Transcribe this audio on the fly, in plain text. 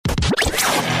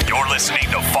listening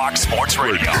to Fox Sports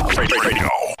Radio. Are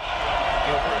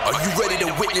you ready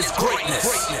to witness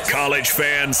greatness? College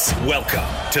fans, welcome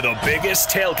to the biggest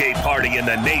tailgate party in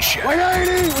the nation.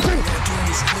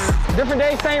 Different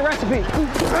day, same recipe.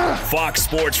 Fox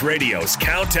Sports Radio's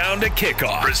Countdown to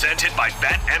Kickoff, presented by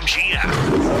BetMGM,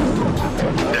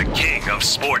 the king of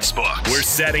sportsbooks. We're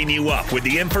setting you up with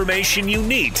the information you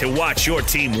need to watch your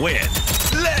team win.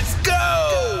 Let's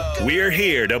go! We're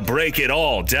here to break it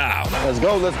all down. Let's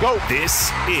go.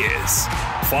 This is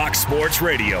Fox Sports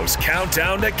Radio's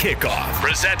Countdown to Kickoff,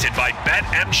 presented by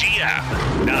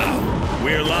BetMGM. Now,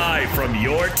 we're live from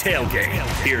your tailgate.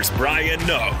 Here's Brian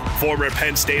Noe, former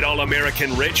Penn State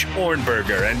All-American Rich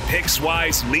Ornberger, and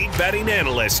PicksWise lead betting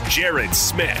analyst Jared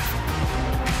Smith.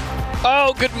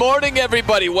 Oh, good morning,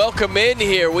 everybody. Welcome in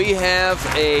here. We have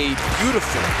a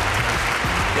beautiful,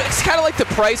 it's kind of like The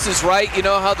Price is Right. You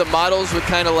know how the models would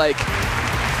kind of like,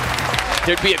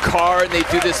 there'd be a car and they'd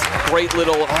do this great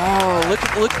little,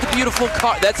 look at the beautiful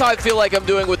car. That's how I feel like I'm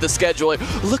doing with the schedule.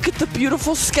 Look at the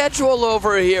beautiful schedule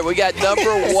over here. We got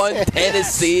number 1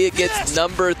 Tennessee against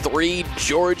number 3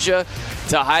 Georgia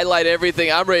to highlight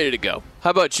everything. I'm ready to go. How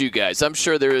about you guys? I'm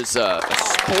sure there is a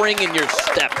spring in your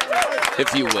step,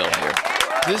 if you will, here.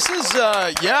 This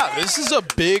is a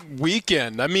big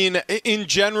weekend. I mean, in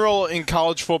general, in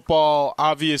college football,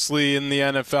 obviously in the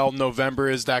NFL, November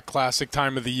is that classic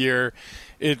time of the year.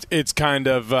 It's kind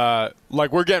of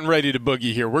like we're getting ready to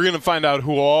boogie here. We're going to find out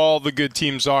who all the good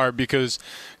teams are because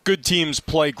good teams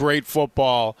play great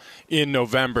football in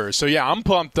November. So, yeah, I'm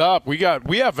pumped up. We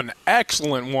have an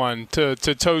excellent one to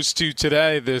toast to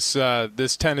today, this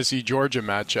Tennessee-Georgia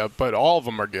matchup, but all of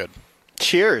them are good.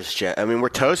 Cheers, Jen. I mean, we're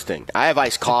toasting. I have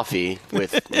iced coffee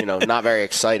with, not very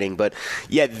exciting. But,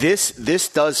 yeah, this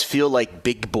does feel like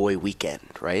big boy weekend,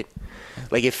 right?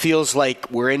 Like, it feels like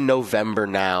we're in November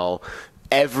now.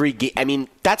 Every game – I mean,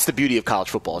 that's the beauty of college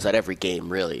football is that every game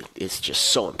really is just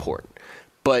so important.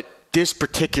 But this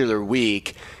particular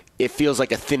week – it feels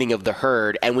like a thinning of the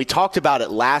herd. And we talked about it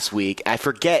last week. I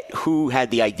forget who had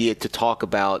the idea to talk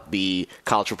about the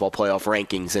college football playoff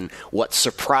rankings and what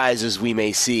surprises we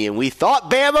may see. And we thought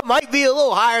Bama might be a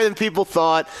little higher than people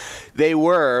thought they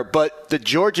were. But the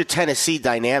Georgia-Tennessee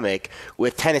dynamic,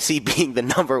 with Tennessee being the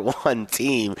number 1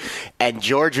 team and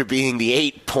Georgia being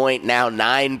the 8-point, now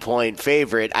 9-point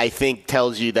favorite, I think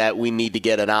tells you that we need to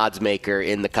get an odds maker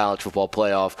in the college football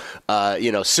playoff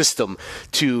system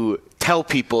to tell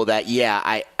people that,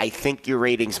 I think your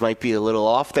ratings might be a little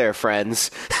off there,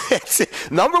 friends.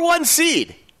 Number 1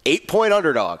 seed, 8-point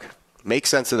underdog. Make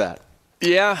sense of that.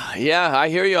 Yeah, I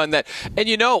hear you on that.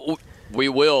 And we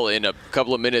will, in a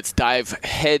couple of minutes, dive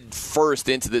head first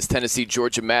into this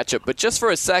Tennessee-Georgia matchup. But just for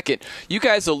a second, you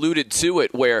guys alluded to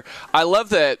it where I love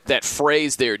that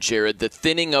phrase there, Jared, the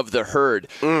thinning of the herd.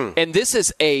 And this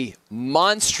is a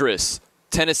monstrous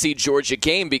Tennessee-Georgia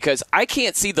game because I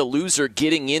can't see the loser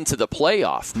getting into the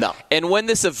playoff. No. And when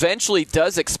this eventually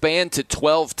does expand to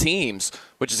 12 teams,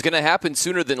 which is going to happen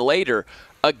sooner than later,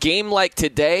 a game like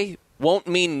today won't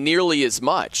mean nearly as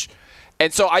much.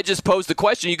 And so I just posed the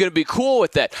question, are you going to be cool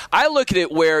with that? I look at it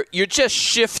where you're just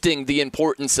shifting the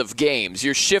importance of games.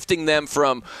 You're shifting them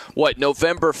from,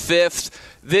 November 5th?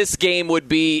 This game would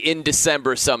be in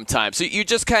December sometime. So you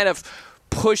just kind of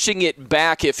pushing it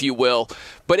back, if you will.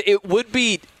 But it would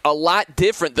be a lot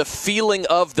different. The feeling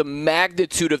of the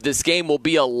magnitude of this game will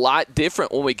be a lot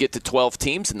different when we get to 12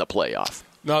 teams in the playoff.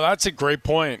 No, that's a great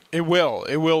point. It will.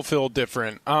 It will feel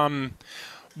different.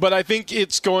 But I think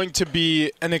it's going to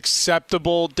be an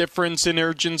acceptable difference in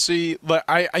urgency.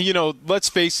 Let's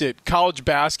face it, college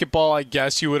basketball, I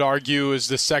guess you would argue, is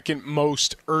the second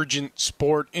most urgent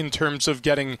sport in terms of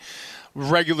getting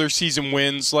regular season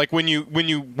wins. Like when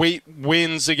you weight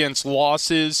wins against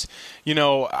losses,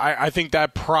 I think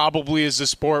that probably is the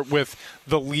sport with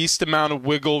the least amount of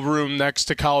wiggle room next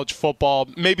to college football.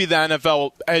 Maybe the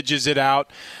NFL edges it out.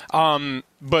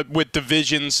 But with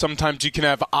divisions, sometimes you can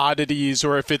have oddities,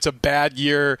 or if it's a bad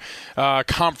year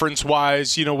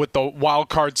conference-wise, with the wild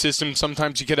card system,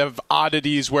 sometimes you could have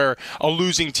oddities where a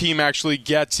losing team actually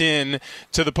gets in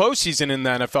to the postseason in the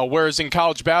NFL, whereas in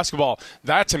college basketball,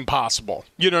 that's impossible.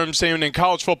 You know what I'm saying? In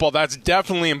college football, that's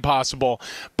definitely impossible.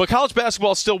 But college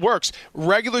basketball still works.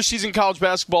 Regular season college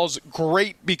basketball is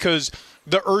great because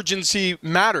the urgency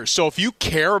matters. So if you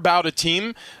care about a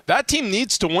team, that team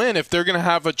needs to win if they're going to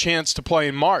have a chance to play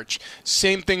in March.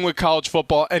 Same thing with college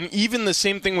football, and even the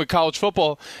same thing with college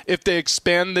football if they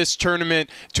expand this tournament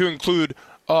to include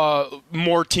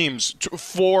more teams,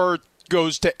 4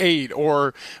 goes to 8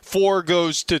 or 4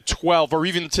 goes to 12 or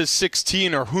even to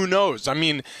 16 or who knows. I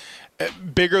mean,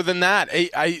 bigger than that.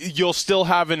 You'll still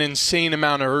have an insane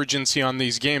amount of urgency on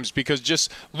these games because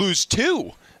just lose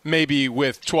 2, maybe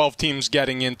with 12 teams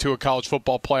getting into a college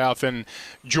football playoff and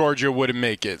Georgia wouldn't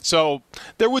make it. So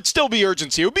there would still be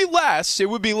urgency. It would be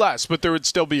less, but there would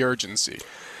still be urgency.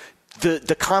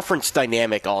 The conference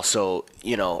dynamic also,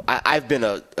 I've been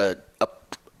a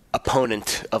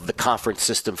opponent of the conference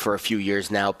system for a few years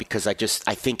now because I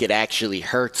think it actually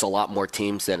hurts a lot more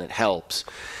teams than it helps.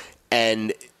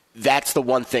 And that's the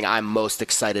one thing I'm most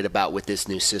excited about with this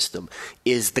new system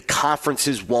is the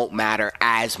conferences won't matter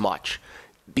as much.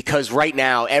 Because right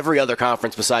now, every other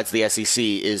conference besides the SEC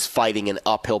is fighting an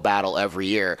uphill battle every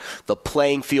year. The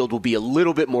playing field will be a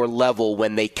little bit more level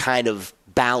when they kind of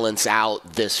balance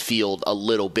out this field a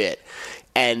little bit.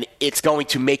 And it's going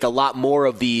to make a lot more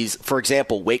of these, for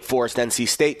example, Wake Forest, NC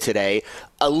State today,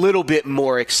 a little bit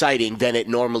more exciting than it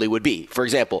normally would be. For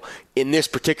example, in this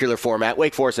particular format,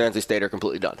 Wake Forest and NC State are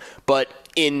completely done. But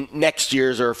in next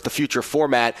year's or the future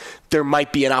format, there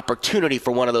might be an opportunity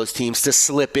for one of those teams to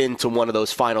slip into one of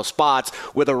those final spots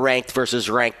with a ranked versus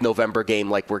ranked November game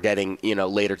like we're getting,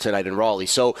 later tonight in Raleigh.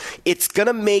 So it's going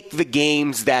to make the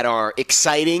games that are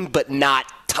exciting but not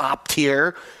top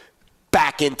tier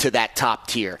back into that top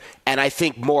tier. And I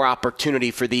think more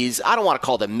opportunity for these, I don't want to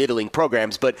call them middling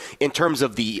programs, but in terms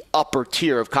of the upper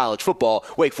tier of college football,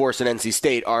 Wake Forest and NC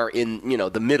State are in,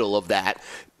 the middle of that.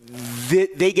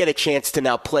 They get a chance to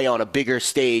now play on a bigger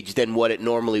stage than what it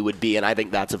normally would be, and I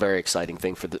think that's a very exciting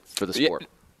thing for the sport. Yeah.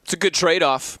 It's a good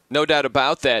trade-off, no doubt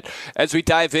about that. As we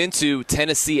dive into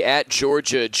Tennessee at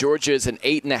Georgia, Georgia is an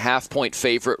 8.5-point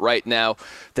favorite right now.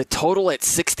 The total at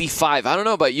 65. I don't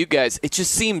know about you guys. It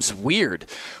just seems weird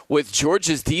with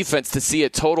Georgia's defense to see a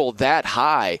total that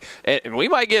high. And we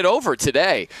might get over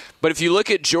today. But if you look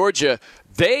at Georgia,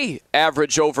 they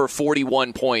average over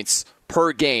 41 points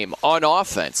per game on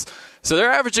offense. So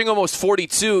they're averaging almost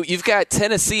 42. You've got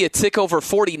Tennessee a tick over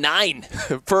 49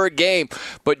 per game.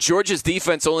 But Georgia's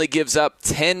defense only gives up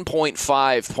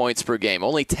 10.5 points per game.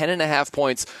 Only 10.5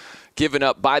 points given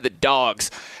up by the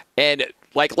Dogs. And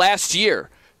like last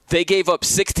year, they gave up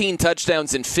 16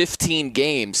 touchdowns in 15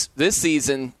 games. This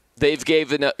season, they've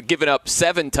given up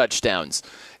 7 touchdowns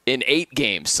in 8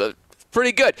 games. So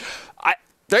pretty good.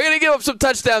 They're going to give up some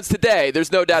touchdowns today.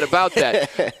 There's no doubt about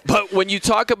that. But when you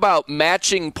talk about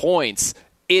matching points,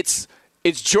 it's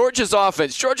Georgia's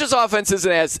offense. Georgia's offense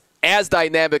isn't as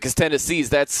dynamic as Tennessee's.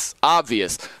 That's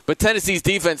obvious. But Tennessee's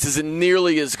defense isn't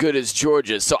nearly as good as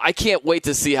Georgia's. So I can't wait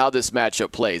to see how this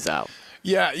matchup plays out.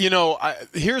 Yeah,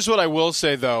 here's what I will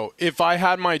say, though. If I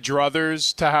had my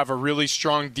druthers to have a really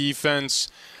strong defense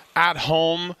at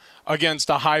home against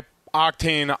a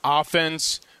high-octane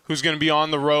offense who's going to be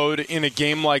on the road in a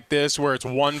game like this where it's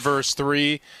 1 versus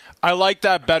 3, I like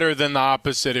that better than the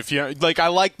opposite. I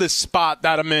like the spot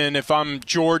that I'm in if I'm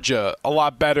Georgia a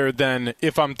lot better than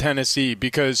if I'm Tennessee,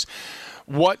 because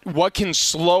what can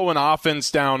slow an offense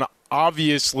down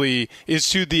obviously is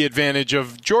to the advantage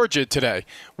of Georgia today,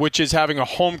 which is having a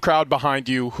home crowd behind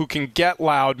you who can get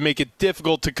loud, make it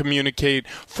difficult to communicate,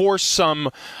 force some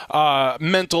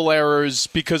mental errors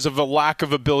because of a lack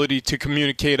of ability to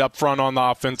communicate up front on the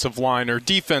offensive line or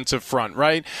defensive front,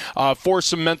 right? Force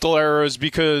some mental errors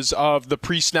because of the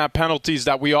pre-snap penalties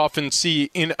that we often see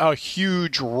in a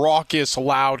huge, raucous,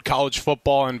 loud college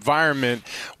football environment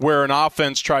where an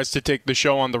offense tries to take the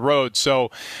show on the road.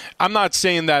 So I'm not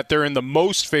saying that they're in the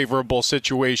most favorable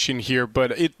situation here,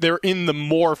 but they're in the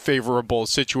more favorable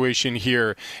situation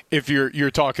here if you're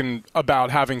talking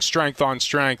about having strength on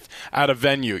strength at a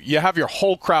venue. You have your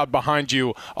whole crowd behind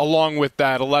you along with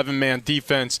that 11-man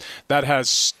defense that has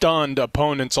stunned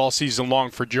opponents all season long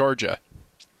for Georgia.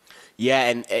 Yeah,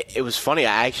 and it was funny.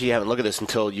 I actually haven't looked at this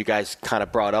until you guys kind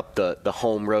of brought up the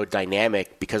home road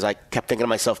dynamic, because I kept thinking to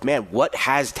myself, man, what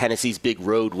has Tennessee's big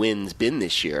road wins been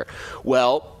this year?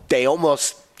 Well, they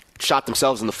almost shot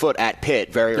themselves in the foot at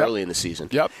Pitt very early in the season.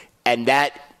 Yep. And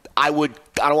that I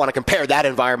don't want to compare that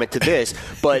environment to this,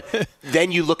 but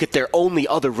then you look at their only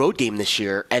other road game this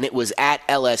year, and it was at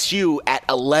LSU at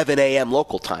 11 a.m.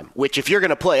 local time, which if you're going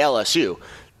to play LSU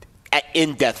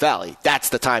in Death Valley, that's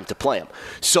the time to play them.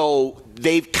 So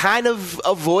they've kind of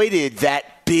avoided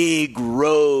that big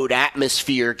road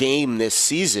atmosphere game this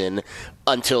season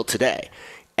until today.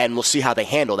 And we'll see how they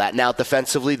handle that. Now,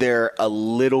 defensively, they're a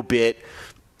little bit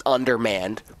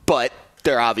undermanned, but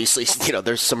they're obviously,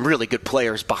 there's some really good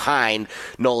players behind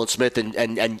Nolan Smith and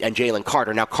Jalen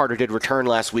Carter. Now, Carter did return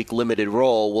last week, limited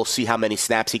role. We'll see how many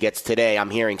snaps he gets today.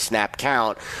 I'm hearing snap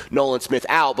count. Nolan Smith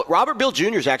out. But Robert Beal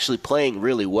Jr. is actually playing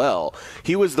really well.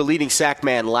 He was the leading sack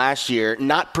man last year,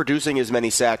 not producing as many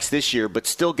sacks this year, but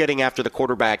still getting after the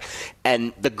quarterback,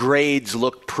 and the grades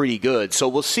look pretty good. So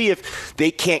we'll see if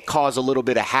they can't cause a little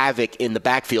bit of havoc in the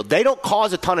backfield. They don't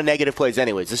cause a ton of negative plays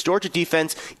anyways. This Georgia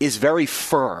defense is very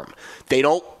firm. They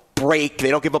don't break. They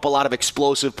don't give up a lot of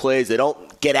explosive plays. They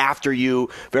don't get after you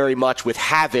very much with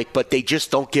havoc, but they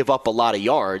just don't give up a lot of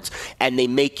yards, and they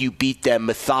make you beat them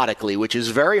methodically, which is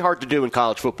very hard to do in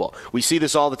college football. We see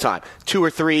this all the time. 2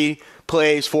 or 3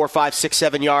 plays, 4, 5, 6,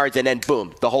 7 yards, and then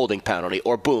boom, the holding penalty,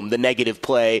 or boom, the negative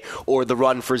play, or the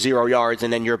run for 0 yards,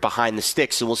 and then you're behind the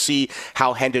sticks. So we'll see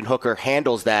how Hendon Hooker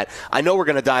handles that. I know we're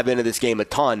going to dive into this game a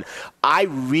ton. I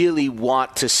really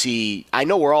want to see, I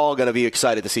know we're all going to be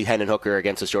excited to see Hendon Hooker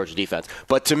against this Georgia defense,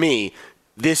 but to me,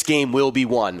 this game will be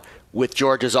won with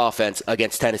Georgia's offense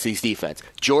against Tennessee's defense.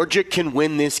 Georgia can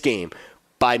win this game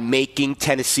by making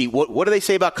Tennessee, what do they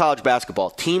say about college basketball?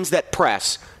 Teams that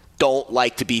press don't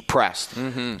like to be pressed.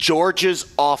 Mm-hmm.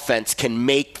 Georgia's offense can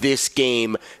make this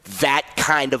game that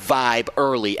kind of vibe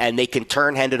early, and they can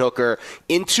turn Hendon Hooker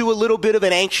into a little bit of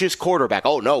an anxious quarterback.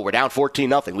 Oh, no, we're down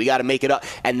 14-0. We got to make it up.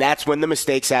 And that's when the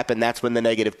mistakes happen. That's when the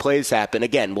negative plays happen.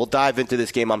 Again, we'll dive into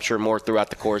this game, I'm sure, more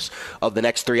throughout the course of the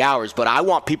next 3 hours. But I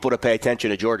want people to pay attention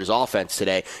to Georgia's offense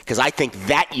today, because I think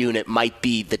that unit might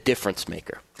be the difference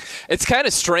maker. It's kind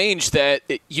of strange that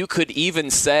you could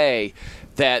even say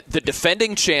that the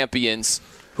defending champions,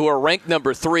 who are ranked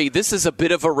number 3, this is a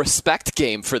bit of a respect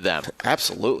game for them.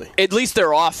 Absolutely. At least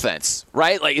their offense,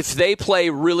 right? Like, if they play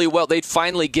really well, they'd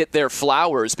finally get their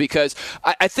flowers, because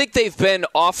I think they've been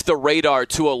off the radar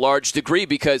to a large degree,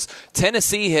 because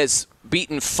Tennessee has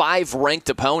beaten 5 ranked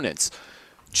opponents.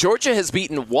 Georgia has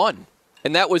beaten 1.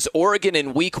 And that was Oregon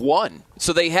in week 1.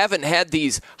 So they haven't had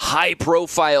these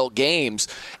high-profile games.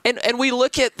 And we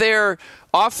look at their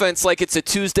offense like it's a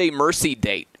Tuesday mercy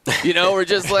date. We're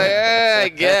just like, I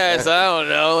guess, I don't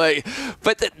know.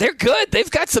 But they're good. They've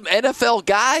got some NFL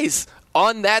guys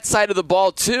on that side of the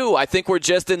ball, too. I think we're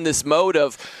just in this mode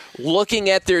of looking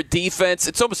at their defense.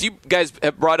 It's almost, you guys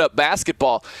have brought up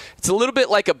basketball. It's a little bit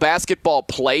like a basketball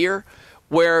player,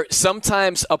 where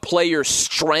sometimes a player's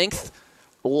strength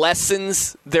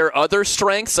lessens their other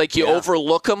strengths, like you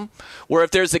overlook them, where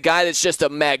if there's a guy that's just a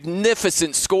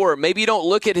magnificent scorer, maybe you don't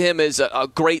look at him as a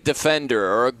great defender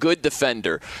or a good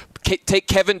defender. Take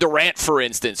Kevin Durant, for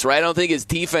instance, right? I don't think his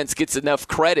defense gets enough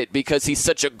credit because he's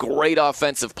such a great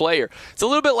offensive player. It's a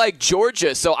little bit like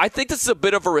Georgia, so I think this is a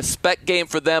bit of a respect game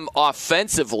for them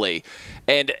offensively.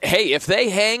 And, hey, if they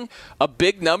hang a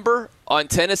big number on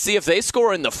Tennessee, if they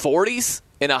score in the 40s,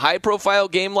 in a high-profile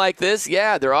game like this,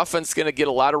 their offense is going to get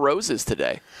a lot of roses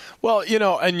today. Well,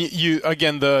 and you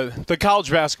again, the college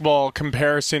basketball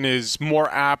comparison is more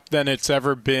apt than it's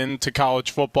ever been to college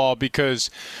football,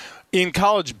 because in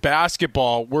college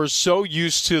basketball, we're so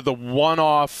used to the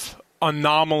one-off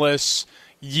anomalous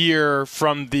year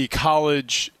from the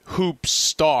college hoops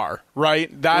star,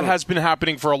 right? That has been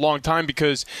happening for a long time,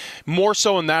 because more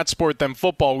so in that sport than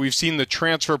football, we've seen the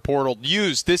transfer portal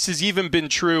used. This has even been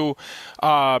true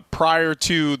prior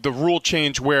to the rule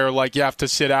change, where you have to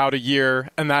sit out a year,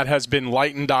 and that has been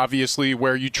lightened, obviously,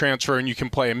 where you transfer and you can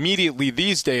play immediately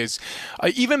these days.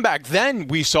 Even back then,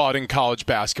 we saw it in college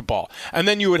basketball. And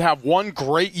then you would have one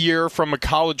great year from a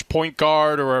college point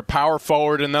guard or a power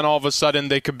forward, and then all of a sudden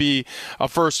they could be a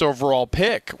first overall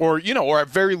pick, or at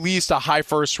very least a high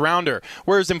first rounder.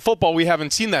 Whereas in football, we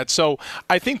haven't seen that. So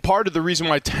I think part of the reason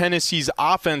why Tennessee's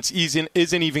offense isn't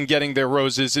even getting their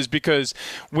roses is because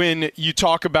when you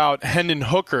talk about Hendon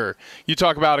Hooker, you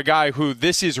talk about a guy who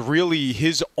this is really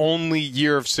his only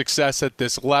year of success at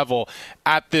this level,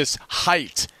 at this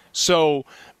height. So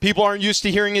people aren't used to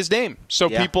hearing his name. So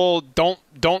people don't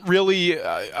really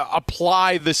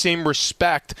apply the same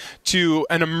respect to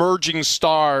an emerging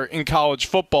star in college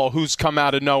football who's come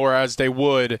out of nowhere as they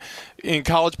would in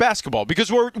college basketball,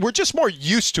 because we're just more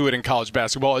used to it in college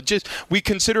basketball. We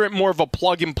consider it more of a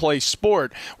plug-and-play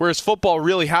sport, whereas football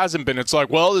really hasn't been. It's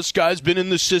like, well, this guy's been in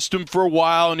the system for a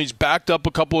while, and he's backed up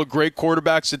a couple of great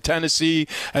quarterbacks at Tennessee,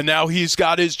 and now he's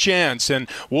got his chance, and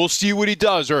we'll see what he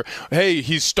does. Or, hey,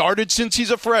 he's started since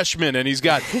he's a freshman, and he's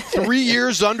got 3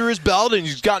 years under his belt, and and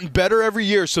he's gotten better every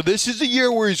year. So this is a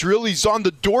year where he's on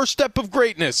the doorstep of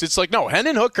greatness. It's like, no,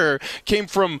 Hendon Hooker came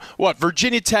from,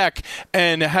 Virginia Tech,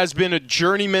 and has been a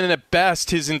journeyman at best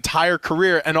his entire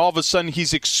career, and all of a sudden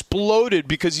he's exploded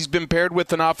because he's been paired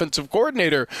with an offensive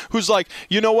coordinator who's like,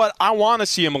 you know what, I want to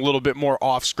see him a little bit more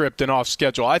off script and off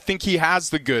schedule. I think he has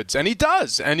the goods, and he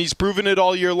does, and he's proven it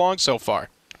all year long so far.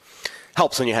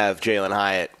 Helps when you have Jalen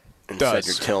Hyatt and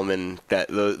Cedric Tillman.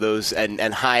 Those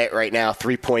and Hyatt right now,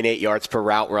 3.8 yards per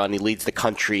route run. He leads the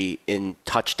country in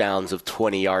touchdowns of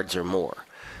 20 yards or more.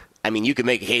 I mean, you can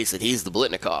make a case that he's the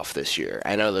Blitnikoff this year.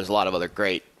 I know there's a lot of other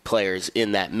great players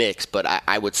in that mix, but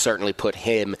I would certainly put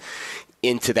him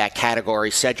into that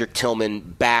category. Cedric Tillman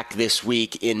back this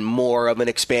week in more of an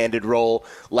expanded role.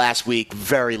 Last week,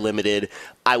 very limited.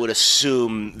 I would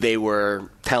assume they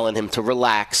were telling him to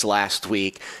relax last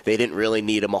week. They didn't really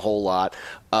need him a whole lot.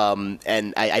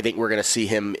 And I think we're going to see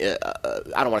him,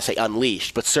 I don't want to say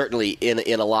unleashed, but certainly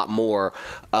in a lot more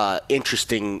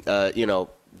interesting,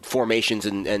 formations,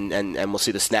 and we'll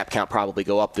see the snap count probably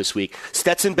go up this week.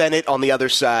 Stetson Bennett on the other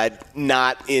side,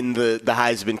 not in the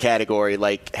Heisman category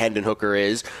like Hendon Hooker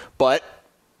is, but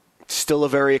still a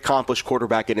very accomplished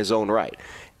quarterback in his own right.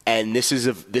 And this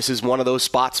is one of those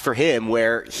spots for him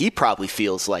where he probably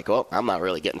feels like, well, I'm not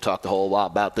really getting talked a whole lot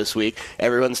about this week.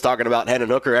 Everyone's talking about Hendon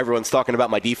Hooker. Everyone's talking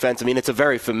about my defense. I mean, it's a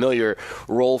very familiar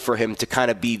role for him to kind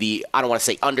of be the, I don't want to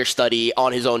say understudy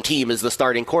on his own team as the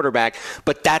starting quarterback,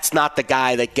 but that's not the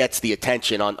guy that gets the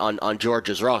attention on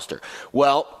Georgia's roster.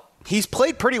 Well, he's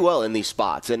played pretty well in these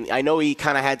spots, and I know he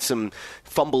kind of had some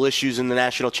fumble issues in the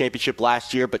national championship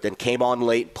last year, but then came on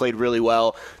late, played really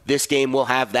well. This game will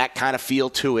have that kind of feel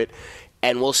to it,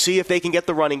 and we'll see if they can get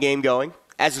the running game going.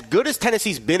 As good as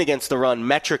Tennessee's been against the run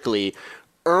metrically,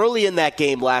 early in that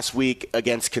game last week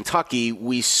against Kentucky,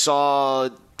 we saw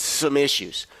some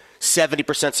issues.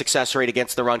 70% success rate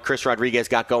against the run. Chris Rodriguez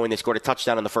got going. They scored a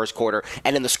touchdown in the first quarter,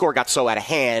 and then the score got so out of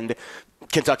hand,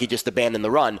 Kentucky just abandoned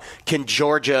the run. Can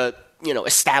Georgia,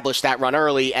 establish that run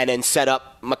early and then set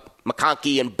up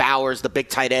McConkey and Bowers, the big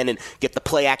tight end, and get the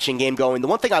play-action game going? The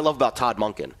one thing I love about Todd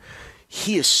Monken,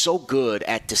 he is so good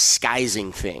at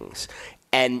disguising things.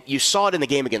 And you saw it in the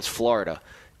game against Florida.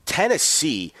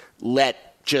 Tennessee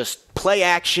let just play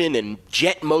action and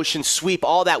jet motion sweep,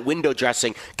 all that window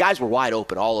dressing. Guys were wide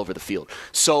open all over the field.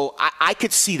 So I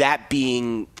could see that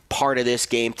being part of this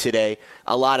game today.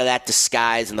 A lot of that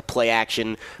disguise and the play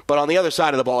action. But on the other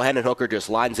side of the ball, Hendon Hooker just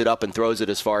lines it up and throws it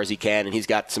as far as he can, and he's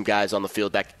got some guys on the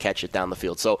field that can catch it down the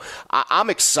field. So I'm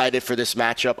excited for this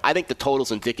matchup. I think the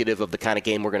total's indicative of the kind of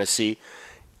game we're going to see.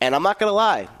 And I'm not going to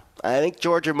lie, I think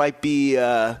Georgia might be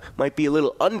a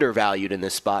little undervalued in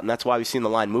this spot, and that's why we've seen the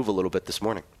line move a little bit this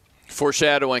morning.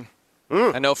 Foreshadowing.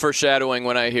 I know foreshadowing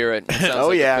when I hear it. It sounds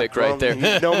like a pick right there.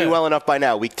 You know me well enough by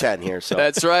now, week 10 here. So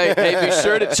that's right. Hey, be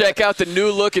sure to check out the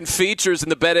new look and features in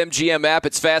the BetMGM app.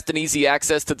 It's fast and easy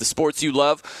access to the sports you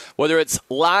love, whether it's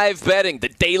live betting, the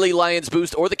daily Lions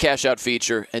Boost, or the cash out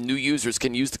feature. And new users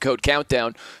can use the code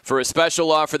COUNTDOWN for a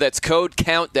special offer. That's code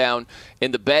COUNTDOWN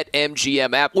in the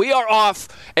BetMGM app. We are off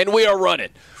and we are running.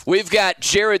 We've got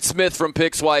Jared Smith from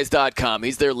Pickswise.com.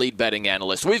 He's their lead betting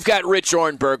analyst. We've got Rich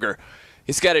Ornberger.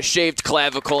 He's got a shaved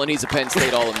clavicle, and he's a Penn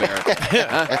State All-American.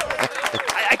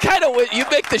 I kind of, you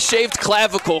make the shaved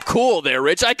clavicle cool there,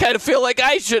 Rich. I kind of feel like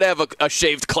I should have a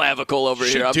shaved clavicle over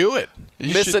here. I'm do it.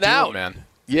 You missing out, man.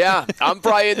 Yeah, I'm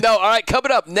Brian. No, all right.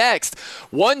 Coming up next,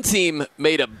 one team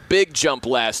made a big jump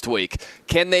last week.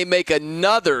 Can they make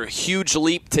another huge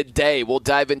leap today? We'll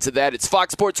dive into that. It's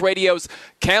Fox Sports Radio's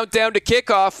Countdown to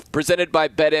Kickoff, presented by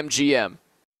BetMGM.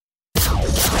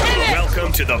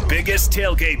 Welcome to the biggest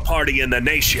tailgate party in the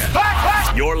nation.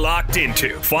 You're locked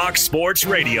into Fox Sports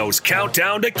Radio's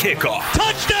Countdown to Kickoff.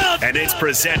 Touchdown! And it's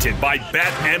presented by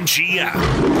BetMGM,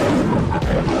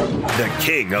 the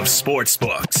king of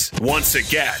sportsbooks. Once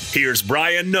again, here's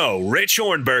Brian Noe, Rich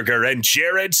Ornberger, and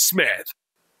Jared Smith.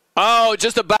 Oh,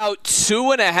 just about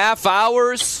 2.5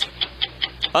 hours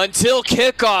until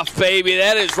kickoff, baby.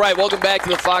 That is right. Welcome back to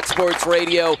the Fox Sports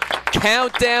Radio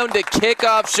Countdown to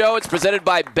Kickoff show. It's presented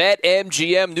by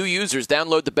BetMGM. New users,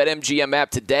 download the BetMGM app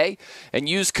today and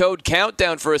use code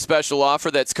COUNTDOWN for a special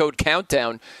offer. That's code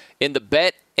COUNTDOWN in the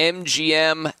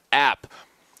BetMGM app.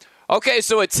 Okay,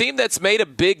 so a team that's made a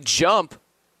big jump,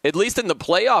 at least in the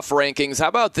playoff rankings. How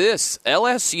about this?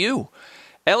 LSU.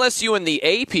 LSU in the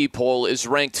AP poll is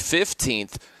ranked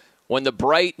 15th. When the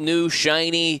bright, new,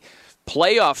 shiny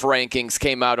playoff rankings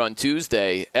came out on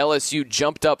Tuesday, LSU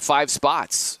jumped up 5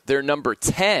 spots. They're number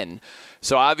 10.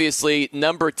 So obviously,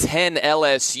 number 10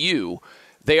 LSU,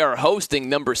 they are hosting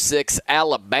number 6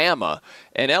 Alabama.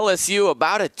 And LSU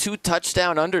about a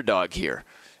 2-touchdown underdog here.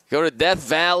 Go to Death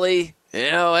Valley,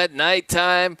 at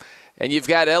nighttime, and you've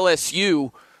got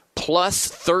LSU plus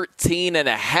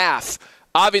 13.5.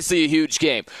 Obviously a huge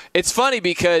game. It's funny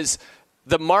because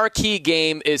the marquee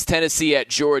game is Tennessee at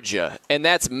Georgia, and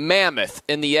that's mammoth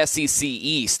in the SEC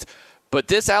East. But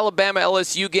this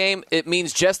Alabama-LSU game, it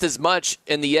means just as much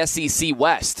in the SEC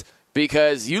West,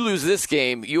 because you lose this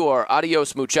game, you are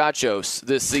adios muchachos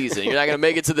this season. You're not going to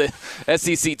make it to the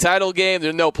SEC title game.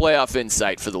 There's no playoff in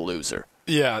sight for the loser.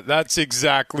 Yeah, that's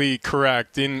exactly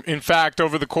correct. In fact,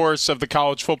 over the course of the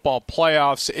college football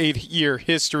playoffs, 8-year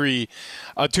history,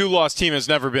 a 2-loss team has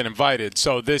never been invited.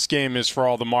 So this game is for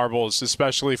all the marbles,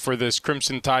 especially for this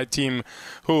Crimson Tide team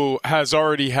who has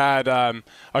already had a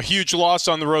huge loss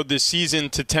on the road this season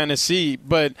to Tennessee.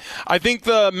 But I think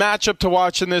the matchup to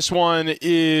watch in this one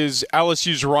is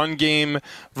LSU's run game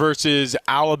versus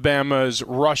Alabama's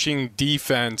rushing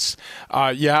defense.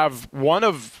 You have one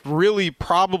of really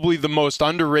probably the most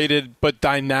underrated but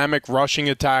dynamic rushing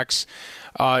attacks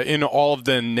in all of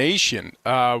the nation.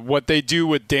 What they do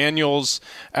with Daniels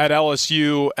at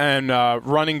LSU and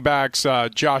running backs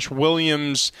Josh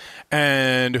Williams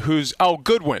and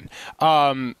Goodwin.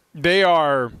 They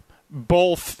are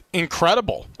both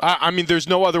incredible. I mean, there's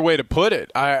no other way to put it.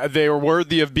 They are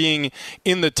worthy of being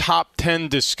in the top 10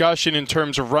 discussion in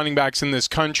terms of running backs in this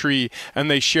country, and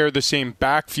they share the same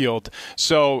backfield.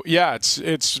 So, yeah,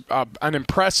 it's an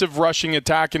impressive rushing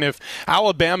attack, and if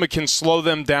Alabama can slow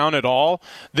them down at all,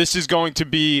 this is going to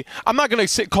be – I'm not going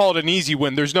to call it an easy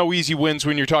win. There's no easy wins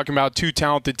when you're talking about two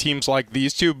talented teams like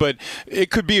these two, but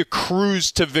it could be a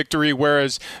cruise to victory,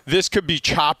 whereas this could be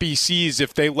choppy seas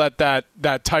if they let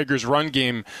that Tigers run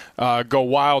game go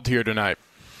wild here tonight.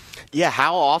 Yeah,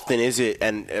 how often is it,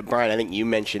 and Brian, I think you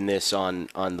mentioned this on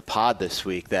the pod this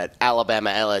week, that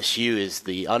Alabama-LSU is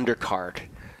the undercard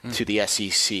to the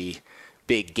SEC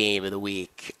big game of the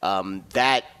week.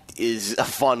 That is a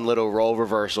fun little role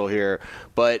reversal here.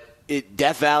 But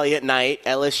Death Valley at night,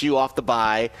 LSU off the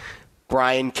bye,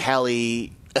 Brian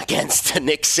Kelly against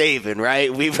Nick Saban,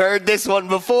 right? We've heard this one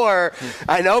before.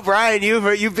 I know, Brian,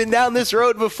 you've been down this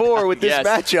road before with this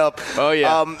matchup. Oh,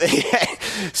 yeah.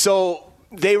 So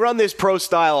they run this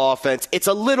pro-style offense. It's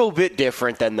a little bit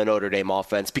different than the Notre Dame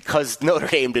offense because Notre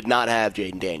Dame did not have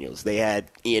Jaden Daniels. They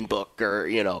had Ian Book or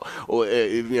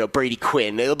Brady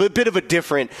Quinn. A bit of a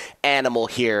different animal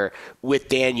here with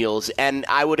Daniels. And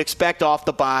I would expect off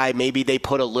the bye, maybe they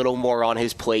put a little more on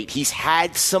his plate. He's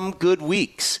had some good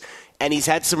weeks, and he's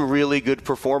had some really good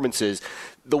performances.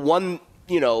 The one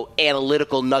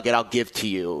analytical nugget I'll give to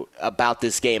you about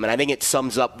this game, and I think it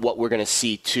sums up what we're going to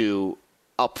see too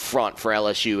up front for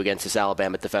LSU against this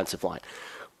Alabama defensive line.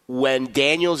 When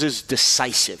Daniels is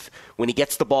decisive, when he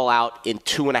gets the ball out in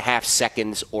 2.5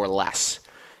 seconds or less,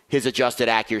 his adjusted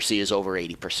accuracy is over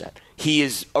 80%. He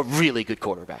is a really good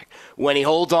quarterback. When he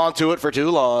holds on to it for too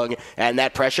long and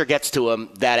that pressure gets to him,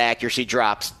 that accuracy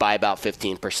drops by about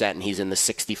 15%, and he's in the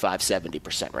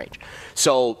 65-70% range.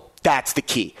 So that's the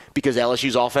key, because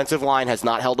LSU's offensive line has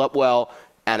not held up well,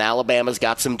 and Alabama's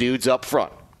got some dudes up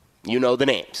front. You know the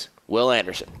names. Will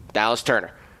Anderson, Dallas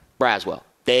Turner, Braswell.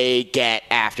 They get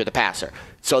after the passer.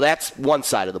 So that's one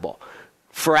side of the ball.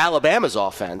 For Alabama's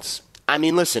offense, I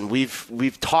mean, listen,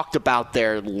 we've talked about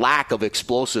their lack of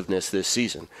explosiveness this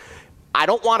season. I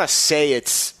don't want to say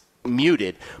it's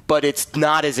muted, but it's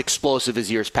not as explosive as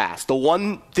years past. The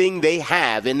one thing they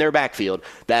have in their backfield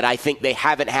that I think they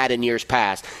haven't had in years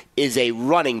past is a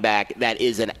running back that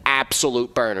is an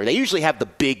absolute burner. They usually have the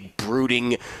big,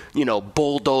 brooding,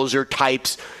 bulldozer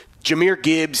types. Jahmyr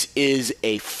Gibbs is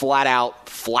a flat-out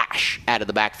flash out of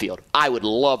the backfield. I would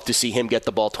love to see him get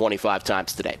the ball 25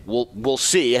 times today. We'll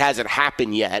see. It hasn't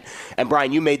happened yet. And,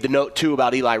 Brian, you made the note, too,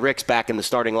 about Eli Ricks back in the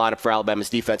starting lineup for Alabama's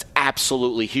defense.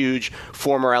 Absolutely huge.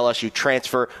 Former LSU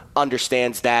transfer,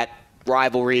 understands that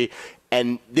rivalry.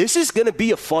 And this is going to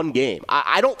be a fun game.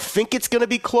 I don't think it's going to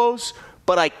be close,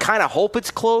 but I kind of hope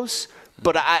it's close.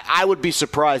 But I would be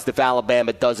surprised if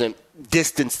Alabama doesn't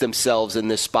distance themselves in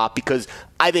this spot, because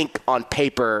I think on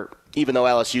paper, even though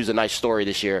LSU's a nice story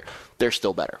this year, they're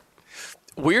still better.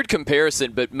 Weird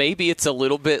comparison, but maybe it's a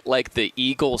little bit like the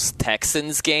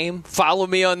Eagles-Texans game. Follow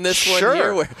me on this one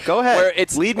here. Go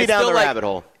ahead. Lead me down the rabbit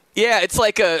hole. Yeah, it's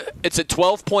a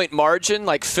 12-point margin,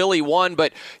 like Philly won,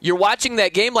 but you're watching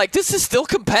that game like this is still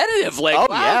competitive.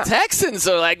 Texans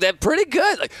are they're pretty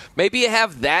good. Like maybe you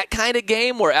have that kind of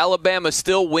game where Alabama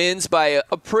still wins by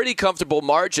a pretty comfortable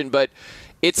margin, but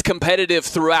it's competitive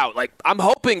throughout. Like I'm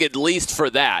hoping at least for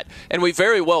that, and we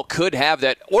very well could have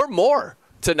that or more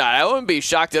tonight. I wouldn't be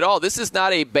shocked at all. This is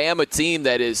not a Bama team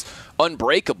that is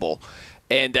unbreakable.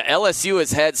 And LSU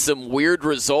has had some weird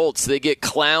results. They get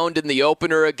clowned in the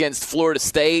opener against Florida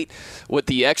State with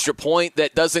the extra point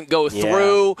that doesn't go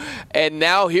through. And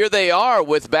now here they are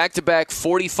with back-to-back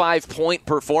 45-point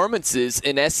performances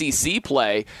in SEC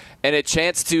play and a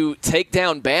chance to take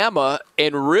down Bama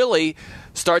and really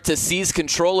start to seize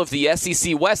control of the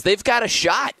SEC West. They've got a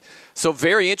shot. So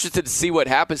very interested to see what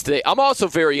happens today. I'm also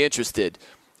very interested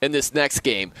in this next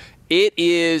game. It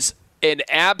is an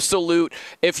absolute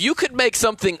 – if you could make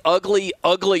something ugly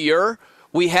uglier,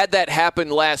 we had that happen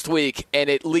last week, and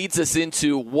it leads us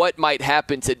into what might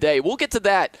happen today. We'll get to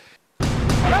that.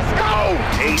 Let's go!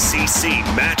 ACC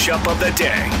matchup of the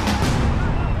day.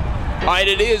 All right,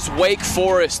 it is Wake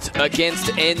Forest against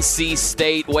NC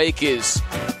State. Wake is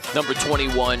number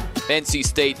 21, NC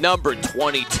State number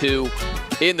 22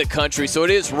 in the country. So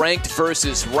it is ranked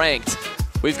versus ranked.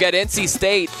 We've got NC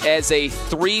State as a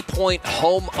 3-point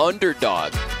home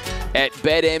underdog at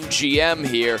BetMGM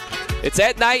here. It's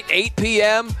at night, 8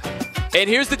 p.m. And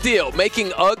here's the deal.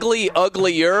 Making ugly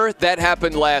uglier, that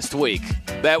happened last week.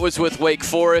 That was with Wake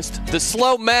Forest. The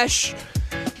slow mesh,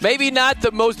 maybe not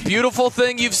the most beautiful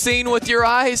thing you've seen with your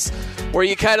eyes, where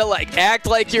you kind of like act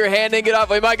like you're handing it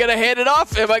off. Am I going to hand it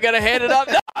off? Am I going to hand it off?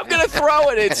 No, I'm going to throw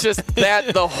it. It's just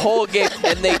that the whole game.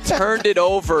 And they turned it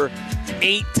over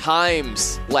 8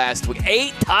 times last week.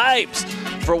 8 times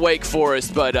for Wake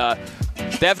Forest, but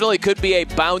definitely could be a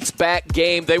bounce-back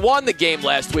game. They won the game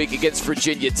last week against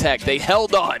Virginia Tech. They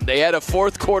held on. They had a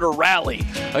fourth-quarter rally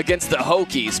against the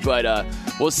Hokies, but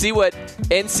we'll see what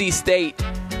NC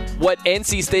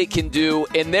State can do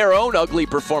in their own ugly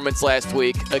performance last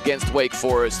week against Wake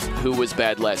Forest, who was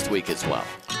bad last week as well.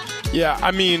 Yeah, I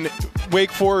mean,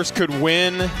 Wake Forest could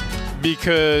win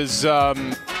because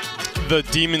the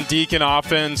Demon Deacon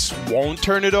offense won't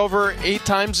turn it over 8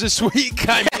 times this week.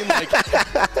 I mean, like,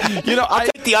 I'll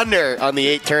take the under on the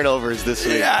 8 turnovers this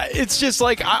week. Yeah, it's just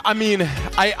like,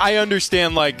 I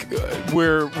understand, like,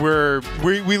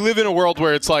 we live in a world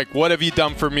where it's like, what have you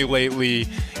done for me lately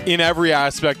in every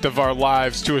aspect of our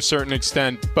lives to a certain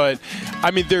extent. But,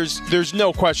 I mean, there's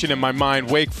no question in my mind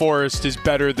Wake Forest is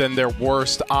better than their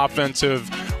worst offensive,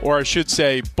 or I should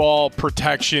say ball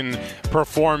protection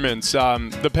performance.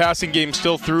 The passing game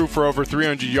still threw for over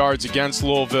 300 yards against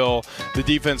Louisville. The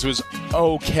defense was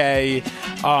okay,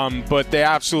 but they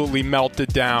absolutely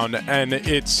melted down. And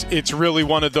it's really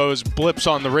one of those blips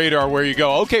on the radar where you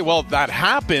go, okay, well, that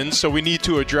happened, so we need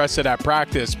to address it at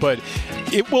practice. But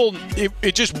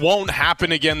it just won't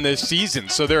happen again this season.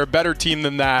 So they're a better team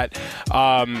than that,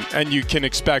 and you can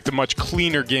expect a much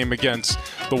cleaner game against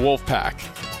the Wolfpack.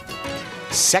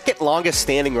 Second longest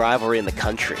standing rivalry in the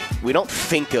country. We don't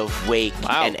think of Wake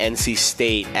and NC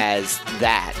State as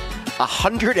that.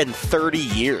 130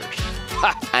 years.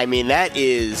 I mean,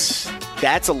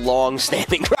 that's a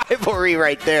long-standing rivalry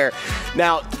right there.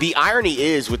 Now, the irony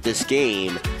is with this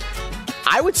game,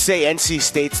 I would say NC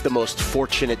State's the most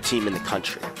fortunate team in the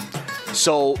country.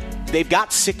 So they've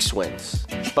got 6 wins,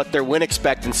 but their win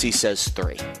expectancy says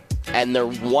 3. And they're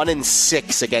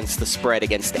 1-6 against the spread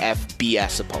against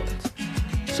FBS opponents.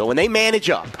 So when they manage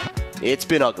up, it's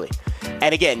been ugly.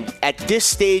 And again, at this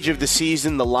stage of the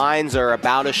season, the lines are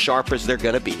about as sharp as they're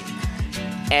going to be.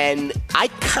 And I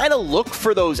kind of look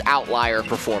for those outlier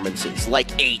performances, like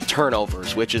 8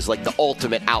 turnovers, which is like the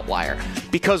ultimate outlier.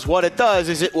 Because what it does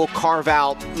is it will carve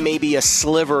out maybe a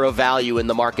sliver of value in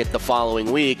the market the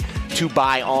following week to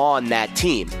buy on that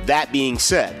team. That being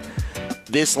said,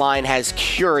 this line has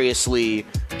curiously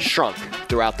shrunk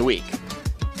throughout the week.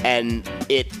 And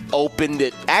it opened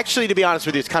it. Actually, to be honest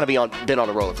with you, it's kind of been on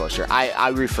a roller coaster.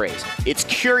 I rephrase. It's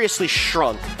curiously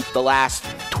shrunk the last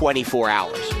 24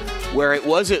 hours, where it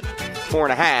was at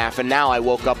 4.5, and now I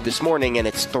woke up this morning and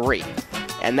it's 3.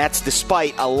 And that's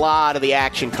despite a lot of the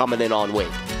action coming in on Wake.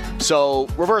 So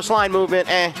reverse line movement,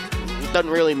 doesn't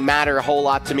really matter a whole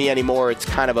lot to me anymore. It's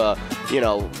kind of a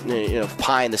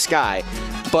pie in the sky.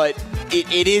 But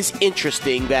it is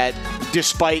interesting that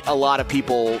despite a lot of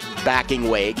people backing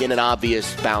Wake in an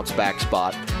obvious bounce-back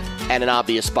spot and an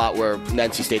obvious spot where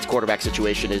NC State's quarterback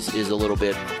situation is a little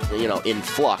bit, in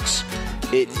flux,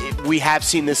 we have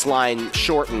seen this line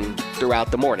shorten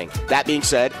throughout the morning. That being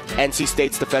said, NC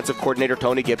State's defensive coordinator,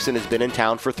 Tony Gibson, has been in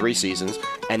town for 3 seasons,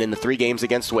 and in the 3 games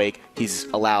against Wake, he's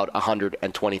allowed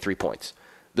 123 points.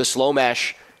 The slow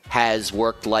mesh has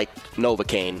worked like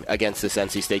Novocaine against this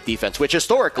NC State defense, which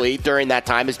historically, during that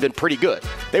time, has been pretty good.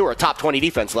 They were a top 20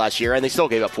 defense last year, and they still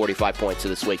gave up 45 points to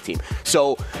this Wake team.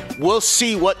 So we'll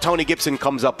see what Tony Gibson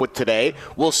comes up with today.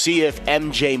 We'll see if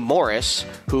MJ Morris,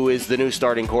 who is the new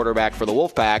starting quarterback for the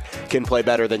Wolfpack, can play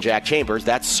better than Jack Chambers.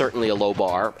 That's certainly a low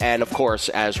bar. And, of course,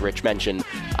 as Rich mentioned,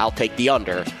 I'll take the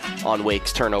under on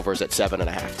Wake's turnovers at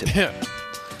 7.5 today.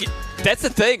 That's the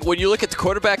thing. When you look at the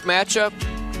quarterback matchup,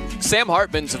 Sam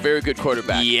Hartman's a very good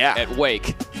quarterback at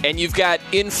Wake. And you've got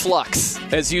influx,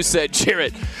 as you said,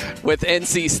 Jarrett, with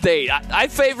NC State. I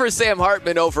favor Sam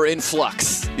Hartman over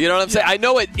influx. You know what I'm saying? I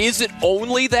know it isn't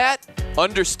only that,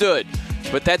 understood,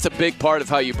 but that's a big part of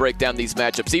how you break down these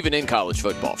matchups, even in college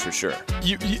football, for sure.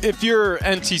 If you're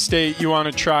NC State, you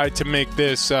want to try to make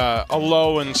this a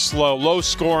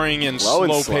low-scoring and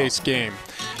slow-paced game.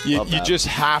 You just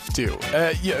have to.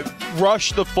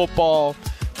 Rush the football,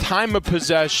 time of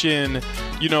possession,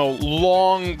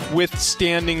 long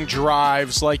withstanding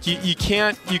drives. Like you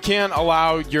can't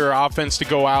allow your offense to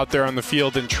go out there on the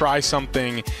field and try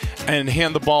something and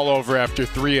hand the ball over after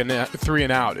three and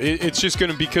out. It's just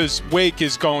going to, because Wake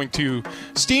is going to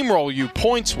steamroll you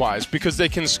points-wise because they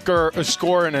can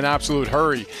score in an absolute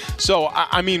hurry. So,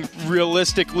 I mean,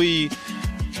 realistically,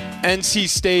 NC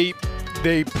State,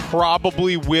 they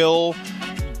probably will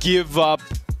give up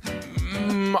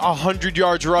 100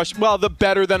 yards rush. Well, the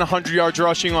better than 100 yards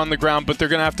rushing on the ground, but they're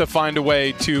going to have to find a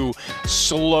way to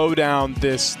slow down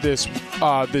this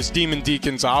Demon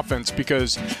Deacons offense,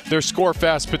 because their score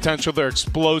fast potential, their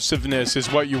explosiveness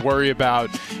is what you worry about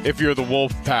if you're the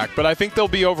Wolfpack. But I think they'll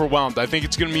be overwhelmed. I think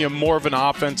it's going to be more of an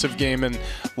offensive game. And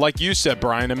like you said,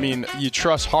 Brian, I mean, you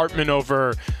trust Hartman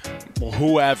over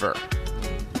whoever.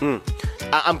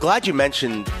 I'm glad you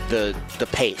mentioned the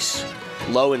pace.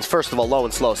 First of all, low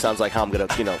and slow sounds like how I'm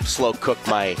gonna, slow cook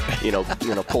my,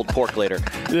 pulled pork later.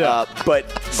 Yeah. But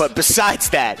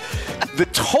besides that, the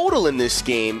total in this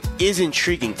game is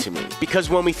intriguing to me, because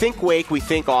when we think Wake, we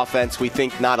think offense, we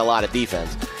think not a lot of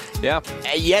defense. Yeah.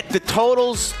 Yet the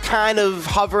total's kind of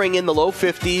hovering in the low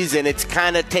 50s, and it's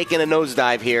kind of taking a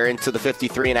nosedive here into the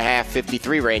 53.5,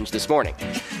 53 range this morning.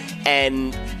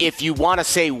 And if you want to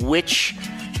say which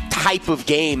type of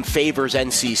game favors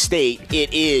NC State,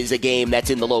 it is a game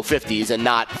that's in the low 50s and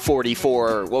not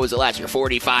 44, what was it last year,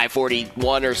 45,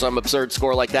 41 or some absurd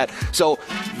score like that. So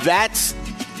that's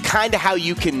kind of how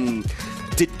you can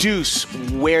deduce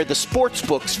where the sports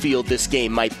books feel this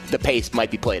game the pace might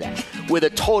be played at, with a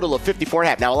total of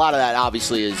 54.5. Now, a lot of that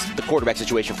obviously is the quarterback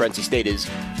situation for NC State is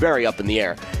very up in the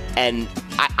air. And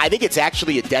I think it's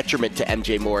actually a detriment to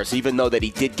MJ Morris, even though that he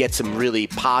did get some really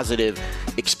positive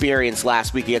experience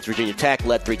last week against Virginia Tech,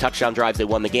 led 3 touchdown drives. They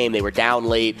won the game. They were down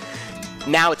late.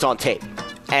 Now it's on tape.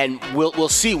 And we'll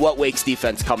see what Wake's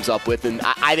defense comes up with. And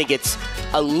I think it's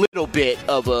a little bit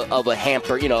of a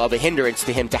hamper, of a hindrance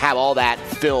to him to have all that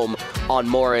film on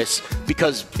Morris,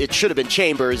 because it should have been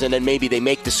Chambers, and then maybe they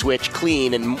make the switch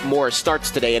clean and Morris starts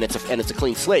today and it's a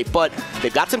clean slate. But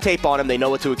they've got some tape on him. They know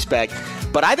what to expect.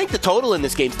 But I think the total in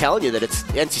this game is telling you that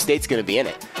NC State's going to be in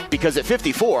it, because at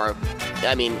 54,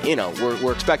 I mean,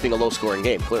 we're expecting a low-scoring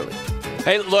game, clearly.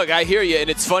 Hey, look, I hear you, and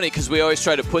it's funny because we always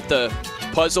try to put the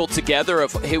puzzle together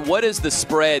of, hey, what is the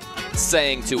spread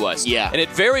saying to us? Yeah. And it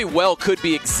very well could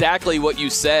be exactly what you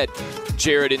said,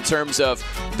 Jared, in terms of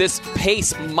this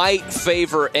pace might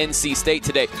favor NC State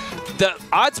today. The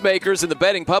odds makers in the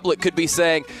betting public could be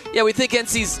saying, yeah, we think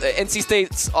NC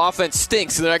State's offense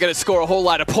stinks and they're not going to score a whole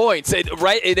lot of points,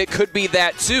 right? And it could be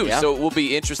that too. Yeah. So it will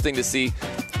be interesting to see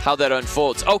how that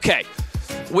unfolds. Okay,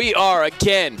 we are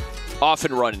again off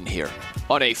and running here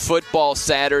on a football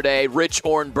Saturday. Rich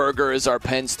Ohrnberger is our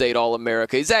Penn State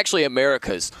All-America. He's actually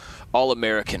America's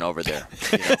All-American over there.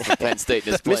 For Penn State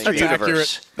is playing. Mr.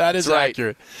 Universe. That is right.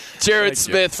 Accurate. Jared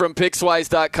Smith from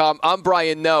Pickswise.com. I'm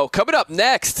Brian Noe. Coming up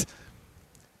next,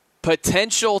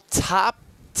 potential top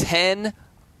 10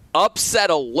 upset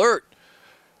alert.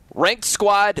 Ranked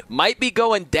squad might be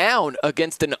going down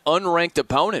against an unranked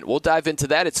opponent. We'll dive into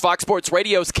that. It's Fox Sports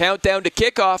Radio's Countdown to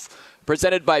Kickoff,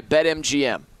 presented by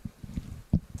BetMGM.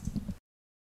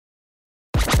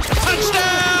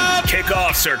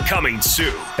 Kickoffs are coming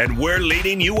soon, and we're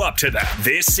leading you up to them.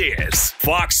 This is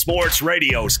Fox Sports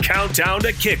Radio's Countdown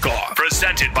to Kickoff,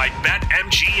 presented by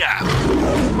BetMGM,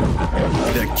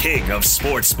 the king of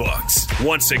sportsbooks.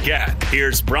 Once again,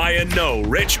 here's Brian Noe,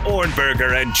 Rich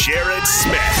Ohrnberger, and Jared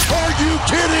Smith. Are you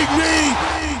kidding me?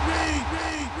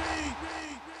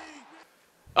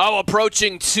 Oh,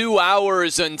 approaching 2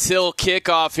 hours until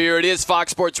kickoff here. It is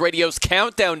Fox Sports Radio's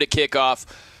Countdown to Kickoff,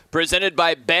 presented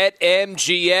by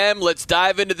BetMGM. Let's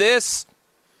dive into this.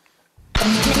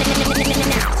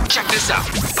 Check this out.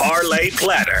 Parlay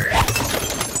Platter.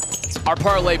 Our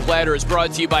Parlay Platter is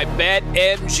brought to you by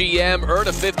BetMGM. Earn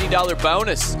a $50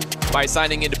 bonus by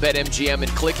signing into BetMGM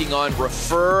and clicking on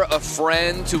Refer a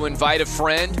Friend to invite a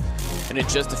friend. And in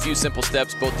just a few simple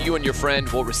steps, both you and your friend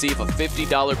will receive a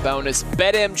 $50 bonus.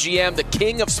 BetMGM, the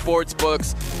king of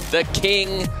sportsbooks, the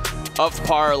king of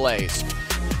parlays.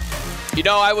 You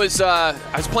know, I was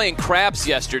playing craps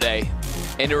yesterday,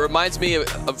 and it reminds me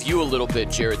of you a little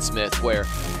bit, Jared Smith, where,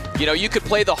 you know, you could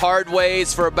play the hard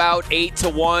ways for about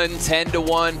 8-1,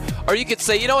 10-1, or you could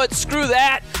say, you know what, screw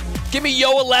that. Give me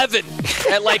Yo 11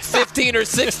 at like 15 or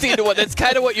 16-1. That's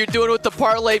kind of what you're doing with the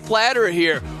parlay platter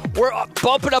here. We're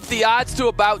bumping up the odds to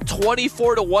about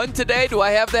 24-1 today. Do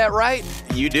I have that right?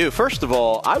 You do. First of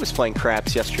all, I was playing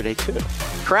craps yesterday, too.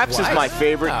 Craps is my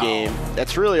favorite game.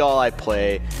 That's really all I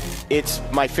play. It's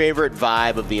my favorite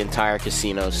vibe of the entire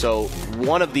casino. So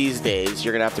one of these days,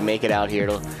 you're going to have to make it out here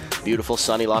to beautiful,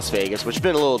 sunny Las Vegas, which has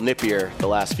been a little nippier the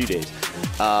last few days.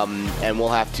 And we'll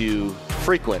have to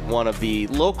frequent one of the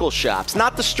local shops,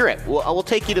 not the Strip. We'll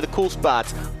take you to the cool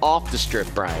spots off the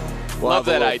Strip, Brian. We'll Love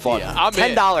that idea. Fun.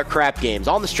 $10 crap games.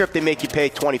 On the Strip, they make you pay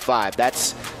 $25.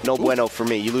 That's no bueno for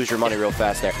me. You lose your money real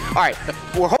fast there. All right,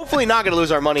 we're hopefully not going to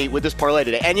lose our money with this parlay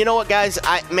today. And you know what, guys?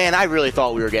 I really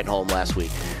thought we were getting home last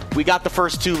week. We got the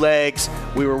first two legs.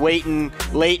 We were waiting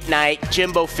late night.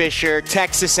 Jimbo Fisher,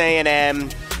 Texas A&M.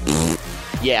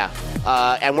 Yeah.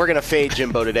 And we're going to fade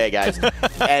Jimbo today, guys.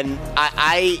 And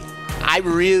I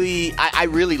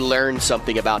really learned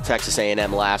something about Texas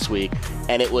A&M last week,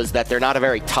 and it was that they're not a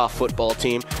very tough football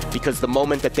team, because the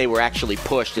moment that they were actually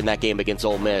pushed in that game against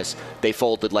Ole Miss, they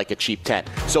folded like a cheap tent.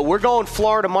 So we're going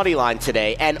Florida money line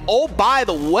today. And oh, by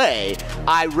the way,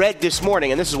 I read this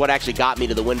morning, and this is what actually got me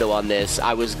to the window on this.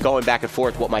 I was going back and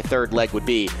forth what my third leg would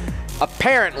be.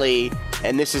 Apparently,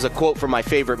 and this is a quote from my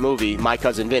favorite movie, My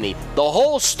Cousin Vinny, the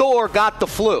whole store got the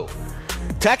flu.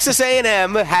 Texas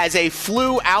A&M has a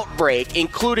flu outbreak,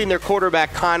 including their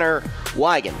quarterback, Connor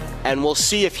Wigan. And we'll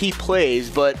see if he plays,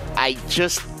 but I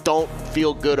just don't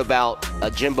feel good about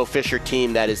a Jimbo Fisher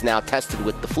team that is now tested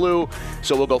with the flu.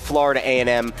 So we'll go Florida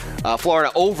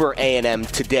over A&M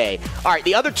today. All right,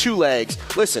 the other two legs.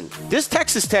 Listen, this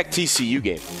Texas Tech TCU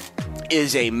game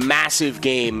is a massive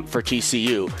game for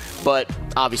TCU, but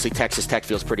obviously Texas Tech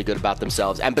feels pretty good about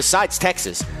themselves. And besides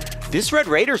Texas, this Red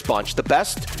Raiders bunch, the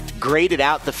best graded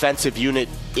out defensive unit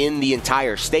in the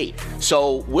entire state.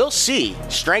 So we'll see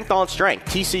strength on strength.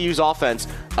 TCU's offense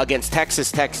against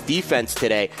Texas Tech's defense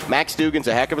today. Max Dugan's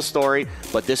a heck of a story,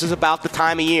 but this is about the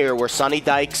time of year where Sonny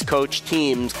Dykes coach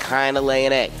teams kind of lay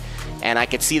an egg. And I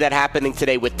could see that happening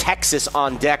today with Texas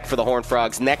on deck for the Horned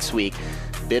Frogs next week.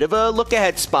 Bit of a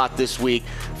look-ahead spot this week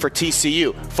for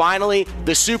TCU. Finally,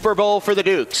 the Super Bowl for the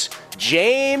Dukes.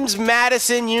 James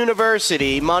Madison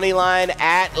University, money line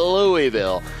at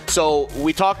Louisville. So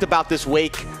we talked about this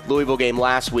Wake-Louisville game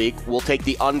last week. We'll take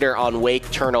the under on Wake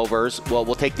turnovers. Well,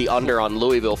 we'll take the under on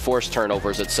Louisville forced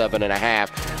turnovers at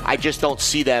 7.5. I just don't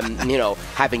see them,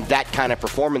 having that kind of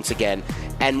performance again.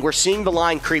 And we're seeing the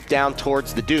line creep down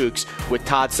towards the Dukes with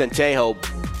Todd Centejo,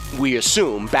 we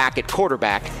assume, back at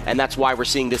quarterback, and that's why we're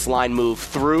seeing this line move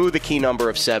through the key number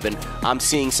of 7. I'm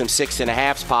seeing some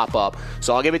 6.5s pop up.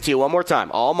 So I'll give it to you one more time.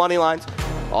 All money lines,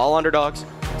 all underdogs,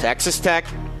 Texas Tech,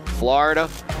 Florida,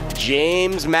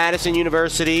 James Madison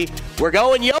University. We're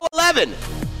going Yo 11,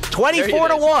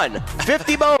 24-1,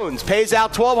 50 bones, pays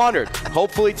out $1,200.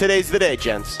 Hopefully today's the day,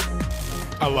 gents.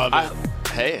 I love it.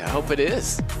 Hey, I hope it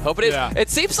is. Yeah. It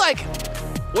seems like,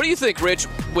 what do you think, Rich,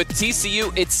 with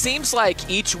TCU? It seems like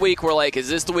each week we're like, is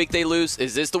this the week they lose?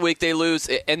 Is this the week they lose?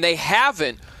 And they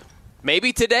haven't.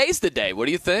 Maybe today's the day. What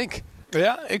do you think?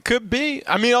 Yeah, it could be.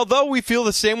 I mean, although we feel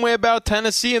the same way about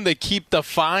Tennessee and they keep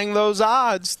defying those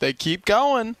odds, they keep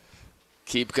going.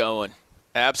 Keep going.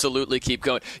 Absolutely keep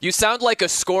going. You sound like a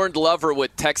scorned lover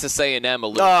with Texas A&M a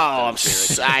little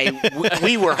bit.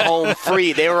 We were home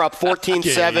free. They were up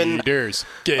 14-7. Gators.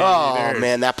 Oh,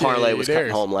 man, that parlay was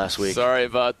cutting home last week. Sorry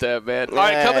about that, man. All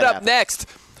right, coming up next,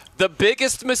 the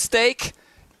biggest mistake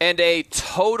and a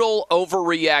total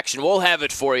overreaction. We'll have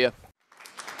it for you.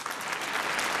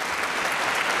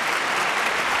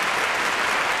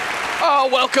 Oh,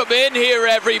 welcome in here,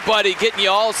 everybody. Getting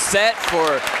you all set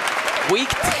for Week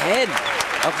 10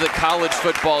 of the college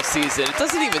football season. It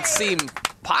doesn't even seem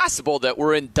possible that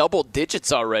we're in double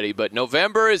digits already, but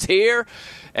November is here,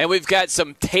 and we've got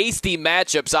some tasty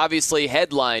matchups, obviously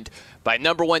headlined by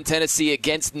number 1 Tennessee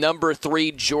against number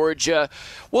 3 Georgia.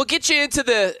 We'll get you into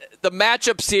the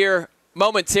matchups here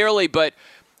momentarily, but,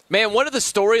 man, one of the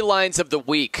storylines of the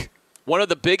week, one of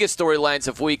the biggest storylines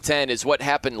of Week 10 is what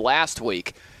happened last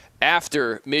week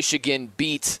after Michigan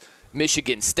beat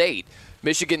Michigan State.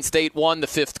 Michigan State won the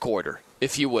 5th quarter,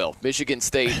 if you will. Michigan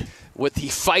State with the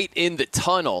fight in the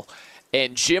tunnel.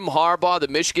 And Jim Harbaugh, the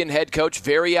Michigan head coach,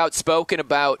 very outspoken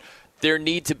about there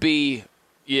need to be,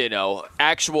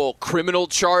 actual criminal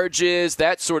charges,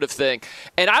 that sort of thing.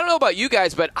 And I don't know about you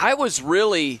guys, but I was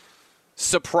really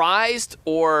surprised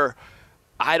or,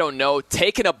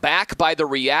 taken aback by the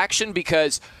reaction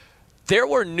because there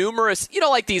were numerous,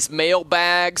 like these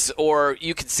mailbags, or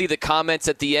you could see the comments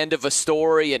at the end of a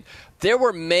story, and there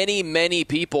were many, many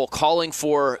people calling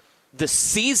for the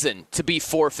season to be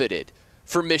forfeited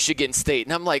for Michigan State.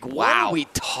 And I'm like, what are we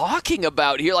talking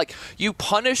about here? Like, you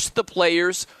punish the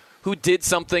players who did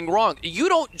something wrong. You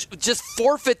don't just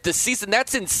forfeit the season.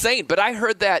 That's insane. But I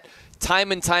heard that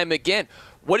time and time again.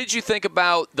 What did you think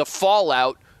about the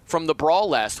fallout from the brawl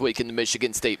last week in the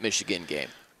Michigan State-Michigan game?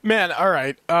 Man, all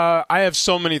right. I have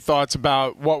so many thoughts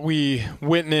about what we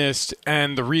witnessed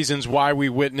and the reasons why we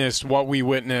witnessed what we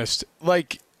witnessed.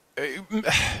 Like,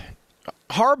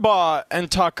 Harbaugh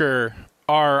and Tucker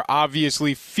are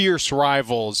obviously fierce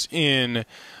rivals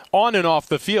on and off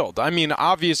the field. I mean,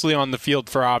 obviously on the field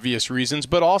for obvious reasons,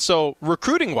 but also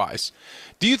recruiting-wise.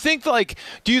 Do you think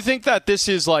that this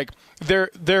is like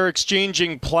they're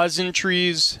exchanging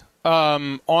pleasantries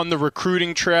on the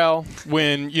recruiting trail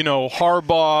when,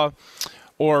 Harbaugh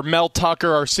or Mel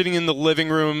Tucker are sitting in the living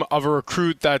room of a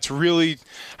recruit that's really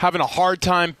having a hard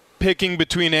time picking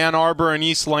between Ann Arbor and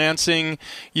East Lansing?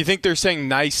 You think they're saying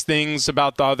nice things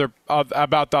about the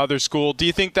other school? Do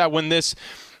you think that when this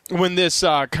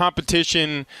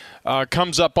competition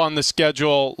comes up on the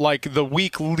schedule, like the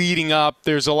week leading up,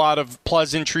 there's a lot of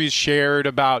pleasantries shared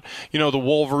about, the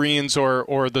Wolverines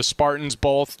or the Spartans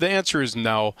both? The answer is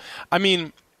no. I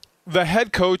mean, the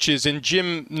head coaches, and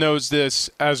Jim knows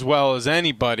this as well as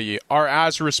anybody, are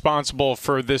as responsible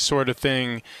for this sort of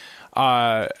thing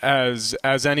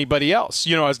as anybody else,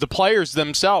 as the players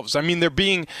themselves. I mean, they're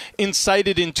being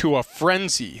incited into a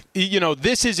frenzy.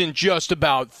 This isn't just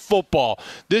about football.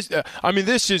 This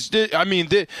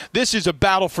is a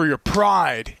battle for your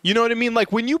pride. You know what I mean?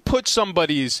 Like, when you put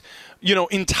somebody's,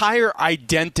 entire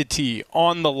identity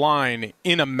on the line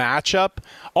in a matchup,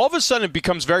 all of a sudden it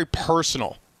becomes very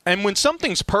personal. And when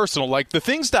something's personal, like the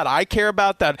things that I care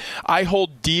about, that I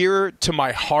hold dear to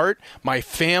my heart, my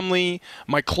family,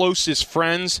 my closest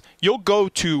friends, you'll go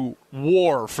to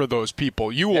war for those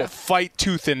people. You will fight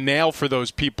tooth and nail for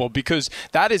those people, because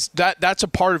that's a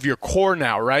part of your core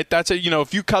now, right? That's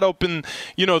if you cut open,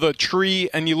 the tree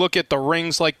and you look at the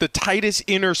rings, like the tightest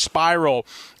inner spiral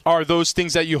are those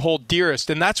things that you hold dearest.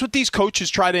 And that's what these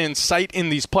coaches try to incite in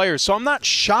these players. So I'm not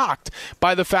shocked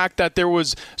by the fact that there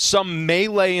was some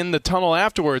melee in the tunnel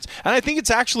afterwards. And I think it's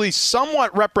actually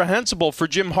somewhat reprehensible for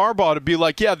Jim Harbaugh to be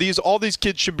like, all these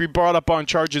kids should be brought up on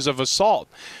charges of assault.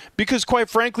 Because quite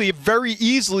frankly, it very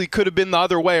easily could have been the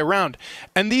other way around.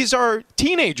 And these are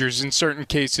teenagers in certain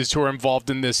cases who are involved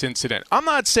in this incident. I'm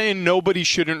not saying nobody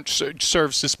shouldn't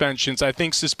serve suspensions. I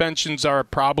think suspensions are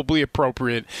probably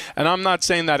appropriate. And I'm not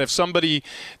saying that if somebody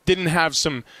didn't have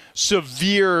some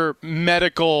severe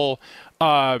medical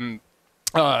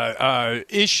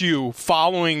issue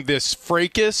following this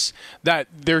fracas, that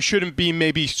there shouldn't be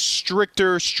maybe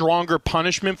stricter, stronger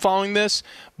punishment following this.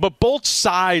 But both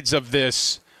sides of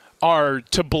this are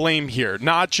to blame here,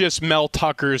 not just Mel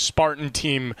Tucker's Spartan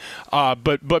team,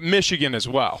 but Michigan as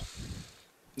well.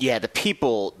 Yeah, the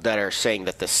people that are saying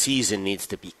that the season needs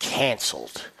to be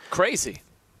canceled. Crazy.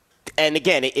 And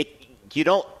again, you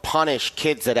don't punish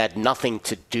kids that had nothing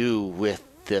to do with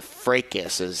the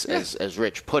fracas, as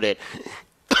Rich put it.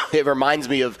 It reminds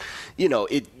me of, you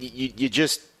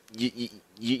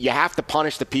have to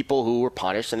punish the people who were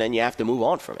punished, and then you have to move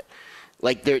on from it.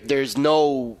 Like there's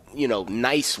no,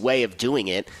 nice way of doing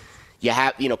it.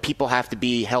 People have to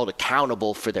be held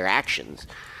accountable for their actions.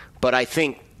 But I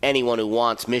think anyone who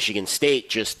wants Michigan State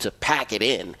just to pack it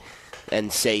in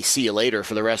and say, see you later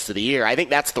for the rest of the year, I think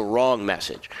that's the wrong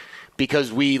message.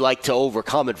 Because we like to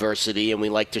overcome adversity, and we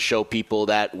like to show people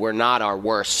that we're not our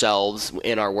worst selves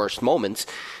in our worst moments.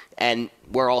 And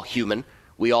we're all human.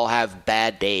 We all have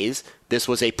bad days. This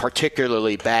was a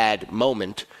particularly bad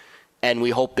moment. And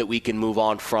we hope that we can move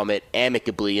on from it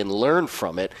amicably and learn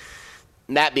from it.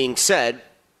 And that being said,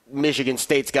 Michigan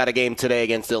State's got a game today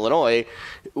against Illinois.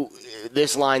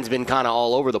 This line's been kind of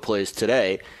all over the place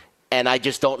today. And I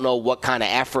just don't know what kind of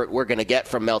effort we're going to get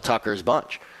from Mel Tucker's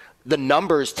bunch. The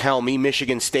numbers tell me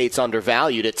Michigan State's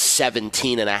undervalued at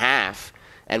 17.5.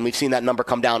 And we've seen that number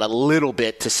come down a little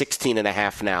bit to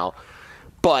 16.5 now.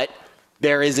 But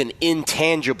there is an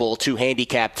intangible to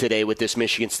handicap today with this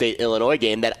Michigan State-Illinois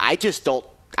game that I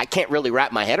can't really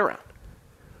wrap my head around.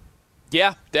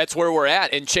 Yeah, that's where we're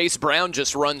at. And Chase Brown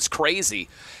just runs crazy.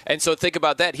 And so think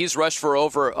about that. He's rushed for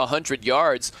over 100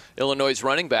 yards, Illinois'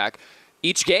 running back,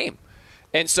 each game.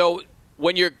 And so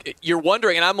when you're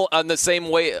wondering, and I'm on the same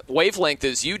wavelength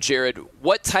as you, Jared,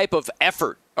 what type of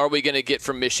effort are we going to get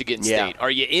from Michigan State? Are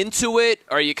you into it?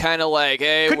 Are you kind of like,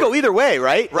 hey, could go either way,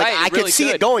 right? Right. I really could see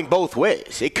it going both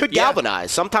ways. It could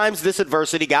galvanize. Sometimes this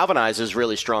adversity galvanizes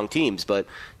really strong teams, but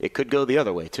it could go the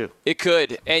other way too. It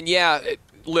could. And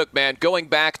look, man, going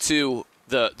back to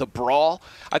the brawl,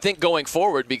 I think going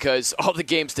forward, because all the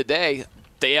games today,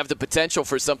 they have the potential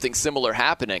for something similar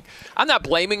happening. I'm not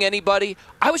blaming anybody.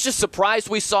 I was just surprised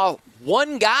we saw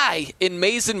one guy in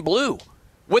maize and blue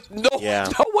with no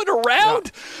one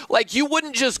around. No. Like, you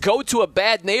wouldn't just go to a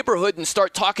bad neighborhood and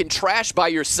start talking trash by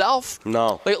yourself.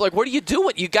 No. Like what are you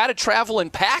doing? You got to travel in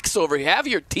packs over here. Have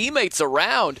your teammates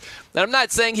around. And I'm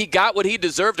not saying he got what he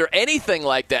deserved or anything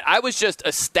like that. I was just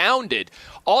astounded.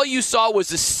 All you saw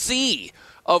was a sea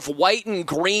of white and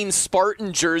green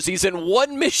Spartan jerseys and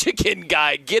one Michigan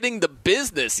guy getting the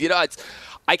business.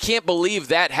 I can't believe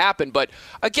that happened. But,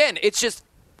 again, it's just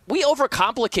we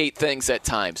overcomplicate things at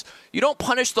times. You don't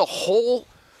punish the whole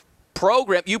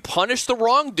program. You punish the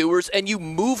wrongdoers and you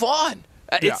move on.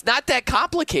 It's not that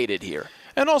complicated here.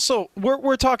 And also,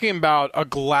 we're talking about a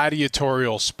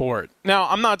gladiatorial sport. Now,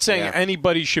 I'm not saying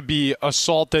anybody should be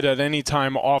assaulted at any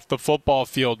time off the football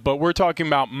field, but we're talking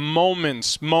about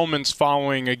moments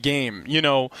following a game.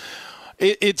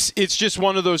 It's just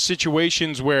one of those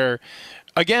situations where,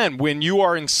 again, when you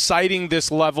are inciting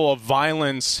this level of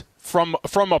violence from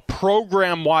a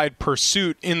program-wide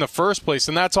pursuit in the first place,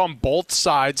 and that's on both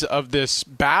sides of this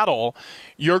battle,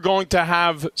 you're going to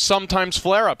have sometimes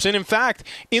flare-ups. And in fact,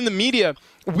 in the media,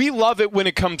 we love it when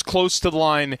it comes close to the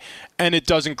line and it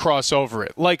doesn't cross over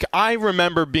it. Like, I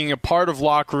remember being a part of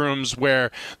locker rooms where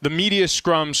the media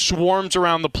scrum swarms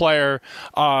around the player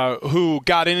who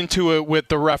got into it with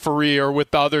the referee or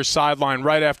with the other sideline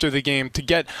right after the game to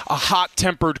get a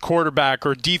hot-tempered quarterback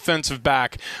or defensive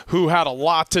back who had a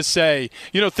lot to say.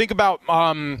 Think about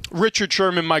Richard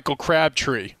Sherman, Michael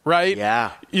Crabtree, right?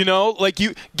 Yeah. You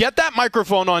get that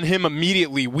microphone on him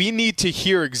immediately. We need to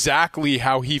hear exactly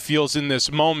how he feels in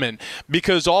this moment,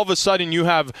 because all of a sudden you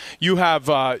have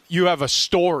a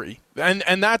story,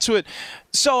 and that's what.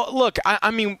 So look,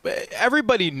 I mean,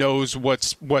 everybody knows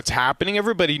what's happening.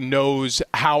 Everybody knows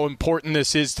how important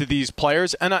this is to these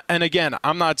players, and again,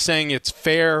 I'm not saying it's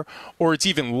fair or it's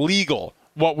even legal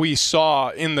what we saw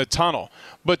in the tunnel,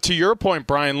 but to your point,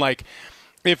 Brian, like,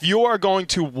 if you are going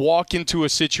to walk into a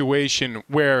situation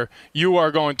where you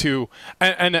are going to,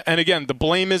 and again, the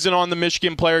blame isn't on the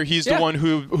Michigan player. He's the one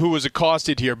who was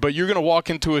accosted here. But you're going to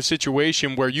walk into a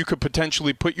situation where you could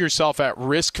potentially put yourself at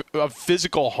risk of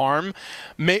physical harm.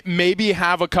 Maybe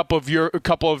have a couple of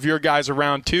your guys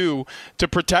around too to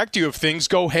protect you if things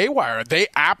go haywire. They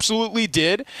absolutely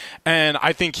did, and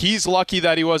I think he's lucky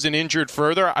that he wasn't injured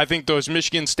further. I think those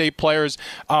Michigan State players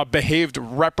behaved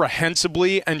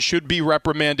reprehensibly and should be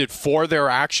reprimanded for their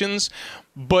actions,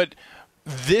 but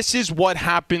this is what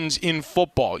happens in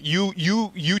football. You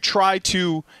try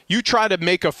to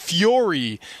make a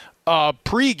fury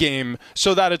pregame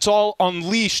so that it's all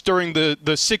unleashed during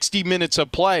the 60 minutes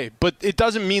of play, but it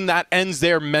doesn't mean that ends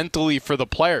there mentally for the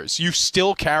players. You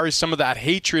still carry some of that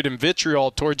hatred and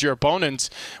vitriol towards your opponents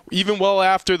even well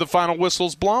after the final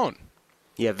whistle's blown.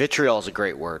 Yeah, vitriol is a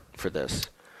great word for this.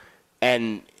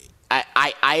 And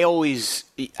I always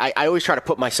try to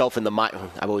put myself in the mind.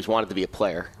 I've always wanted to be a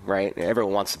player, right?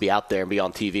 Everyone wants to be out there and be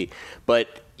on TV. But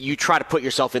you try to put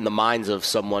yourself in the minds of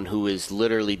someone who is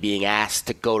literally being asked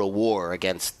to go to war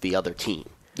against the other team.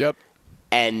 Yep.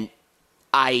 And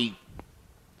I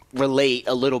relate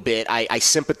a little bit. I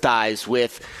sympathize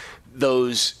with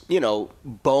those,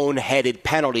 boneheaded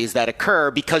penalties that occur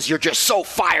because you're just so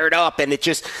fired up, and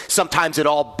sometimes it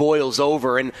all boils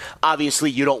over. And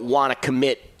obviously you don't want to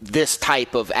commit this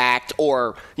type of act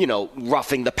or,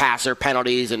 roughing the passer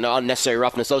penalties and unnecessary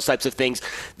roughness, those types of things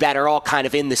that are all kind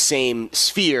of in the same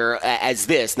sphere as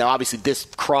this. Now, obviously this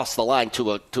crossed the line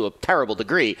to a terrible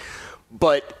degree,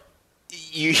 but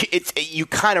you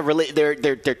kind of relate.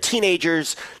 They're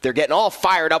teenagers. They're getting all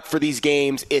fired up for these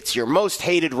games. It's your most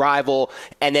hated rival,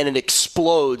 and then it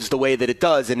explodes the way that it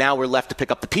does, and now we're left to pick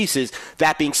up the pieces.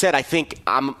 That being said, I think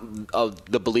I'm of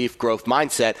the belief growth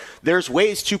mindset. There's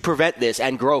ways to prevent this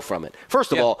and grow from it.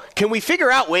 First of all, can we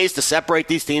figure out ways to separate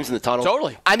these teams in the tunnel?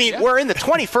 Totally. I mean, we're in the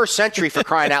 21st century, for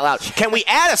crying out loud. Can we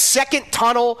add a second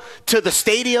tunnel to the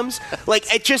stadiums?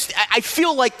 I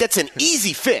feel like that's an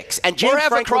easy fix. And James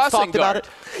Franklin's talked about it.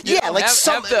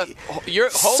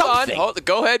 Hold on.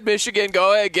 Go ahead, Michigan.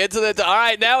 Go ahead. Get to the. All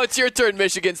right, now it's your turn,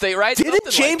 Michigan State. Right?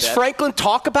 Didn't James Franklin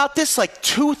talk about this like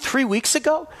 2-3 weeks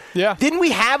ago? Yeah. Didn't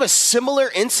we have a similar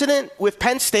incident with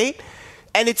Penn State?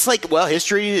 And it's like, well,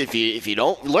 history, if you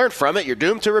don't learn from it, you're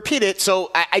doomed to repeat it.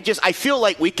 So I feel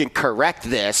like we can correct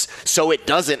this so it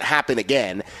doesn't happen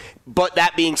again. But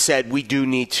that being said, we do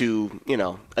need to,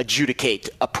 adjudicate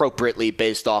appropriately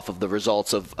based off of the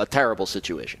results of a terrible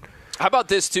situation. How about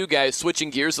this, too, guys? Switching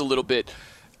gears a little bit.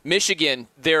 Michigan,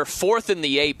 they're 4th in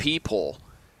the AP poll.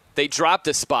 They dropped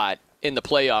a spot in the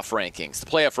playoff rankings. The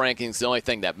playoff rankings is the only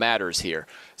thing that matters here.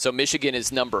 So Michigan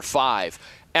is number 5.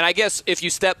 And I guess if you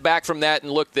step back from that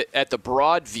and look at the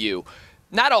broad view,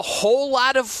 not a whole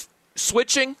lot of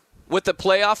switching with the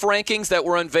playoff rankings that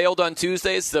were unveiled on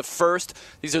Tuesday. It's the first.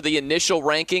 These are the initial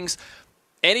rankings.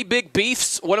 Any big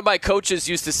beefs? One of my coaches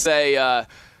used to say,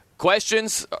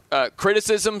 questions,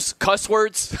 criticisms, cuss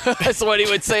words. That's what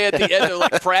he would say at the end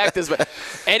of practice. But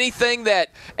anything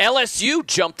that LSU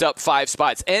jumped up 5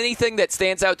 spots, anything that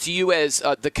stands out to you as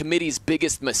the committee's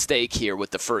biggest mistake here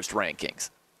with the first rankings?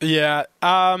 Yeah.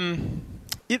 Not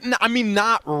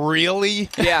really.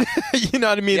 Yeah. You know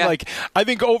what I mean? Yeah. I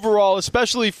think overall,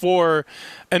 especially for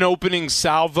an opening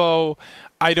salvo,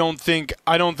 I don't think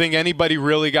anybody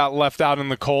really got left out in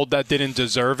the cold that didn't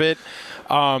deserve it.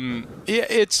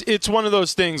 It's one of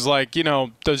those things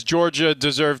does Georgia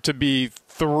deserve to be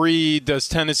 3? Does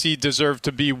Tennessee deserve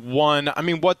to be 1?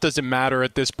 What does it matter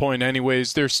at this point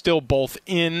anyways? They're still both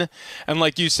in. And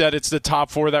like you said, it's the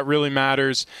top 4 that really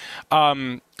matters.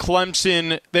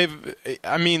 Clemson,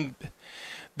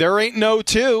 there ain't no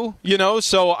 2,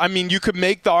 So, you could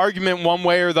make the argument one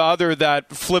way or the other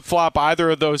that flip-flop either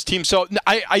of those teams. So,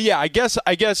 I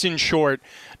guess in short,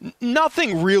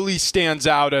 nothing really stands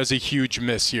out as a huge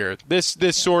miss here.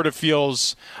 This sort of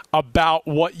feels about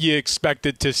what you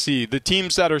expected to see. The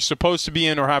teams that are supposed to be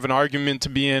in or have an argument to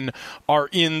be in are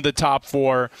in the top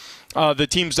 4. The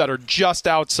teams that are just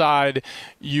outside,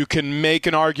 you can make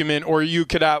an argument or you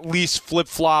could at least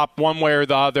flip-flop one way or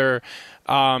the other.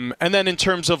 And then in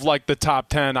terms of the top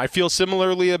 10, I feel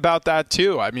similarly about that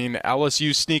too.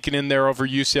 LSU sneaking in there over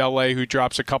UCLA, who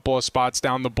drops a couple of spots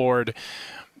down the board.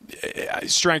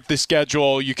 Strength of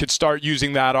schedule, you could start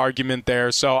using that argument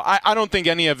there. So I don't think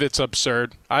any of it's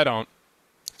absurd. I don't.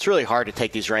 It's really hard to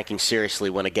take these rankings seriously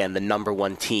when, again, the number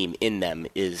 1 team in them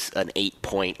is an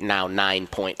 8-point, now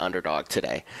 9-point underdog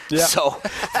today. Yeah. So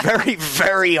very,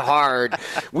 very hard.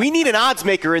 We need an odds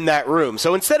maker in that room.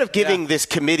 So instead of giving this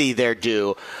committee their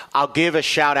due, I'll give a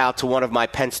shout out to one of my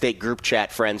Penn State group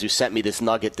chat friends who sent me this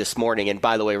nugget this morning. And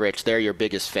by the way, Rich, they're your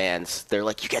biggest fans. They're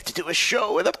like, you get to do a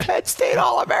show with a Penn State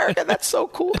All-American. That's so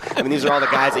cool. These are all the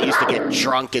guys that used to get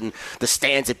drunk in the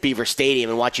stands at Beaver Stadium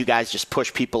and watch you guys just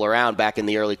push people around back in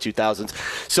the early 2000s.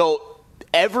 So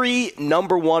every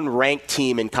number 1 ranked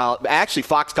team in college, actually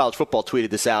Fox College Football tweeted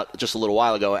this out just a little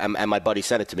while ago, and my buddy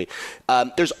sent it to me.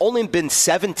 There's only been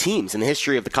 7 teams in the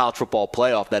history of the college football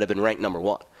playoff that have been ranked number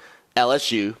 1.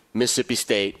 LSU, Mississippi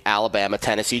State, Alabama,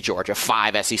 Tennessee, Georgia,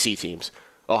 5 SEC teams,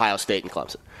 Ohio State and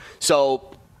Clemson.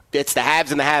 So it's the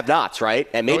haves and the have-nots, right?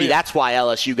 And maybe that's why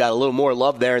LSU got a little more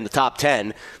love there in the top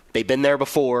 10. They've been there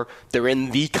before. They're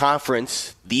in the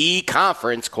conference,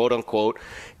 quote unquote.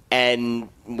 And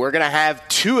we're going to have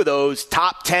 2 of those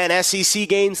top 10 SEC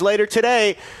games later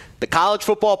today. The college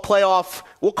football playoff,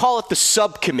 we'll call it the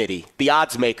subcommittee, the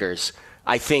odds makers,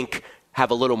 I think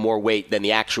have a little more weight than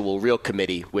the actual real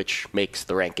committee, which makes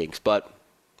the rankings. But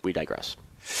we digress.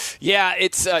 Yeah,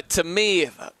 it's to me,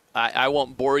 I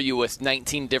won't bore you with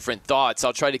 19 different thoughts.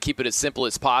 I'll try to keep it as simple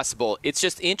as possible. It's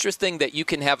just interesting that you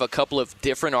can have a couple of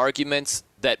different arguments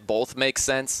that both make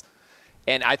sense.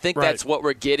 And I think that's what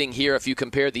we're getting here if you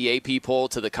compare the AP poll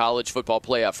to the college football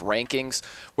playoff rankings.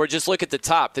 Where just look at the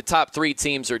top. The top 3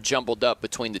 teams are jumbled up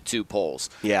between the 2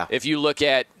 polls. Yeah. If you look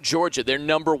at Georgia, they're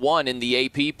number 1 in the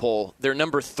AP poll. They're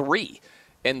number 3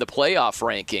 in the playoff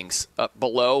rankings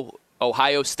below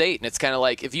Ohio State. And it's kind of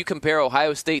like if you compare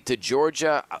Ohio State to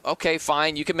Georgia, okay,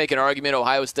 fine. You can make an argument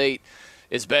Ohio State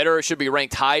is better or should be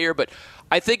ranked higher. But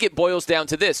I think it boils down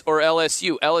to this, or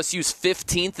LSU. LSU's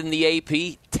 15th in the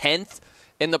AP, 10th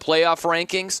in the playoff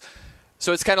rankings.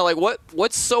 So it's kind of like,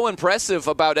 what's so impressive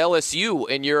about LSU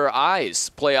in your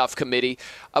eyes, playoff committee?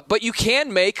 But you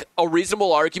can make a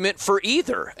reasonable argument for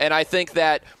either. And I think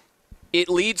that it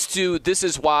leads to, this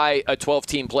is why a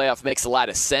 12-team playoff makes a lot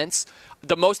of sense.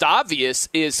 The most obvious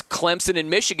is Clemson and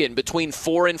Michigan between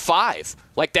 4 and 5.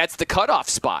 That's the cutoff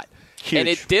spot. Huge. And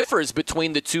it differs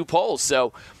between the 2 polls.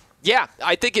 So, yeah,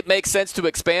 I think it makes sense to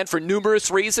expand for numerous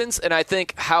reasons, and I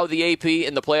think how the AP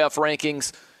and the playoff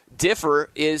rankings differ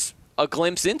is a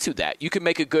glimpse into that. You can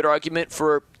make a good argument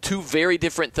for 2 very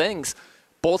different things,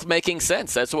 both making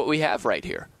sense. That's what we have right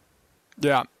here.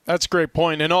 Yeah, that's a great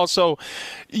point. And also,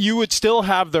 you would still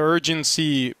have the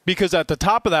urgency because at the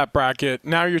top of that bracket,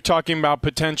 now you're talking about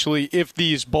potentially if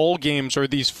these bowl games or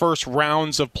these first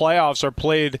rounds of playoffs are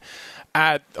played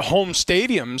at home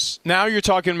stadiums, now you're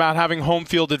talking about having home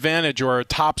field advantage or a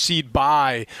top seed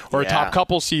bye or a top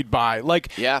couple seed bye.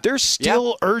 There's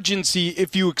still urgency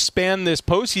if you expand this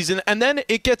postseason. And then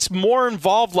it gets more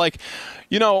involved.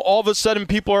 All of a sudden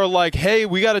people are like, hey,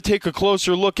 we got to take a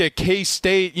closer look at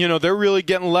K-State. They're really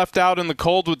getting left out in the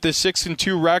cold with this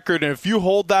 6-2 record. And if you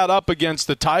hold that up against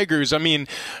the Tigers, I mean,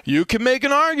 you can make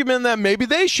an argument that maybe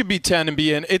they should be 10 and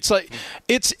be in. It's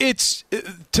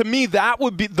to me,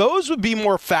 those would be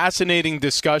more fascinating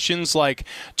discussions, like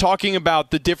talking about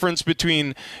the difference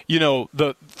between,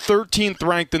 the 13th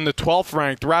ranked and the 12th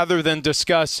ranked, rather than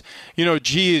discuss,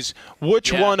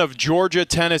 which one of Georgia,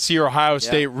 Tennessee, or Ohio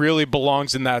State really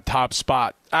belongs in that top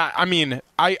spot.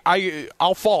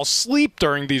 I'll fall asleep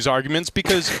during these arguments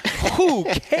because who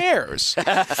cares?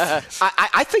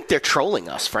 I think they're trolling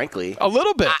us, frankly. A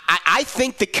little bit. I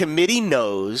think the committee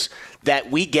knows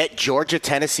that we get Georgia,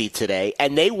 Tennessee today,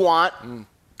 and they want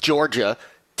Georgia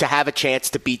to have a chance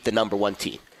to beat the number one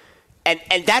team.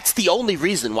 And that's the only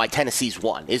reason why Tennessee's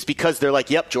won, is because they're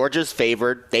like, yep, Georgia's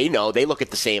favored. They know. They look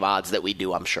at the same odds that we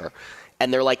do, I'm sure.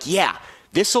 And they're like, yeah,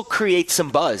 this will create some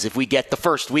buzz if we get the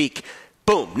first week.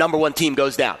 Boom, number one team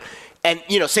goes down. And,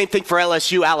 same thing for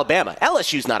LSU, Alabama.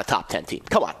 LSU's not a top 10 team.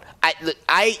 Come on.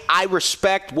 I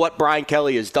respect what Brian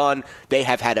Kelly has done. They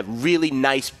have had a really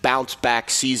nice bounce-back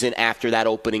season after that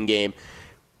opening game.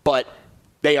 But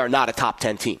they are not a top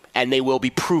 10 team. And they will be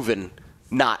proven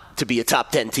not to be a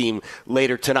top 10 team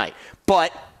later tonight.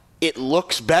 But it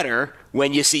looks better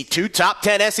when you see two top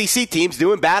 10 SEC teams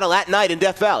doing battle at night in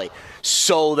Death Valley.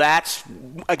 So that's,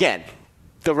 again,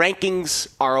 the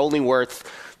rankings are only worth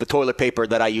the toilet paper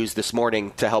that I used this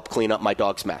morning to help clean up my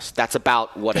dog's mess. That's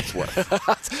about what it's worth.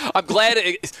 I'm glad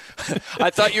I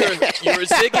thought you were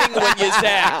zigging when you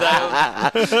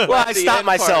zagged. Well, I stopped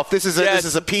myself. This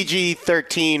is a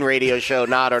PG-13 radio show,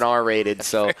 not an R-rated,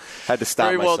 so I had to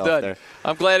stop myself well done. there.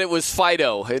 I'm glad it was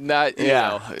Fido and not,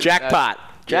 Jackpot.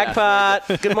 Jackpot.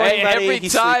 Good morning, hey, buddy. every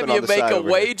time you make a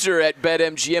wager at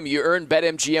BetMGM, you earn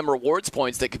BetMGM rewards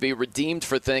points that can be redeemed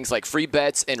for things like free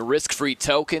bets and risk-free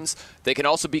tokens. They can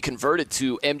also be converted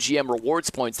to MGM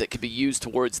rewards points that can be used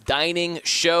towards dining,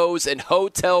 shows, and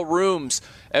hotel rooms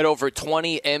at over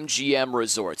 20 MGM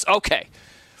resorts. Okay,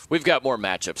 we've got more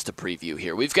matchups to preview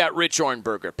here. We've got Rich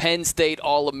Ohrnberger, Penn State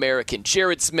All-American,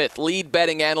 Jared Smith, lead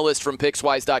betting analyst from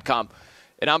PicksWise.com,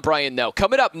 and I'm Brian Noe.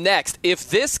 Coming up next, if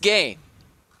this game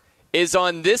is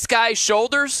on this guy's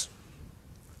shoulders,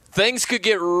 things could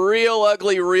get real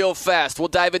ugly real fast. We'll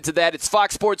dive into that. It's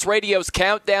Fox Sports Radio's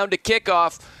Countdown to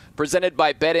Kickoff, presented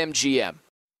by BetMGM.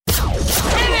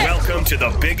 Welcome to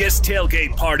the biggest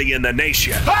tailgate party in the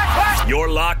nation. You're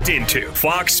locked into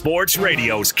Fox Sports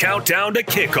Radio's Countdown to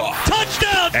Kickoff.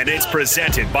 Touchdown! And it's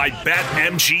presented by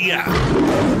BetMGM,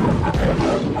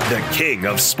 the king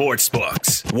of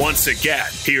sportsbooks. Once again,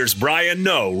 here's Brian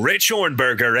Noe, Rich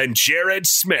Ohrnberger, and Jared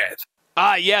Smith.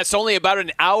 Yes, only about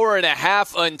an hour and a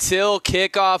half until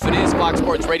kickoff. It is Fox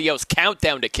Sports Radio's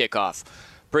Countdown to Kickoff,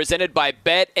 presented by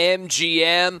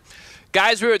BetMGM.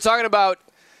 Guys, we were talking about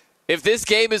if this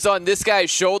game is on this guy's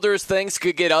shoulders, things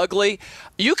could get ugly.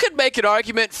 You could make an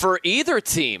argument for either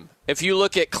team. If you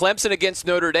look at Clemson against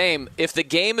Notre Dame, if the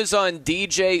game is on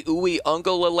DJ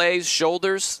Uiagalelei's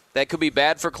shoulders, that could be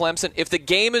bad for Clemson. If the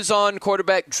game is on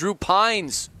quarterback Drew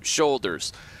Pine's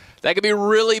shoulders, that could be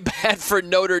really bad for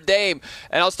Notre Dame.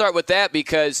 And I'll start with that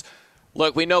because,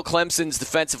 look, we know Clemson's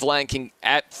defensive line can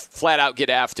flat out get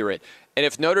after it. And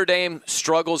if Notre Dame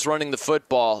struggles running the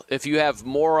football, if you have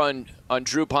more on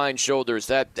Drew Pine's shoulders,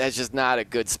 that's just not a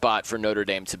good spot for Notre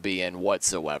Dame to be in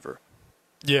whatsoever.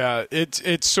 Yeah,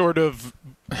 it's sort of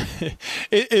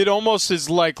it almost is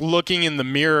like looking in the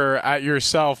mirror at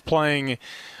yourself playing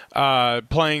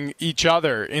each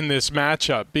other in this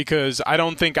matchup, because I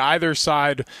don't think either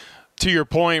side, to your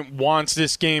point, wants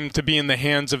this game to be in the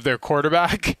hands of their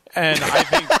quarterback. And I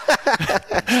think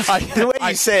the way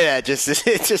you say that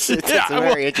it's a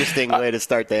very interesting way to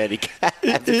start the handicap.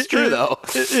 It's true, though.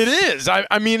 It is.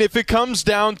 I mean, if it comes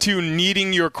down to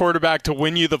needing your quarterback to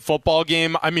win you the football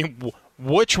game, I mean,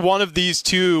 which one of these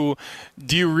two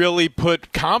do you really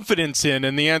put confidence in?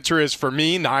 And the answer is, for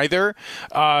me, neither.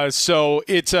 So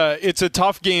it's a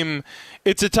tough game.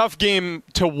 It's a tough game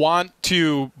to want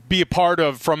to be a part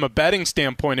of from a betting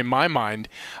standpoint, in my mind.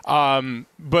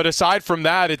 But aside from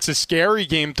that, it's a scary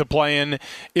game to play in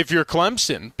if you're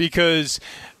Clemson, because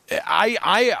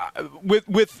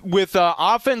with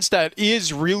offense that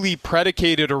is really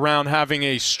predicated around having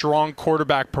a strong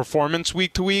quarterback performance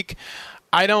week to week,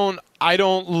 I don't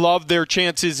love their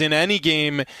chances in any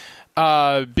game.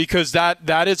 Because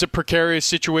that is a precarious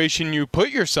situation you put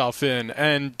yourself in.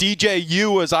 And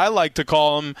DJU, as I like to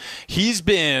call him, he's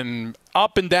been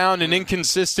up and down and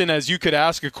inconsistent as you could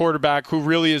ask a quarterback who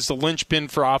really is the linchpin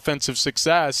for offensive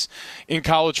success in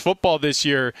college football this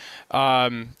year.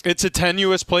 It's a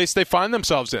tenuous place they find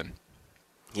themselves in.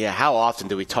 Yeah, how often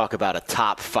do we talk about a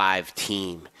top 5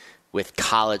 team with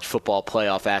college football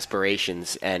playoff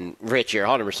aspirations? And Rich, you're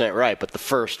 100% right, but the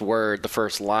first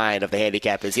line of the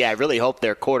handicap is, I really hope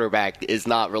their quarterback is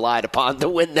not relied upon to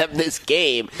win them this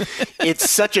game. It's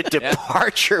such a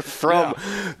departure from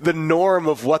the norm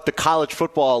of what the college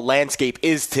football landscape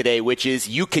is today, which is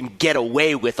you can get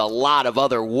away with a lot of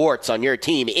other warts on your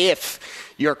team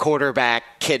if your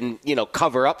quarterback can,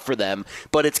 cover up for them.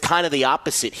 But it's kind of the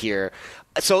opposite here.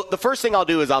 So the first thing I'll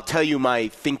do is I'll tell you my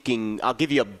thinking. I'll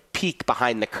give you a peek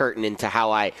behind the curtain into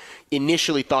how I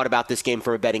initially thought about this game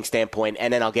from a betting standpoint,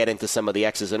 and then I'll get into some of the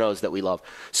X's and O's that we love.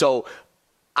 So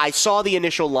I saw the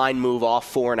initial line move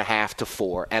off 4.5 to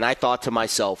 4, and I thought to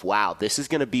myself, wow, this is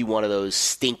going to be one of those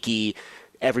stinky,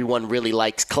 everyone really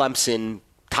likes Clemson,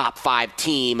 top 5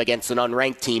 team against an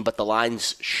unranked team, but the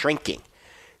line's shrinking.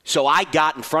 So I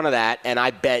got in front of that, and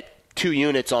I bet 2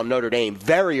 units on Notre Dame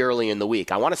very early in the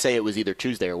week. I want to say it was either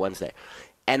Tuesday or Wednesday.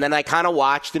 And then I kind of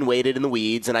watched and waited in the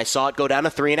weeds, and I saw it go down to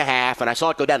 3.5, and I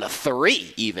saw it go down to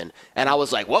 3 even. And I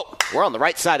was like, whoa, we're on the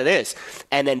right side of this.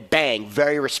 And then bang,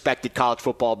 very respected college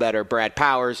football bettor Brad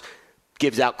Powers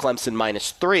gives out Clemson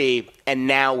 -3, and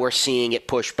now we're seeing it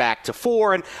push back to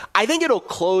 4. And I think it'll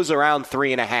close around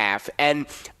 3.5. And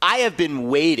I have been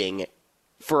waiting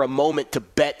for a moment to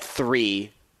bet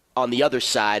 3 on the other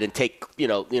side and take,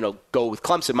 go with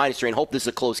Clemson -3 and hope this is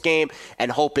a close game and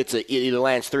hope it either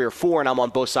lands 3 or 4 and I'm on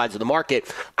both sides of the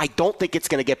market. I don't think it's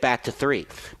going to get back to 3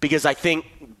 because I think,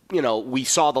 we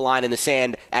saw the line in the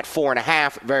sand at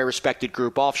 4.5, very respected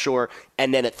group offshore,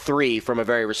 and then at 3 from a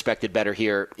very respected bettor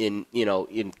here in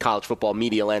college football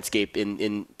media landscape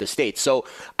in the States. So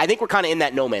I think we're kind of in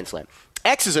that no man's land.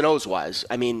 X's and O's wise,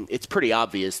 I mean, it's pretty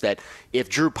obvious that if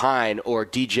Drew Pine or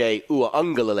DJ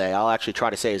Uiagalelei, I'll actually try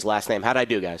to say his last name. How'd I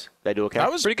do, guys? Did I do okay?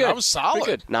 That was pretty good. That was solid.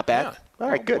 Pretty good. Not bad. Yeah. All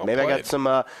right, good. Well Maybe played.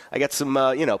 I got some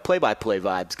play-by-play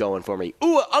vibes going for me.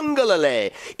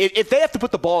 Uiagalelei. If they have to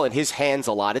put the ball in his hands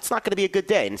a lot, it's not going to be a good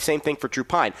day. And same thing for Drew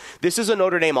Pine. This is a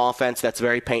Notre Dame offense that's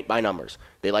very paint by numbers.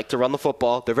 They like to run the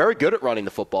football. They're very good at running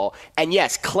the football. And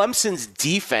yes, Clemson's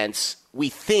defense, we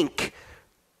think,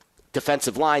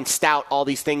 defensive line, stout, all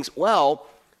these things. Well,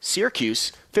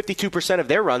 Syracuse, 52% of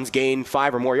their runs gain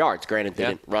 5 or more yards. Granted, they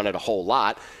didn't run it a whole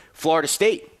lot. Florida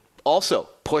State also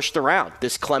pushed around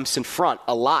this Clemson front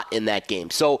a lot in that game.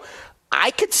 So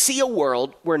I could see a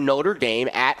world where Notre Dame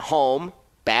at home,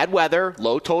 bad weather,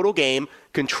 low total game,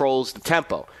 controls the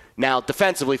tempo. Now,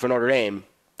 defensively for Notre Dame,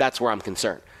 that's where I'm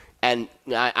concerned. And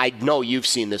I know you've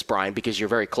seen this, Brian, because you're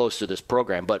very close to this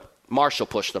program, but Marshall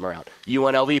pushed them around.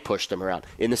 UNLV pushed them around.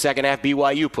 In the second half,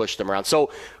 BYU pushed them around.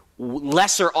 So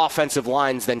lesser offensive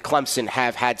lines than Clemson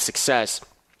have had success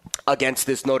against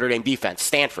this Notre Dame defense.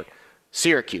 Stanford,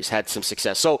 Syracuse had some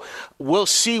success. So we'll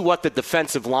see what the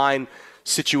defensive line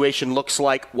situation looks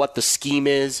like, what the scheme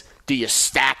is. Do you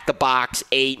stack the box,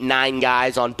 8, 9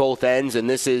 guys on both ends? And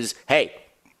this is, hey,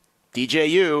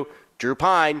 DJU, Drew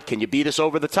Pine, can you beat us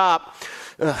over the top?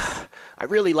 I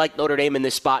really like Notre Dame in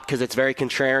this spot because it's very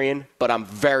contrarian, but I'm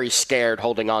very scared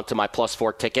holding on to my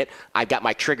 +4 ticket. I've got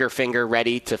my trigger finger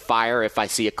ready to fire if I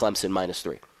see a Clemson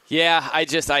 -3. Yeah, I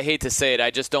hate to say it.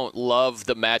 I just don't love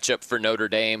the matchup for Notre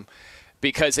Dame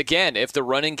because, again, if the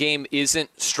running game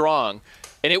isn't strong,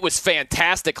 and it was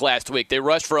fantastic last week. They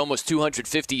rushed for almost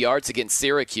 250 yards against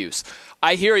Syracuse.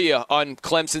 I hear you on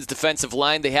Clemson's defensive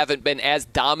line. They haven't been as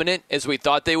dominant as we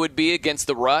thought they would be against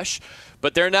the rush,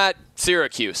 but they're not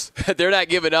Syracuse. They're not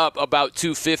giving up about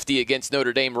 250 against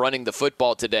Notre Dame running the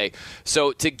football today.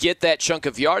 So to get that chunk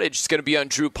of yardage, it's going to be on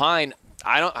Drew Pine.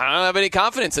 I don't have any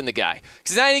confidence in the guy.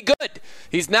 He's not any good.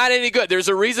 He's not any good. There's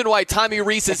a reason why Tommy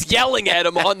Rees is yelling at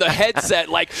him on the headset,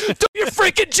 like, do your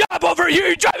freaking job over here.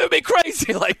 You're driving me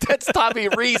crazy. Like, that's Tommy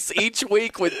Rees each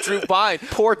week with Drew Pine.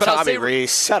 Poor Tommy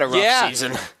Rees. Had a rough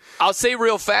season. I'll say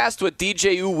real fast with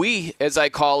DJ Uwe, as I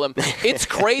call him, it's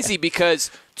crazy because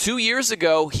 2 years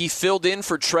ago he filled in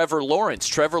for Trevor Lawrence.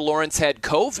 Trevor Lawrence had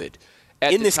COVID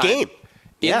at in this time. game.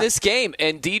 In this game,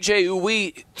 and DJ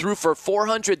Uwe threw for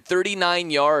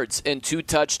 439 yards and 2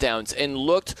 touchdowns and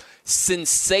looked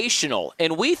sensational.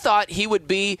 And we thought he would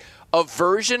be a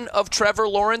version of Trevor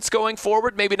Lawrence going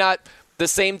forward. Maybe not the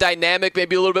same dynamic,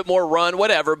 maybe a little bit more run,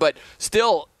 whatever, but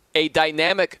still a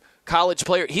dynamic college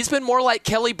player. He's been more like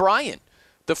Kelly Bryant,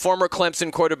 the former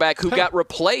Clemson quarterback who got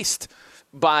replaced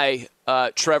by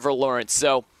Trevor Lawrence.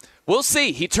 So we'll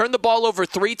see. He turned the ball over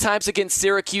 3 times against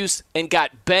Syracuse and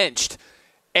got benched.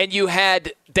 And you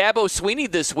had Dabo Swinney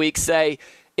this week say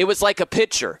it was like a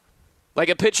pitcher. Like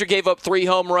a pitcher gave up 3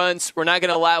 home runs. We're not going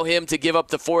to allow him to give up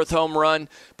the 4th home run,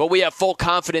 but we have full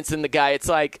confidence in the guy. It's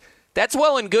like, that's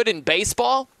well and good in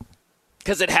baseball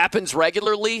because it happens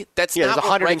regularly. That's not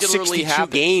what regularly happens. There's 162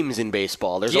 games in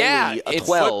baseball. There's only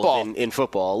 12 in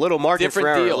football. A little Martin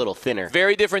Ferreira, a little thinner.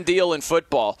 Very different deal in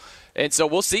football. And so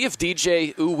we'll see if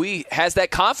DJ Uwe has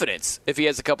that confidence if he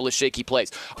has a couple of shaky plays.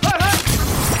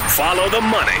 Follow the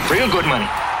money. Real good money.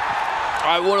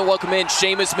 I want to welcome in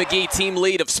Seamus McGee, team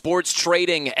lead of sports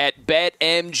trading at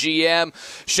BetMGM.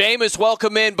 Seamus,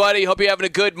 welcome in, buddy. Hope you're having a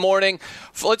good morning.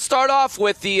 Let's start off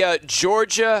with the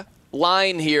Georgia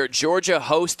line here. Georgia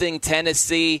hosting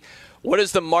Tennessee. What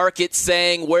is the market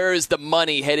saying? Where is the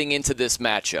money heading into this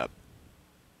matchup?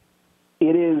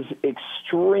 It is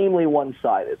extremely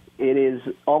one-sided. It is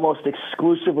almost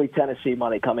exclusively Tennessee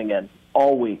money coming in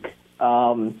all week.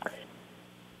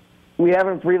 We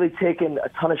haven't really taken a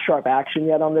ton of sharp action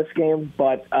yet on this game,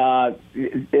 but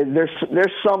there's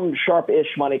some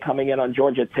sharp-ish money coming in on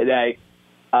Georgia today.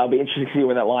 It'll be interesting to see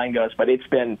where that line goes, but it's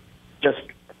been just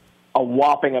a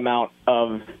whopping amount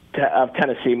of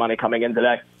Tennessee money coming in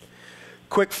today.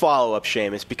 Quick follow-up,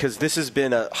 Seamus, because this has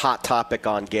been a hot topic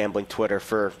on gambling Twitter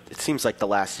for, it seems like, the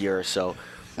last year or so.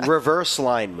 Reverse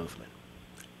line movement.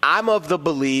 I'm of the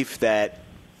belief that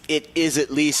it is at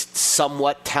least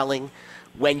somewhat telling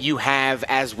when you have,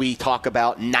 as we talk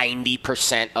about,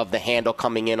 90% of the handle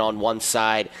coming in on one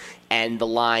side and the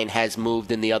line has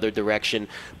moved in the other direction.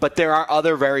 But there are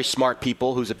other very smart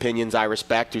people whose opinions I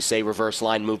respect who say reverse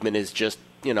line movement is just,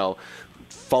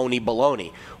 phony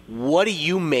baloney. What do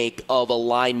you make of a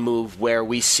line move where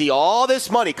we see all this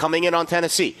money coming in on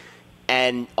Tennessee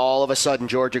and all of a sudden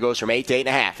Georgia goes from 8 to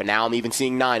 8.5, and now I'm even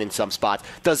seeing 9 in some spots?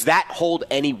 Does that hold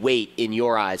any weight in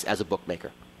your eyes as a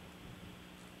bookmaker?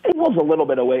 It holds a little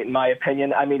bit of weight, in my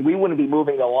opinion. I mean, we wouldn't be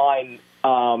moving the line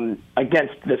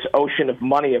against this ocean of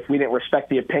money if we didn't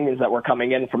respect the opinions that were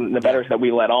coming in from the bettors that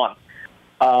we let on.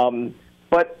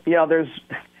 But there's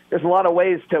a lot of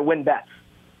ways to win bets.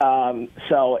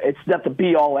 So it's not the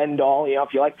be-all, end-all.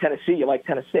 If you like Tennessee, you like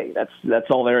Tennessee.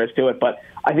 That's all there is to it. But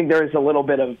I think there is a little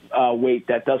bit of weight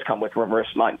that does come with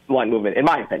reverse line movement, in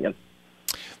my opinion.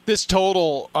 This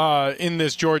total in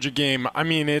this Georgia game, I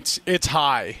mean, it's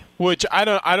high, which I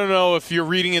don't know if you're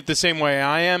reading it the same way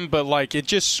I am, but like it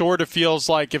just sort of feels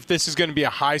like if this is going to be a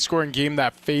high-scoring game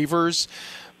that favors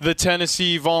the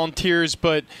Tennessee Volunteers.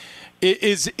 But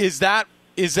is that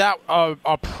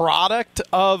a product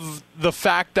of the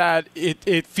fact that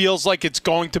it feels like it's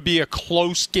going to be a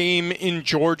close game in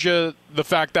Georgia? The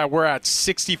fact that we're at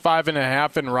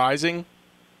 65.5 and rising.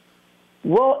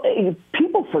 Well,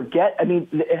 people forget. I mean,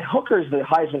 Hooker's the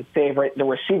Heisman favorite. The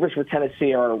receivers for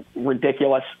Tennessee are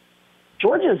ridiculous.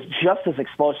 Georgia's just as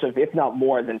explosive, if not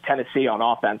more, than Tennessee on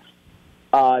offense.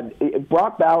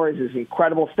 Brock Bowers is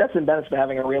incredible. Stetson Bennett's been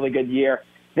having a really good year.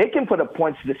 They can put up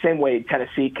points the same way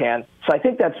Tennessee can. So I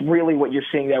think that's really what you're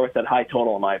seeing there with that high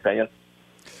total, in my opinion.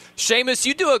 Seamus,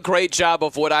 you do a great job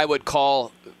of what I would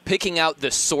call picking out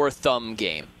the sore thumb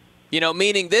game.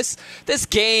 Meaning this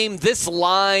game, this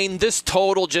line, this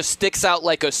total just sticks out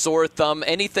like a sore thumb.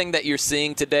 Anything that you're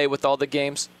seeing today with all the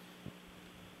games?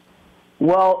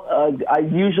 Well, I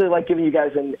usually like giving you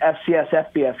guys an FCS,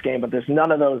 FBS game, but there's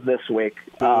none of those this week.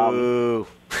 But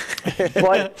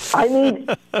I mean,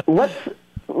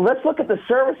 let's look at the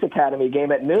Service Academy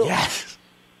game at noon. Yes.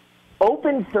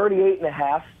 Open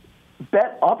 38.5,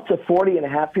 bet up to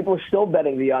 40.5. People are still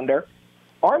betting the under.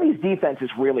 Army's defense is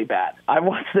really bad. I've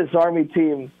watched this Army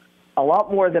team a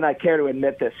lot more than I care to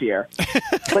admit this year.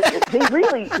 But they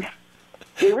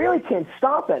really can't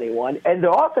stop anyone, and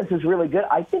the offense is really good.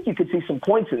 I think you could see some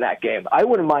points in that game. I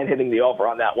wouldn't mind hitting the over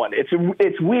on that one.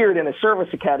 It's weird in a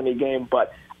Service Academy game,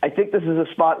 but I think this is a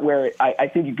spot where I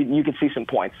think you could see some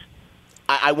points.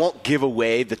 I won't give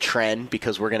away the trend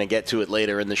because we're going to get to it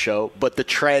later in the show, but the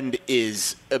trend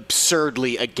is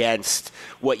absurdly against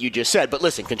what you just said. But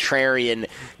listen, contrarian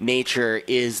nature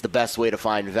is the best way to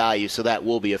find value, so that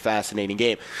will be a fascinating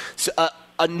game. So,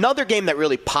 another game that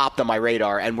really popped on my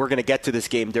radar, and we're going to get to this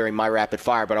game during my rapid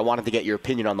fire, but I wanted to get your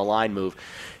opinion on the line move.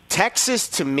 Texas,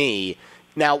 to me,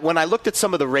 Now, when I looked at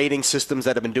some of the rating systems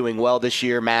that have been doing well this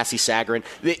year, Massey, Sagarin,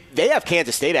 they have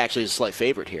Kansas State actually as a slight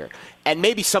favorite here. And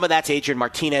maybe some of that's Adrian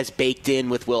Martinez baked in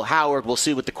with Will Howard. We'll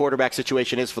see what the quarterback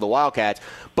situation is for the Wildcats.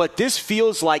 But this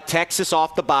feels like Texas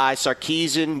off the bye,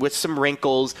 Sarkisian with some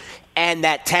wrinkles, and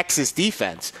that Texas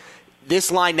defense.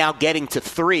 This line now getting to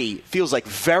 3 feels like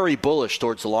very bullish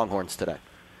towards the Longhorns today.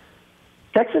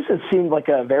 Texas has seemed like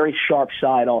a very sharp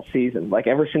side all season. Like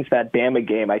ever since that Bama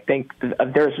game, I think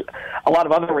there's a lot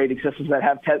of other rating systems that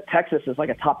have Texas as like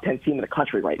a top 10 team in the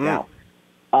country right now.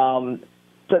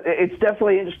 So it's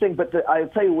definitely interesting. But I'll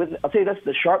tell you this: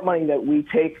 the sharp money that we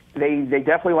take, they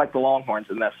definitely like the Longhorns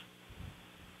in this.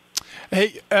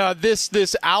 Hey,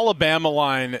 this Alabama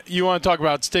line, you want to talk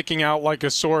about sticking out like a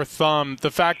sore thumb.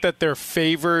 The fact that they're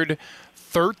favored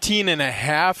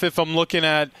 13.5, if I'm looking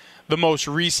at the most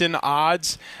recent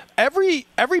odds. Every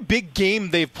big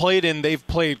game they've played in, they've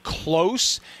played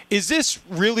close. Is this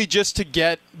really just to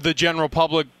get the general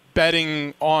public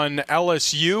betting on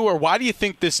LSU, or why do you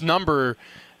think this number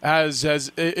is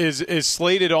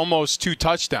slated almost 2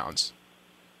 touchdowns?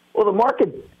 Well, the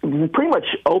market pretty much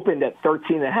opened at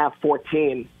 13.5,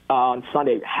 14 on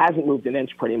Sunday. It hasn't moved an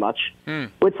inch pretty much.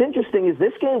 What's interesting is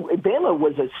this game, Bama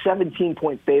was a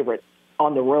 17-point favorite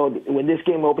on the road when this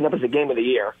game opened up as a game of the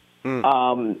year in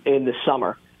the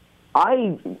summer.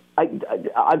 In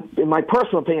my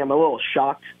personal opinion, I'm a little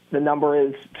shocked. The number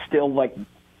is still,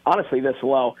 honestly, this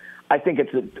low. I think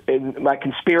it's my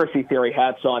conspiracy theory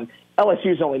hats on.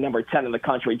 LSU's only number 10 in the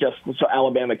country, just so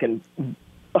Alabama can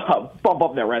bump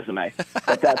up their resume.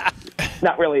 But that's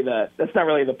not really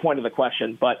the point of the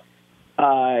question. But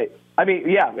not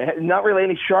really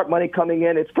any sharp money coming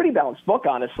in. It's a pretty balanced book,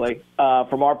 honestly,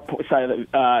 from our side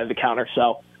of the counter.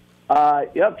 So,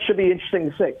 should be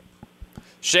interesting to see.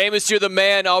 Seamus, you're the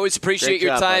man. Always appreciate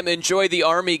your time. Man. Enjoy the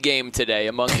Army game today,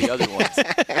 among the other ones.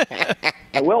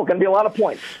 I will. Going to be a lot of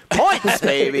points. Points,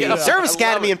 baby. Service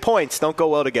Academy and points don't go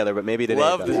well together, but maybe today.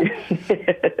 Love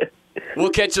it. We'll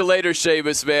catch you later,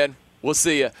 Seamus, man. We'll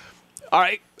see you. All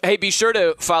right. Hey, be sure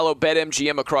to follow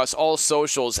BetMGM across all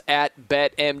socials at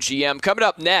BetMGM. Coming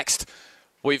up next,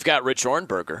 we've got Rich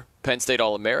Ohrnberger, Penn State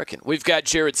All-American. We've got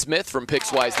Jared Smith from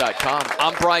PicksWise.com.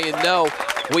 I'm Brian Noe.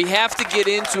 We have to get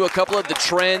into a couple of the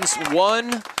trends.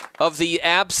 One of the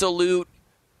absolute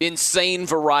insane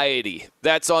variety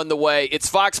that's on the way. It's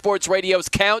Fox Sports Radio's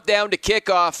Countdown to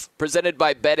Kickoff, presented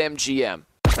by BetMGM.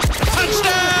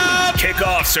 Touchdown!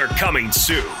 Kickoffs are coming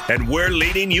soon, and we're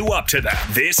leading you up to them.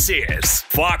 This is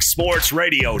Fox Sports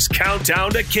Radio's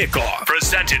Countdown to Kickoff,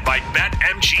 presented by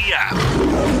BetMGM,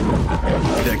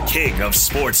 the king of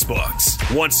sportsbooks.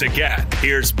 Once again,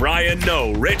 here's Brian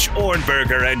Noe, Rich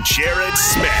Ohrnberger, and Jared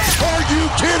Smith. Are you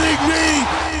kidding me?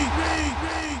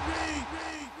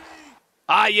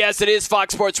 Yes, it is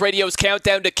Fox Sports Radio's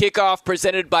Countdown to Kickoff,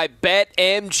 presented by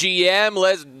BetMGM.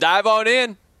 Let's dive on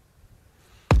in.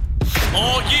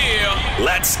 Oh, yeah.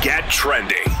 Let's get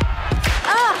trendy.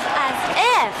 As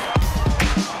if.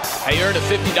 I earned a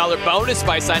 $50 bonus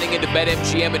by signing into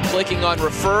BetMGM and clicking on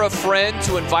Refer a Friend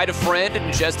to invite a friend.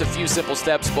 In just a few simple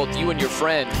steps, both you and your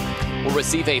friend will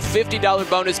receive a $50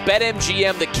 bonus.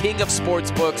 BetMGM, the king of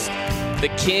sportsbooks, the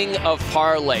king of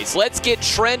parlays. Let's get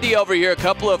trendy over here. A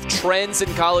couple of trends in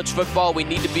college football we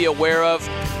need to be aware of.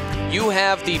 You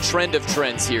have the trend of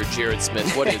trends here, Jared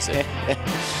Smith. What is it?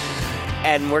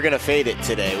 And we're going to fade it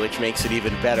today, which makes it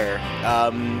even better.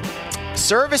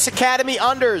 Service Academy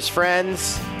unders,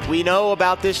 friends. We know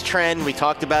about this trend. We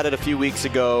talked about it a few weeks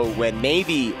ago when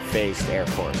Navy faced Air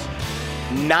Force.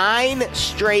 9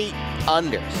 straight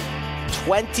unders.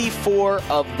 24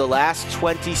 of the last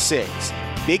 26.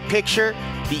 Big picture,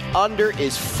 the under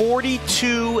is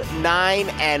 42, 9,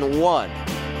 and 1.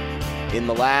 In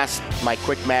the last, my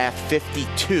quick math,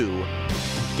 52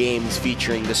 games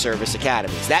featuring the Service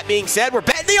Academies. That being said, we're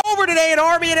betting the over today in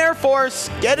Army and Air Force.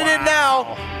 Get it in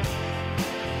now.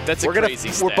 That's crazy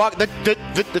stat.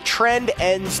 The trend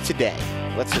ends today.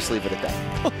 Let's just leave it at that.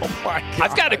 Oh, my God.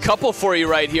 I've got a couple for you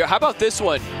right here. How about this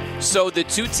one? So the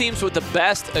 2 teams with the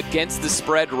best against the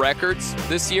spread records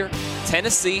this year,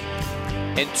 Tennessee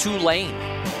and Tulane.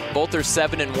 Both are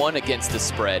 7-1 against the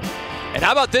spread. And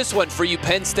how about this one for you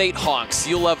Penn State honks?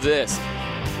 You'll love this.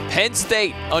 Penn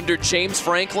State under James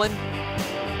Franklin,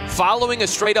 following a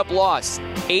straight-up loss,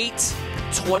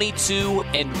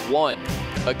 8-22-1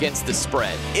 against the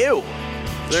spread. Ew.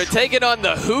 They're taking on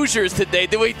the Hoosiers today.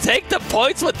 Do we take the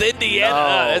points with Indiana?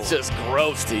 No. That's just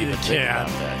gross to even think about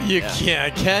that. You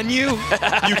can't, can you?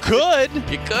 You could.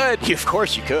 You could. Of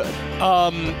course you could.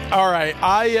 All right.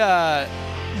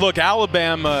 Look,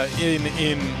 Alabama in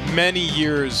many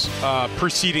years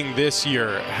preceding this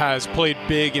year has played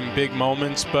big in big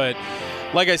moments, but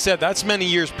like I said, that's many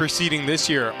years preceding this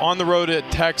year. On the road at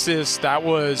Texas, that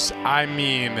was,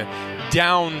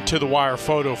 down to the wire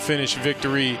photo finish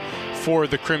victory for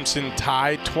the Crimson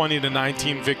Tide,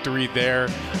 20-19 victory there.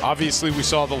 Obviously, we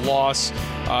saw the loss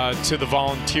to the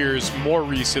Volunteers more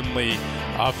recently,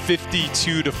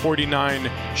 52-49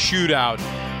 shootout.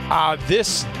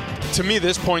 To me,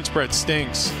 this point spread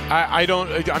stinks.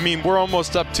 We're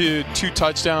almost up to 2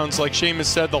 touchdowns. Like Seamus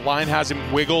said, the line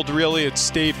hasn't wiggled really. It's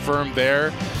stayed firm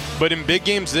there. But in big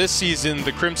games this season,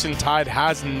 the Crimson Tide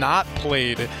has not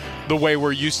played the way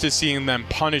we're used to seeing them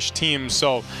punish teams.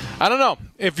 So, I don't know.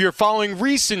 If you're following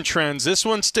recent trends, this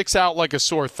one sticks out like a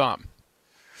sore thumb.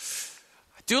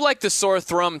 I do like the sore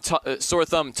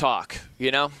thumb talk,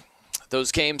 you know?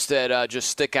 Those games that just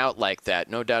stick out like that,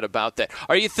 no doubt about that.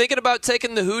 Are you thinking about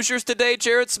taking the Hoosiers today,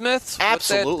 Jared Smith?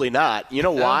 Absolutely not. You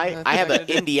know why? I have an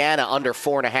Indiana under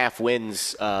 4.5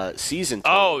 wins season.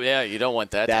 Oh, yeah, you don't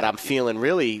want that. That I'm feeling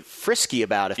really frisky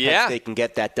about if Penn State can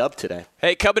get that dub today.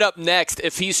 Hey, coming up next,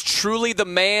 if he's truly the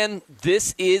man,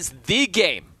 this is the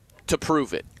game to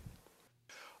prove it.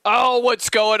 Oh, what's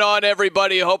going on,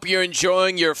 everybody? Hope you're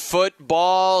enjoying your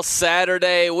football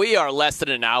Saturday. We are less than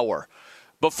an hour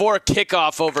before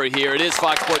kickoff over here. It is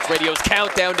Fox Sports Radio's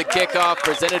Countdown to Kickoff,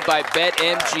 presented by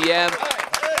BetMGM.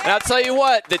 And I'll tell you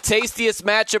what, the tastiest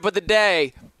matchup of the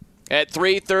day at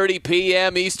 3:30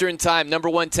 p.m. Eastern Time. Number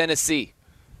 1, Tennessee.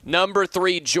 Number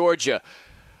 3, Georgia.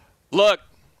 Look,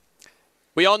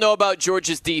 we all know about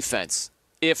Georgia's defense.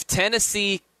 If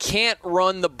Tennessee can't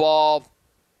run the ball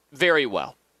very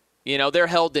well, you know, they're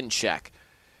held in check.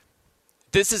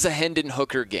 This is a Hendon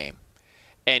Hooker game.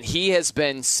 And he has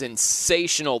been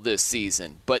sensational this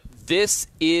season. But this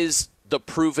is the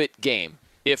prove-it game.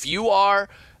 If you are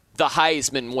the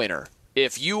Heisman winner,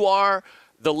 if you are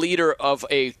the leader of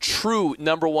a true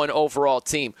number 1 overall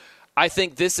team, I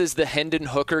think this is the Hendon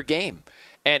Hooker game.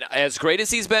 And as great as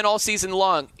he's been all season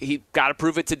long, he got to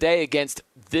prove it today against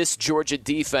this Georgia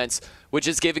defense, which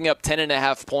is giving up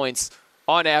 10.5 points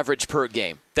on average per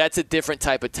game. That's a different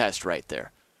type of test right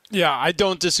there. Yeah, I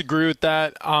don't disagree with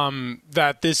that,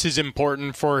 that this is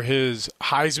important for his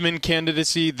Heisman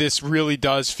candidacy. This really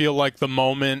does feel like the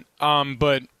moment.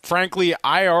 But frankly,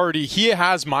 he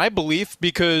has my belief,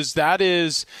 because that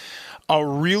is a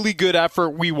really good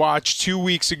effort we watched 2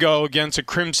 weeks ago against a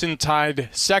Crimson Tide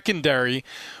secondary,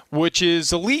 which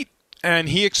is elite, and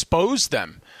he exposed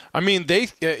them. I mean, they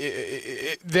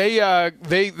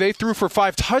threw for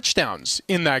 5 touchdowns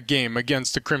in that game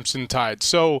against the Crimson Tide.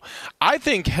 So I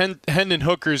think Hendon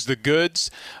Hooker's the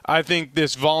goods. I think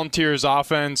this Volunteers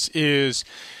offense is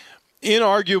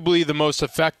inarguably the most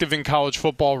effective in college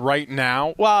football right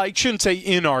now. Well, I shouldn't say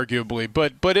inarguably,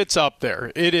 but it's up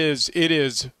there. It is.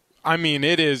 I mean,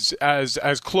 it is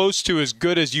as close to as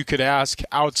good as you could ask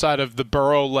outside of the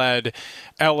Burrow-led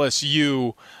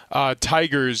LSU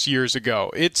Tigers years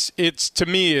ago. It's to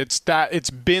me, it's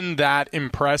been that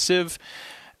impressive.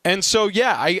 And so,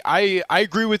 yeah, I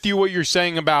agree with you what you're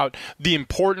saying about the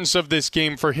importance of this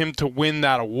game for him to win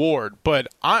that award. But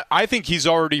I think he's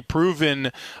already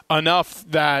proven enough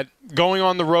that going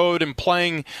on the road and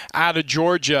playing out of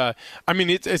Georgia, I mean,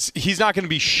 he's not going to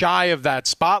be shy of that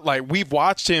spotlight. We've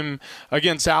watched him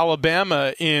against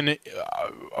Alabama in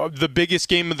the biggest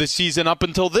game of the season up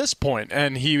until this point,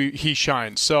 and he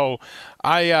shines. So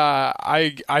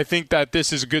I think that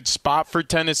this is a good spot for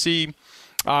Tennessee.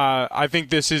 I think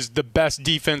this is the best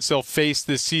defense they'll face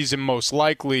this season, most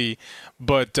likely,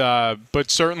 but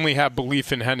certainly have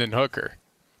belief in Hendon Hooker.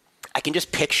 I can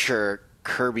just picture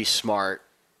Kirby Smart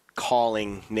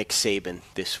calling Nick Saban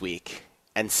this week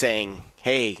and saying,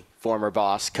 "Hey, former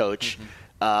boss, coach,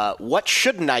 what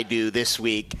shouldn't I do this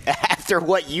week after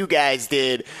what you guys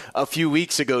did a few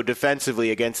weeks ago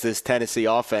defensively against this Tennessee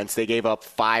offense? They gave up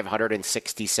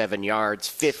 567 yards,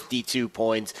 52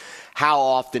 points. How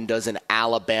often does an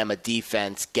Alabama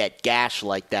defense get gashed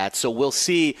like that?" So we'll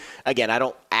see. Again, I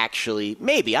don't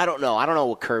know. I don't know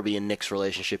what Kirby and Nick's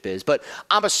relationship is, but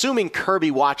I'm assuming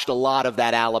Kirby watched a lot of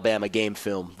that Alabama game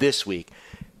film this week,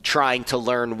 trying to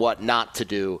learn what not to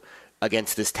do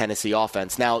against this Tennessee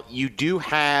offense. Now, you do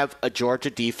have a Georgia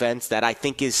defense that I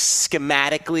think is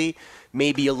schematically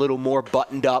maybe a little more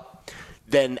buttoned up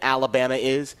than Alabama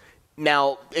is.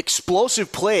 Now,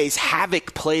 explosive plays,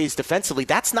 havoc plays defensively,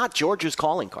 that's not Georgia's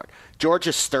calling card.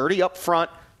 Georgia's sturdy up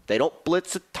front. They don't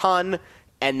blitz a ton.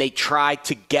 and they try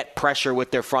to get pressure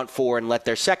with their front four and let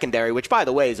their secondary, which, by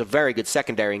the way, is a very good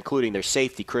secondary, including their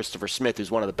safety, Christopher Smith, who's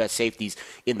one of the best safeties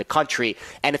in the country.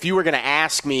 And if you were going to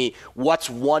ask me what's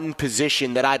one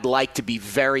position that I'd like to be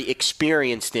very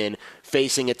experienced in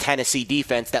facing a Tennessee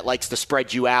defense that likes to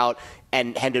spread you out,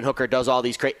 and Hendon Hooker does all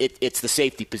these it's the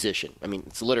safety position. I mean,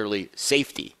 it's literally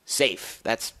safety, safe.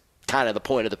 That's kind of the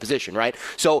point of the position, right?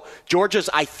 So Georgia's,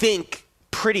 I think,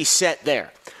 pretty set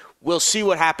there. We'll see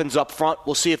what happens up front.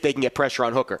 We'll see if they can get pressure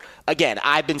on Hooker. Again,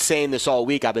 I've been saying this all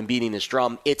week. I've been beating this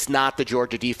drum. It's not the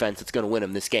Georgia defense that's going to win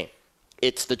them this game.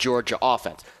 It's the Georgia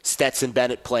offense. Stetson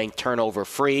Bennett playing turnover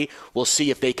free. We'll see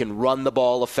if they can run the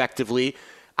ball effectively.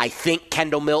 I think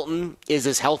Kendall Milton is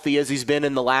as healthy as he's been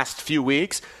in the last few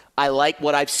weeks. I like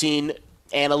what I've seen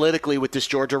analytically with this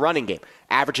Georgia running game,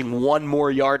 averaging 1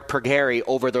 more yard per carry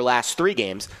over their last 3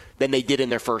 games than they did in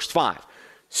their first 5.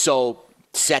 So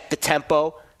set the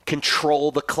tempo,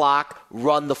 control the clock,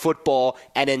 run the football,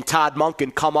 and then Todd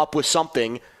Monken come up with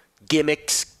something,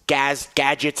 gimmicks,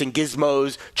 gadgets, and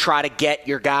gizmos, try to get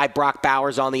your guy Brock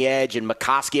Bowers on the edge and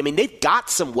McConkey. I mean, they've got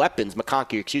some weapons.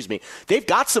 They've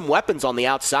got some weapons on the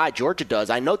outside. Georgia does.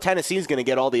 I know Tennessee's going to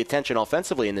get all the attention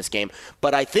offensively in this game,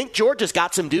 but I think Georgia's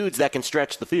got some dudes that can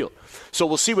stretch the field. So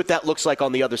we'll see what that looks like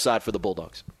on the other side for the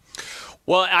Bulldogs.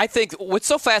 Well, I think what's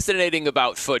so fascinating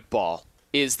about football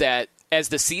is that as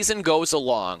the season goes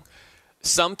along,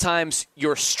 sometimes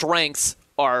your strengths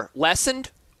are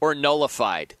lessened or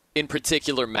nullified in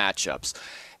particular matchups.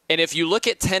 And if you look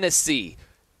at Tennessee,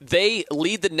 they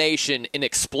lead the nation in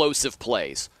explosive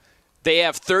plays. They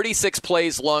have 36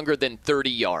 plays longer than 30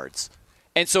 yards.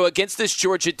 And so against this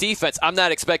Georgia defense, I'm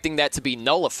not expecting that to be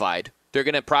nullified. They're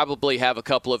going to probably have a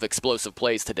couple of explosive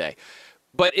plays today.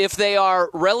 But if they are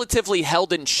relatively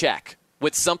held in check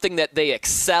with something that they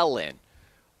excel in,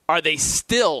 are they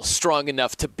still strong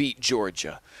enough to beat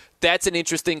Georgia? That's an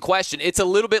interesting question. It's a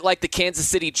little bit like the Kansas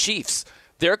City Chiefs.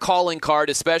 Their calling card,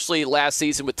 especially last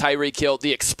season with Tyreek Hill,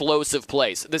 the explosive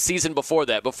plays. The season before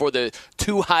that, before the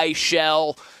too high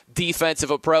shell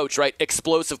defensive approach, right?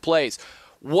 Explosive plays.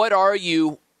 What are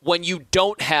you when you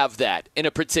don't have that in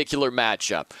a particular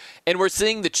matchup? And we're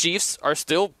seeing the Chiefs are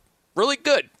still really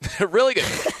good, really good.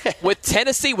 With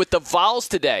Tennessee, with the Vols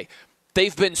today,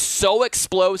 they've been so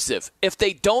explosive. If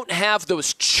they don't have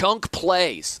those chunk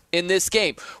plays in this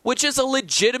game, which is a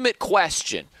legitimate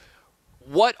question,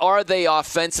 what are they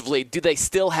offensively? Do they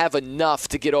still have enough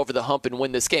to get over the hump and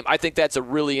win this game? I think that's a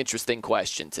really interesting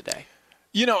question today.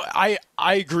 You know, I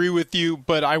agree with you,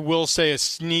 but I will say a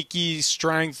sneaky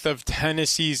strength of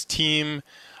Tennessee's team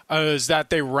is that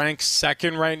they rank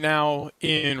second right now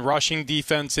in rushing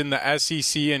defense in the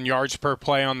SEC and yards per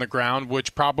play on the ground,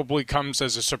 which probably comes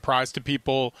as a surprise to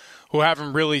people who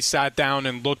haven't really sat down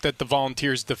and looked at the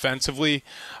Volunteers defensively.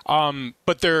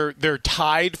 But they're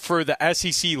tied for the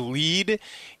SEC lead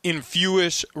in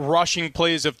fewest rushing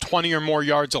plays of 20 or more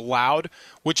yards allowed,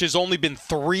 which has only been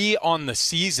 3 on the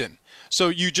season. So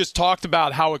you just talked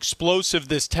about how explosive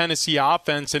this Tennessee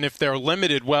offense, and if they're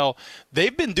limited, well,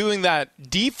 they've been doing that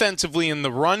defensively in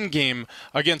the run game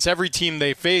against every team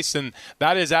they face, and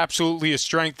that is absolutely a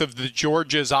strength of the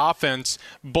Georgia's offense,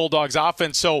 Bulldogs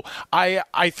offense. So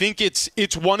I think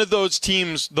it's one of those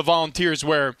teams, the Volunteers,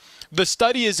 where the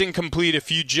study is incomplete if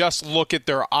you just look at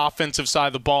their offensive side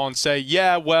of the ball and say,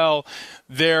 yeah, well,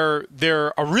 they're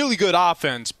a really good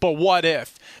offense, but what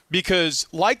if? Because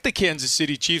like the Kansas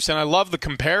City Chiefs, and I love the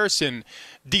comparison,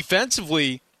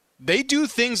 defensively, they do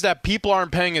things that people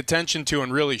aren't paying attention to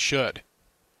and really should.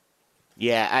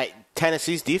 Yeah,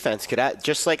 Tennessee's defense could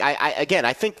just like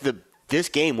I think this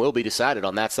game will be decided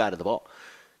on that side of the ball.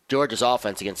 Georgia's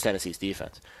offense against Tennessee's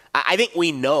defense. I think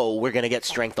we know we're going to get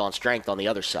strength on the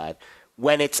other side.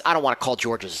 When I don't want to call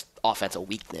Georgia's offense a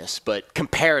weakness, but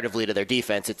comparatively to their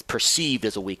defense, it's perceived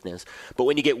as a weakness. But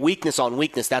when you get weakness on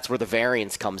weakness, that's where the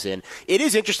variance comes in. It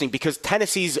is interesting because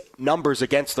Tennessee's numbers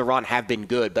against the run have been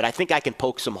good, but I think I can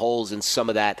poke some holes in some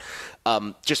of that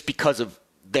just because of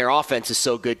their offense is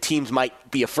so good. Teams might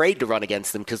be afraid to run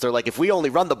against them because they're like, if we only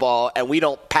run the ball and we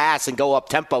don't pass and go up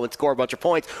tempo and score a bunch of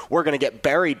points, we're going to get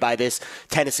buried by this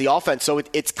Tennessee offense. So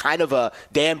it's kind of a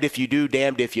damned if you do,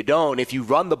 damned if you don't. If you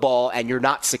run the ball and you're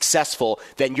not successful,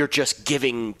 then you're just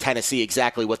giving Tennessee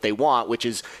exactly what they want, which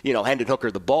is, Hendon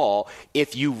Hooker the ball.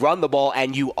 If you run the ball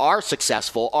and you are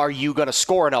successful, are you going to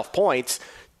score enough points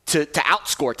to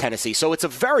outscore Tennessee? So it's a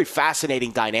very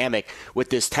fascinating dynamic with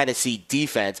this Tennessee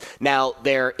defense. Now,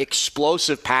 their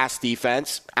explosive pass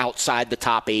defense outside the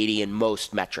top 80 in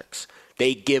most metrics.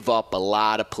 They give up a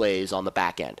lot of plays on the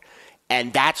back end.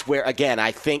 And that's where, again,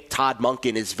 I think Todd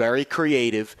Monken is very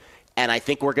creative And I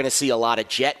think we're going to see a lot of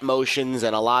jet motions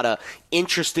and a lot of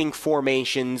interesting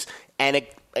formations. And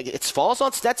it falls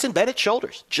on Stetson Bennett's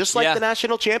shoulders, just like the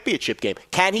national championship game.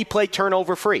 Can he play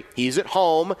turnover free? He's at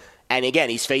home. And again,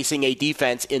 he's facing a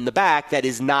defense in the back that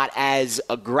is not as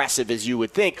aggressive as you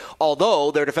would think,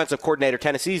 although their defensive coordinator,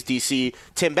 Tennessee's DC,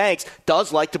 Tim Banks,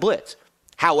 does like to blitz.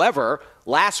 However,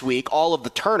 last week, all of the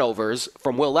turnovers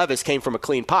from Will Levis came from a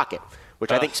clean pocket,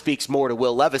 which I think speaks more to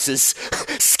Will Levis's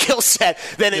skill set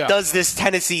than it does this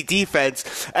Tennessee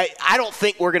defense. I don't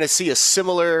think we're going to see a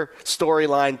similar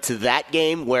storyline to that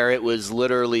game where it was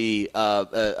literally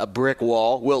a brick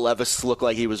wall Will Levis looked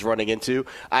like he was running into.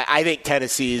 I think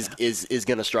Tennessee is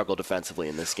going to struggle defensively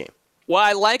in this game. Well,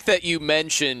 I like that you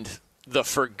mentioned the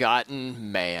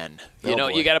forgotten man. You know,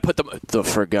 you got to put the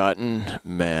forgotten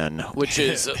man, which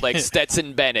is like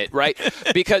Stetson Bennett, right?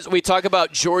 Because we talk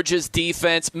about Georgia's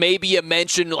defense. Maybe you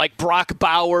mentioned like Brock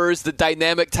Bowers, the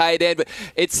dynamic tight end, but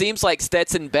it seems like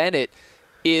Stetson Bennett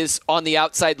is on the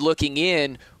outside looking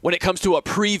in when it comes to a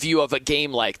preview of a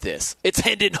game like this. It's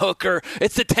Hendon Hooker.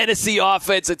 It's the Tennessee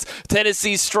offense. It's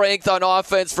Tennessee's strength on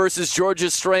offense versus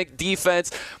Georgia's strength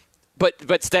defense.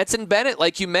 But Stetson Bennett,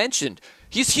 like you mentioned,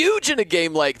 he's huge in a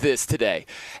game like this today.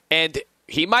 And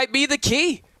he might be the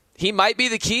key. He might be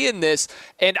the key in this.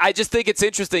 And I just think it's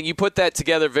interesting. You put that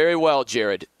together very well,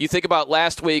 Jared. You think about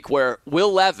last week where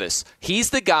Will Levis,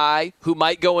 he's the guy who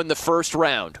might go in the first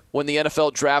round when the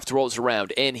NFL draft rolls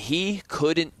around. And he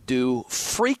couldn't do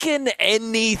freaking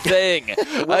anything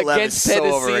against Tennessee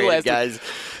so overrated, last guys. week.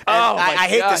 I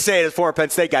hate to say it as a former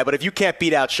Penn State guy, but if you can't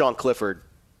beat out Sean Clifford,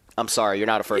 I'm sorry, you're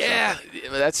not a first round. Yeah,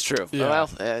 that's true. Yeah. Well,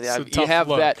 you have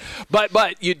that.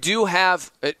 But you do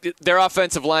have their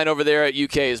offensive line over there at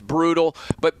UK is brutal.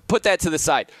 But put that to the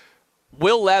side.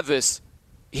 Will Levis,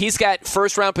 he's got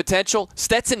first-round potential.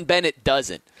 Stetson Bennett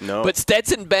doesn't. No. But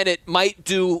Stetson Bennett might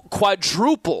do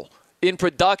quadruple in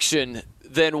production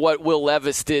than what Will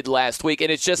Levis did last week.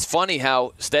 And it's just funny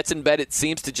how Stetson Bennett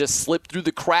seems to just slip through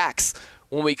the cracks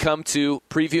when we come to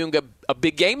previewing a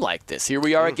big game like this. Here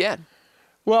we are again.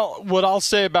 Well, what I'll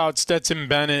say about Stetson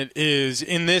Bennett is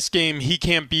in this game, he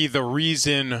can't be the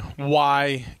reason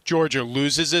why Georgia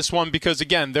loses this one because,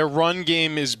 again, their run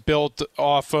game is built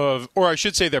off of, or I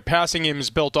should say their passing game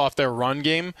is built off their run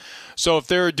game. So if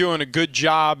they're doing a good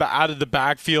job out of the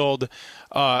backfield,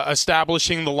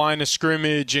 establishing the line of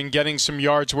scrimmage and getting some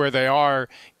yards where they are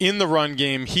in the run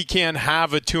game, he can't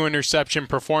have a 2-interception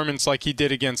performance like he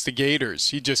did against the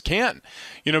Gators. He just can't.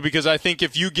 Because I think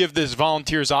if you give this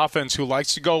Volunteers offense who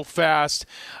likes to go fast,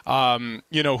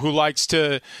 who likes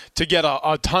to get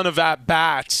a ton of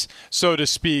at-bats, so to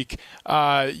speak,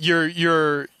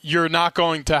 you're not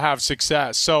going to have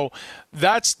success. So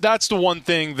that's the one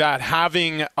thing that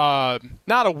having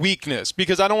not a weakness,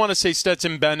 because I don't want to say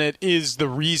Stetson Bennett is the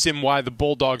reason why the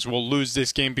Bulldogs will lose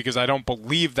this game, because I don't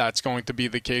believe that's going to be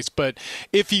the case. But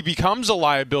if he becomes a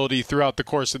liability throughout the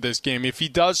course of this game, if he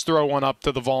does throw one up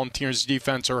to the Volunteers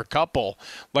defense or a couple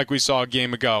like we saw a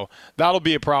game ago, that'll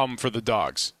be a problem for the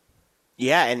Dogs.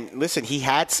 Yeah, and listen, he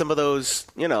had some of those,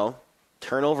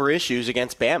 turnover issues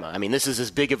against Bama. I mean, this is as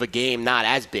big of a game, not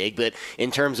as big, but in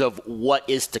terms of what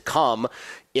is to come,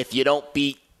 if you don't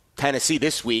beat Tennessee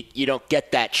this week, you don't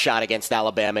get that shot against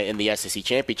Alabama in the SEC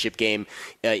championship game,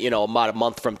 about a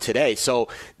month from today. So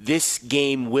this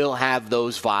game will have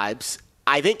those vibes.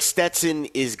 I think Stetson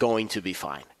is going to be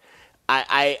fine.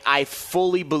 I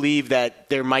fully believe that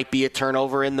there might be a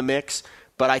turnover in the mix,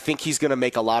 but I think he's going to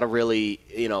make a lot of really,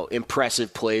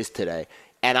 impressive plays today.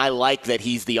 And I like that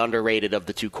he's the underrated of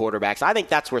the two quarterbacks. I think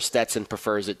that's where Stetson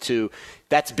prefers it too.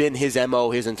 That's been his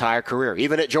MO his entire career,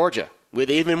 even at Georgia.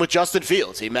 Even with Justin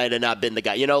Fields, he might have not been the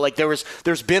guy.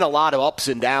 There's been a lot of ups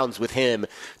and downs with him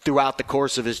throughout the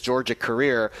course of his Georgia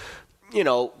career.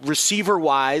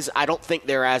 Receiver-wise, I don't think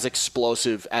they're as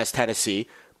explosive as Tennessee.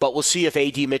 But we'll see if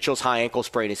A.D. Mitchell's high ankle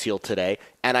sprain is healed today.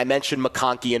 And I mentioned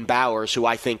McConkey and Bowers, who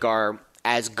I think are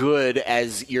as good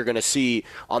as you're going to see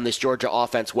on this Georgia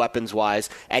offense weapons-wise,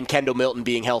 and Kendall Milton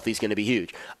being healthy is going to be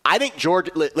huge. I think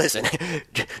Georgia's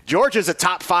a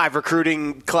top 5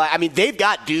 recruiting class. I mean, they've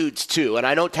got dudes too, and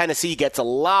I know Tennessee gets a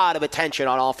lot of attention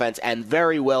on offense and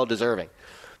very well deserving.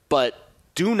 But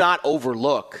do not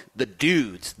overlook the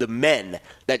dudes, the men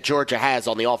that Georgia has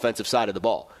on the offensive side of the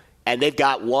ball. And they've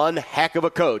got one heck of a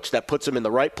coach that puts them in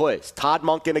the right place. Todd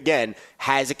Monken, again,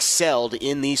 has excelled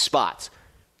in these spots.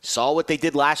 Saw what they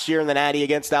did last year in the Natty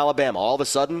against Alabama. All of a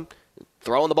sudden,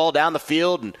 throwing the ball down the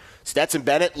field, and Stetson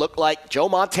Bennett looked like Joe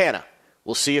Montana.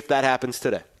 We'll see if that happens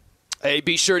today. Hey,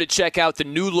 be sure to check out the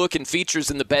new look and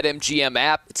features in the BetMGM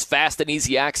app. It's fast and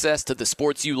easy access to the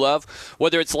sports you love,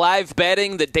 whether it's live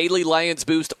betting, the daily Lions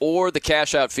boost, or the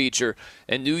cash out feature.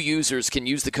 And new users can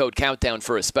use the code COUNTDOWN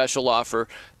for a special offer.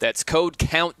 That's code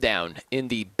COUNTDOWN in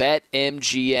the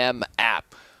BetMGM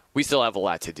app. We still have a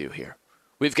lot to do here.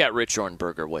 We've got Rich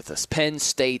Ohrnberger with us, Penn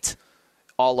State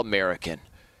All-American.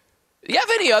 Do you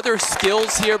have any other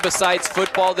skills here besides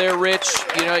football there, Rich?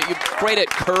 You know, you're great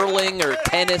at curling or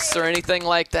tennis or anything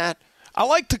like that? I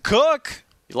like to cook.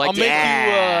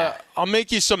 I'll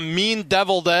make you some mean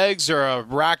deviled eggs or a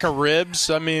rack of ribs.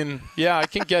 I mean, yeah, I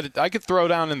can get it. I could throw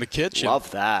down in the kitchen.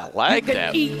 Love that. Like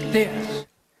that. Eat this.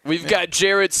 We've got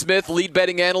Jared Smith, lead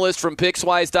betting analyst from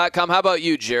Pickswise.com. How about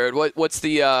you, Jared? What's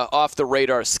the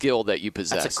off-the-radar skill that you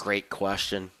possess? That's a great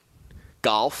question.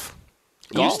 Golf.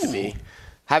 Used to be.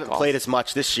 Haven't played as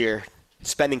much this year.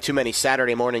 Spending too many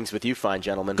Saturday mornings with you fine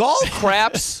gentlemen. Golf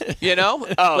craps, you know?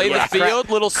 Play the field,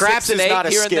 little craps 6 and 8 is not a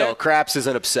here skill. and there. Craps is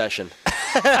an obsession.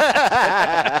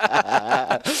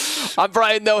 I'm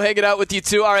Brian Noe, hanging out with you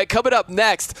too. All right, coming up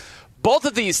next, both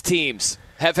of these teams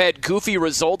have had goofy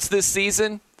results this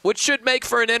season, which should make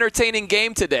for an entertaining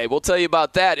game today. We'll tell you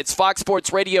about that. It's Fox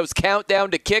Sports Radio's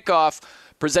Countdown to Kickoff,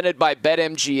 presented by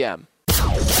BetMGM.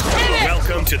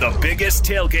 Welcome to the biggest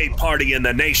tailgate party in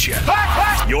the nation.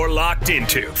 You're locked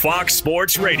into Fox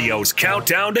Sports Radio's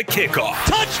Countdown to Kickoff.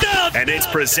 Touchdown! And it's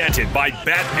presented by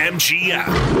BetMGM,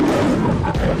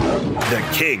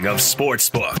 the king of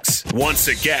sportsbooks. Once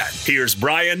again, here's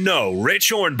Brian Noe,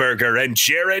 Rich Ohrnberger, and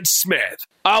Jared Smith.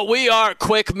 We are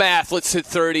quick math. Let's hit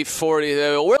 30, 40.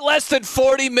 We're less than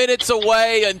 40 minutes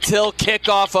away until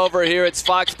kickoff over here. It's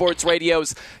Fox Sports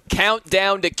Radio's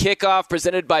Countdown to Kickoff,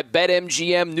 presented by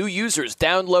BetMGM. New users,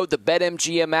 download the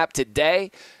BetMGM app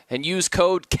today and use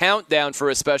code COUNTDOWN for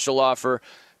a special offer.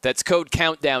 That's code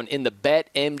COUNTDOWN in the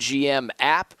BetMGM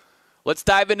app. Let's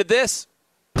dive into this.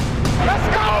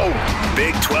 Let's go!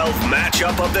 Big 12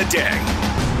 matchup of the day.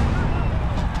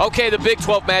 Okay, the Big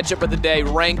 12 matchup of the day,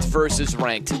 ranked versus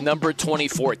ranked. Number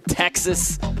 24,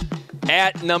 Texas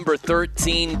at number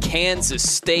 13, Kansas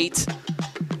State.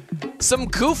 Some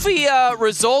goofy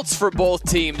results for both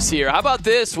teams here. How about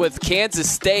this with Kansas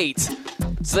State?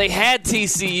 So they had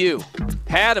TCU,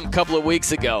 had them a couple of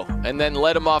weeks ago, and then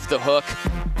let them off the hook.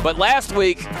 But last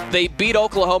week, they beat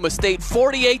Oklahoma State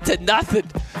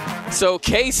 48-0. So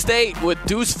K-State with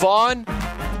Deuce Vaughn,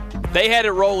 they had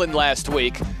it rolling last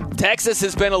week. Texas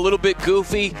has been a little bit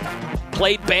goofy,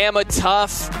 played Bama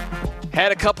tough,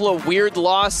 had a couple of weird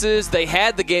losses. They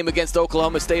had the game against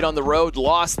Oklahoma State on the road,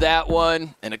 lost that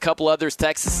one, and a couple others.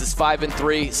 Texas is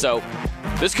 5-3, so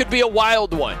this could be a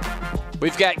wild one.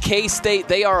 We've got K-State.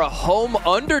 They are a home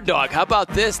underdog. How about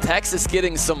this? Texas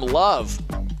getting some love.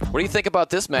 What do you think about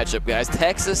this matchup, guys?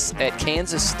 Texas at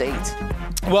Kansas State.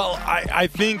 Well, I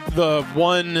think the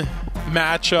one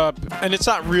matchup, and it's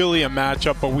not really a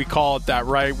matchup, but we call it that,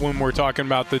 right, when we're talking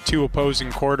about the two opposing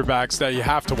quarterbacks that you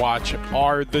have to watch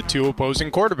are the two opposing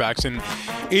quarterbacks. And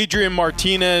Adrian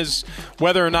Martinez,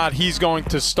 whether or not he's going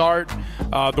to start,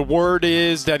 the word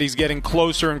is that he's getting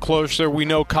closer and closer. We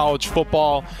know college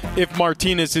football, if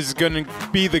Martinez is going to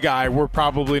be the guy, we're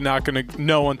probably not going to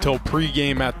know until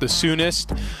pregame at the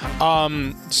soonest.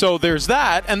 So there's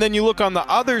that. And then you look on the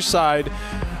other side,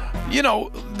 you know,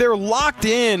 they're locked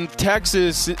in,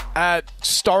 Texas, at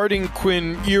starting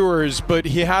Quinn Ewers, but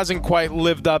he hasn't quite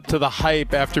lived up to the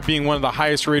hype after being one of the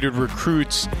highest-rated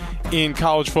recruits in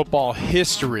college football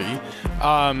history.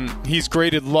 He's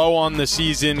graded low on the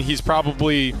season. He's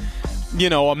probably, you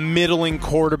know, a middling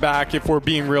quarterback if we're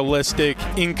being realistic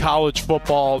in college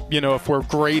football. You know, if we're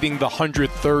grading the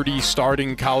 130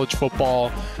 starting college football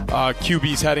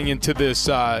QBs heading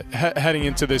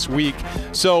into this week.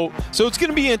 So it's going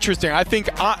to be interesting. I think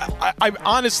I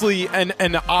honestly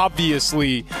and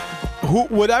obviously,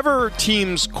 whatever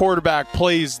team's quarterback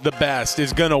plays the best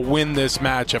is going to win this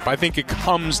matchup. I think it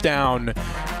comes down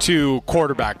to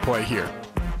quarterback play here.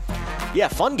 Yeah,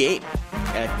 fun game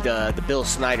at the Bill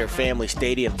Snyder Family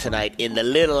Stadium tonight in the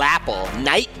Little Apple.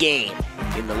 Night game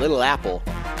in the Little Apple.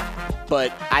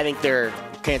 But I think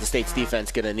Kansas State's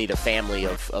defense going to need a family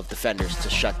of defenders to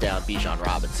shut down Bijan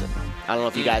Robinson. I don't know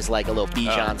if you guys like a little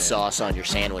Bijan sauce on your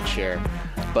sandwich here,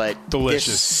 but delicious.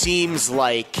 This seems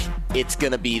like it's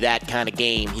going to be that kind of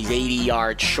game. He's 80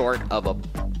 yards short of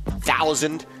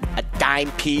 1,000, a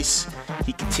dime piece.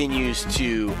 He continues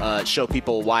to show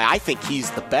people why I think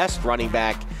he's the best running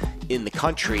back in the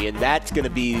country, and that's going to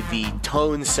be the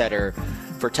tone setter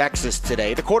for Texas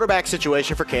today. The quarterback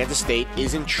situation for Kansas State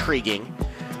is intriguing.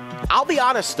 I'll be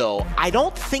honest, though, I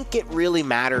don't think it really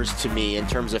matters to me in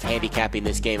terms of handicapping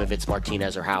this game if it's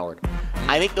Martinez or Howard.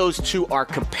 I think those two are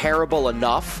comparable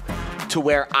enough to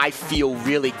where I feel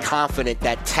really confident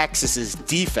that Texas's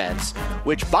defense,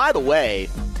 which, by the way,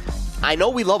 I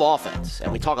know we love offense,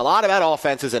 and we talk a lot about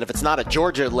offenses, and if it's not a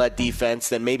Georgia-led defense,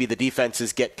 then maybe the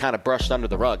defenses get kind of brushed under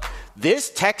the rug. This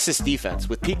Texas defense,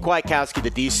 with Pete Kwiatkowski, the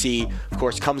DC, of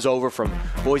course, comes over from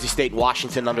Boise State and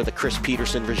Washington under the Chris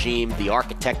Peterson regime, the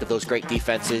architect of those great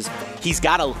defenses. He's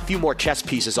got a few more chess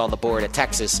pieces on the board at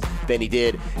Texas than he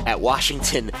did at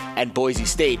Washington and Boise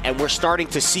State, and we're starting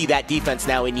to see that defense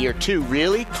now in year 2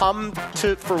 really come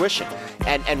to fruition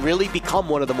and really become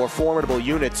one of the more formidable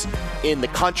units in the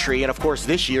country. And of course,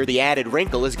 this year, the added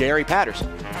wrinkle is Gary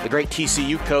Patterson, the great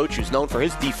TCU coach who's known for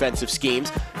his defensive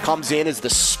schemes, comes in as the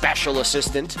special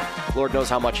assistant. Lord knows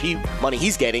how much money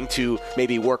he's getting to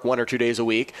maybe work 1 or 2 days a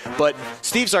week. But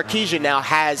Steve Sarkisian now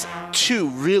has 2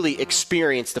 really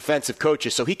experienced defensive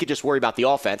coaches, so he could just worry about the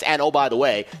offense. And, oh, by the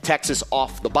way, Texas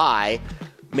off the bye.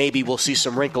 Maybe we'll see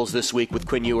some wrinkles this week with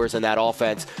Quinn Ewers and that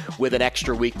offense with an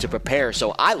extra week to prepare.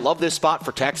 So I love this spot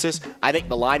for Texas. I think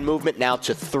the line movement now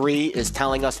to 3 is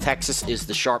telling us Texas is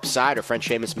the sharp side. Our friend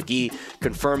Seamus McGee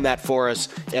confirmed that for us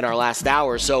in our last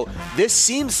hour. So this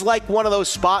seems like one of those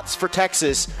spots for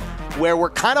Texas where we're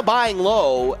kind of buying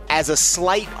low as a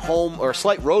slight home or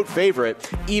slight road favorite,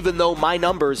 even though my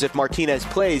numbers, if Martinez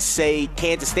plays, say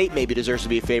Kansas State maybe deserves to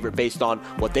be a favorite based on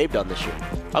what they've done this year.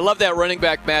 I love that running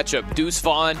back matchup. Deuce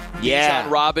Vaughn, Bijan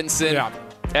Robinson. Yeah.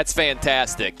 That's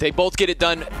fantastic. They both get it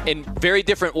done in very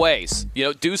different ways. You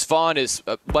know, Deuce Vaughn is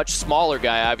a much smaller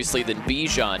guy, obviously, than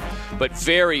Bijan, but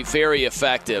very, very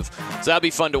effective. So that'll be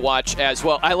fun to watch as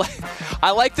well.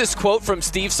 I like this quote from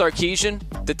Steve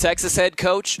Sarkisian, the Texas head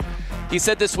coach. He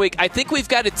said this week, "I think we've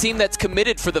got a team that's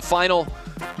committed for the final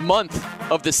month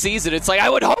of the season." It's like, I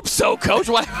would hope so, Coach.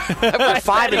 Why?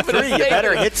 5-3, you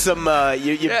better hit some.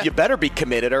 You better be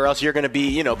committed, or else you're going to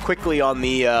be, quickly on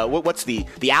the what's the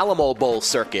Alamo Bowl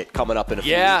circuit coming up in a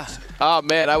few weeks. Oh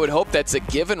man, I would hope that's a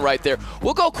given right there.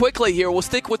 We'll go quickly here. We'll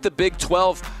stick with the Big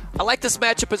 12. I like this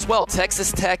matchup as well.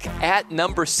 Texas Tech at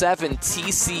number 7,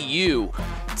 TCU.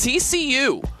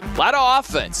 TCU, a lot of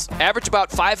offense. Average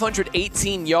about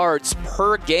 518 yards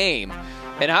per game.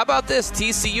 And how about this?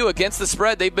 TCU against the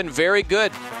spread, they've been very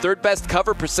good. Third best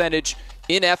cover percentage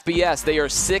in FBS. They are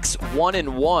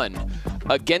 6-1-1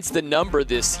 against the number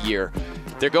this year.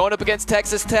 They're going up against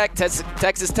Texas Tech.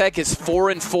 Texas Tech is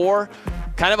 4-4.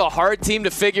 Kind of a hard team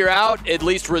to figure out, at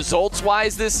least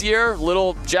results-wise this year.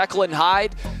 Little Jekyll and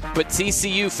Hyde. But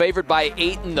TCU favored by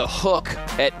 8 in the hook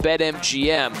at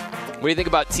BetMGM. What do you think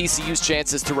about TCU's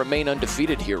chances to remain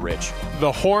undefeated here, Rich?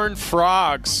 The Horned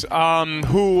Frogs,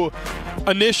 who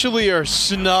initially are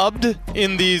snubbed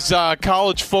in these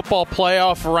college football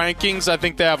playoff rankings. I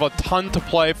think they have a ton to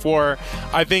play for.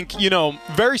 I think,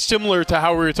 very similar to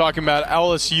how we were talking about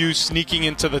LSU sneaking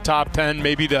into the top 10,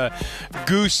 maybe to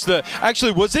goose the...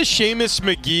 Actually, was this Seamus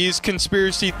McGee's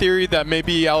conspiracy theory that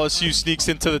maybe LSU sneaks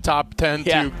into the top 10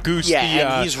 to goose the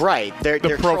and he's right. They're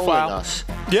profile? Trolling us.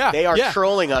 Yeah, they are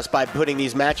trolling us by putting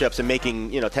these matchups and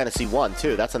making Tennessee 1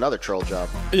 too. That's another troll job.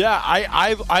 Yeah,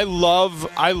 I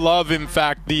love in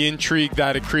fact the intrigue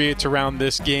that it creates around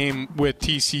this game with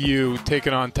TCU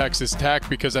taking on Texas Tech,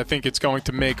 because I think it's going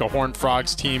to make a Horned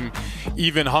Frogs team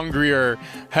even hungrier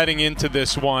heading into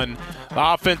this one.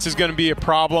 The offense is going to be a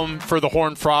problem for the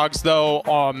Horned Frogs, though.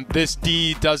 This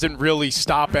D doesn't really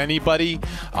stop anybody.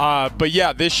 But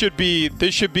yeah, this should be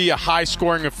a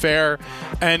high-scoring affair.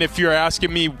 And if you're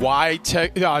asking me why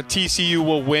TCU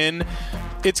will win,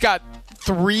 it's got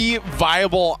 3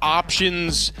 viable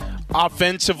options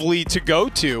offensively to go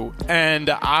to, and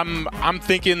I'm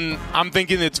thinking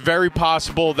it's very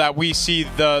possible that we see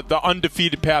the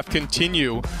undefeated path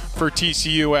continue for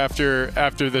TCU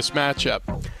after this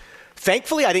matchup.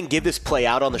 Thankfully, I didn't give this play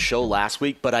out on the show last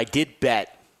week, but I did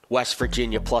bet West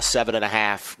Virginia plus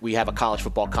 7.5. We have a college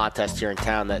football contest here in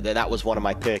town. That was one of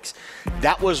my picks.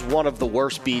 That was one of the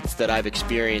worst beats that I've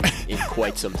experienced in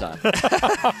quite some time.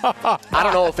 I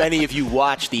don't know if any of you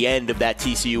watched the end of that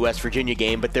TCU West Virginia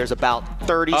game, but there's about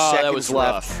 30 seconds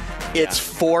left. Rough. It's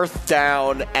 4th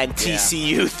down, and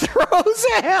TCU throws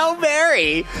a Hail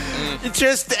Mary.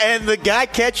 And the guy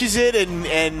catches it,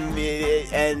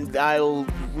 and I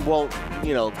won't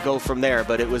go from there,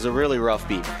 but it was a really rough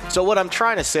beat. So what I'm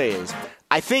trying to say is,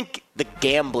 I think the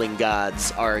gambling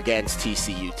gods are against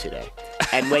TCU today.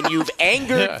 And when you've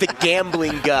angered the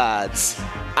gambling gods,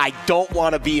 I don't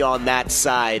want to be on that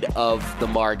side of the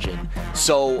margin.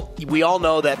 So we all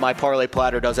know that my parlay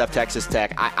platter does have Texas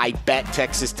Tech. I bet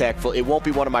Texas Tech. It won't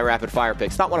be one of my rapid fire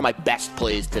picks. Not one of my best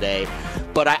plays today.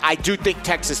 But I do think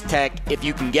Texas Tech, if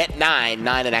you can get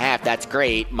 9.5, that's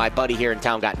great. My buddy here in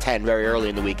town got 10 very early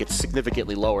in the week. It's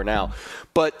significantly lower now.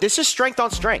 But this is strength on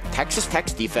strength. Texas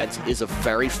Tech's defense is a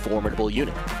very formidable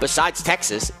unit. Besides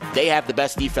Texas, they have the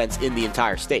best defense in the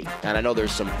entire state. And I know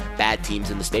there's some bad teams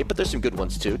in the state, but there's some good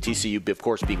ones too. TCU, of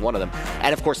course, being one of them.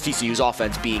 And, of course, TCU's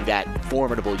offense being that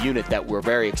formidable unit that we're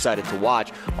very excited to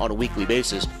watch on a weekly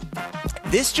basis.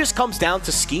 This just comes down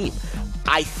to scheme.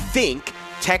 I think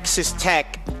Texas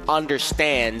Tech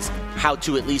understands how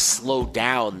to at least slow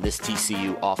down this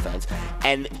TCU offense.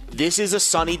 And this is a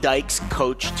Sonny Dykes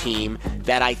coach team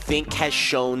that I think has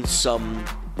shown some,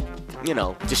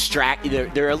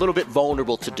 they're a little bit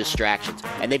vulnerable to distractions.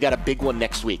 And they've got a big one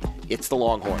next week. It's the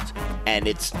Longhorns. And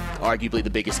it's arguably the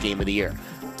biggest game of the year.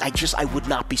 I would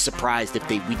not be surprised if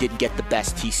we didn't get the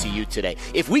best TCU today.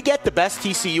 If we get the best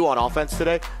TCU on offense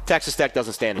today, Texas Tech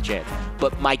doesn't stand a chance.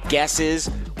 But my guess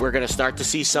is we're going to start to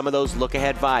see some of those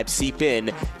look-ahead vibes seep in.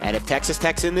 And if Texas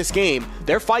Tech's in this game,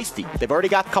 they're feisty. They've already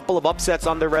got a couple of upsets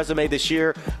on their resume this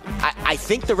year. I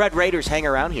think the Red Raiders hang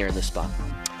around here in this spot.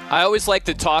 I always like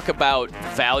to talk about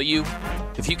value.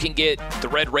 If you can get the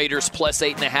Red Raiders plus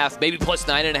 8.5, maybe plus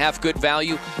 9.5, good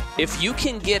value. If you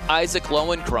can get Isaac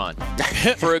Lowenkron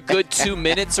for a good 2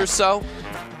 minutes or so,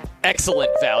 excellent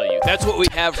value. That's what we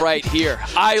have right here.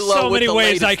 So many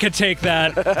ways I could take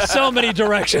that. So many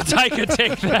directions I could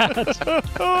take that.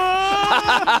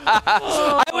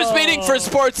 I was meaning for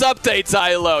sports updates,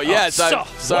 Ilo. Yes, I'm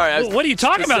sorry. What are you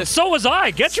talking about? So was I.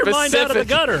 Get your mind out of the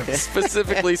gutter.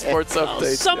 Specifically sports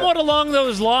updates. Somewhat along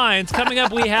those lines, coming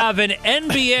up we have an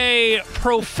NBA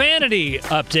profanity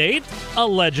update,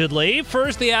 allegedly.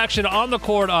 First, the action on the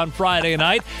court on Friday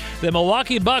night. The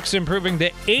Milwaukee Bucks improving to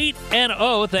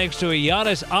 8-0 thanks to a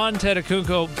Giannis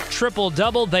Antetokounmpo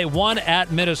triple-double. They won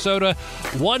at Minnesota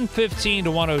 115-102.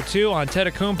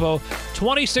 Antetokounmpo,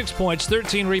 26 points,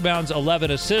 13 rebounds,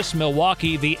 11 assists.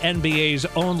 Milwaukee, the NBA's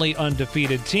only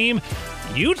undefeated team.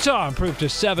 Utah improved to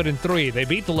 7-3. They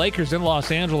beat the Lakers in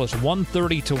Los Angeles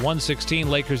 130-116.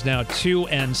 Lakers now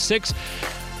 2-6.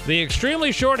 The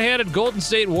extremely shorthanded Golden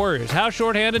State Warriors. How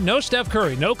shorthanded? No Steph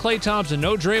Curry, no Klay Thompson,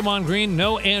 no Draymond Green,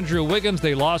 no Andrew Wiggins.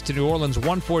 They lost to New Orleans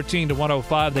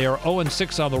 114-105. They are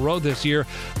 0-6 on the road this year.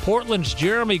 Portland's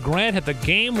Jeremy Grant hit the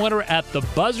game winner at the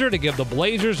buzzer to give the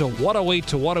Blazers a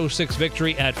 108-106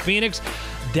 victory at Phoenix.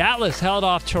 Dallas held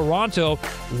off Toronto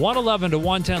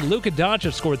 111-110. Luka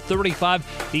Doncic scored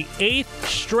 35, the 8th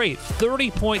straight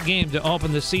 30-point game to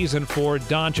open the season for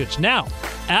Doncic. Now,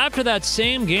 after that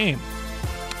same game,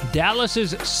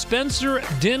 Dallas's Spencer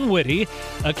Dinwiddie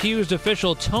accused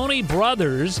official Tony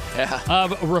Brothers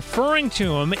of referring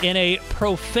to him in a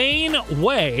profane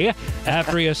way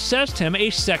after he assessed him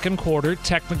a second-quarter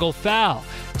technical foul.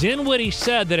 Dinwiddie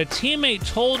said that a teammate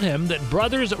told him that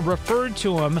Brothers referred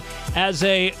to him as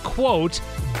a, quote,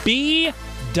 B...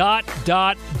 A...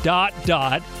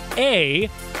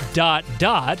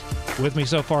 With me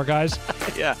so far, guys?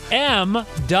 Yeah. M... F...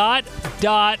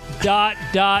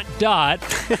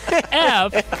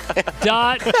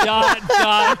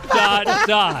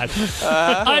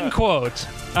 Unquote.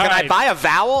 Can I buy a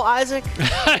vowel, Isaac?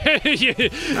 I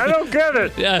don't get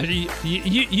it.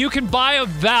 You can buy a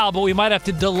vowel, but we might have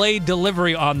to delay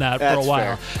delivery on that for a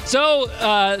while. Fair. So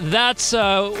that's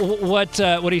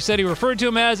what he said he referred to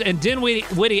him as, and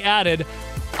Dinwiddie added,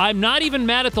 I'm not even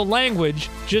mad at the language,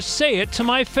 just say it to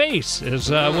my face, is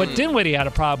what Dinwiddie had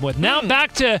a problem with. Now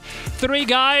back to three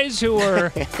guys who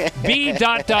were B... A...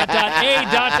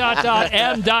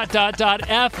 M...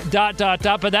 F...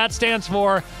 But that stands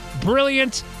for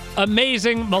brilliant,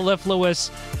 amazing,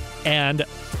 mellifluous, and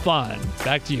fun.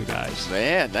 Back to you guys.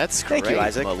 Man, that's great. Thank you,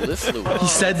 Isaac. Mellifluous. You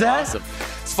said that? Awesome.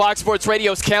 It's Fox Sports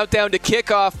Radio's Countdown to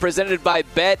Kickoff, presented by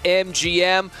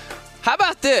BetMGM. How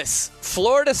about this?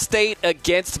 Florida State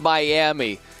against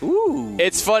Miami. Ooh.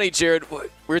 It's funny, Jared. We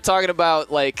were talking about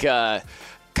kind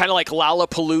of like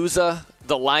Lollapalooza,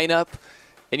 the lineup,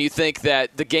 and you think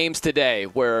that the games today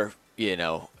where,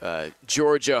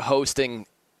 Georgia hosting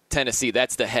Tennessee,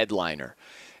 that's the headliner.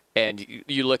 And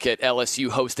you look at LSU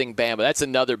hosting Bama, that's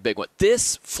another big one.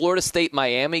 This Florida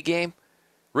State-Miami game,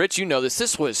 Rich, you know this.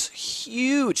 This was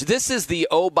huge. This is the,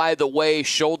 oh, by the way,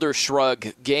 shoulder shrug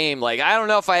game. I don't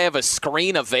know if I have a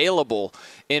screen available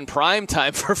in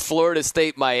primetime for Florida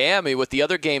State-Miami with the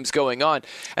other games going on.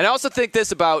 And I also think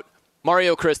this about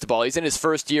Mario Cristobal. He's in his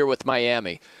first year with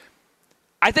Miami.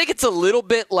 I think it's a little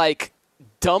bit like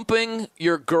dumping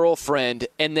your girlfriend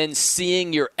and then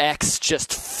seeing your ex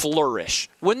just flourish.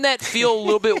 Wouldn't that feel a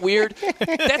little bit weird?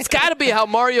 That's got to be how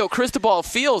Mario Cristobal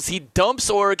feels. He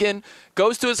dumps Oregon,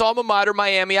 goes to his alma mater,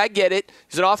 Miami. I get it.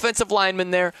 He's an offensive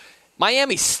lineman there.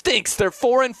 Miami stinks. They're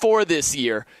 4-4 this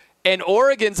year. And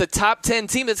Oregon's a top 10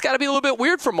 team. That's got to be a little bit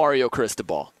weird for Mario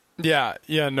Cristobal. Yeah,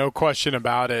 no question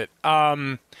about it.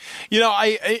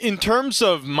 In terms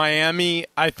of Miami,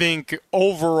 I think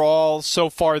overall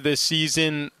so far this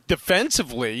season,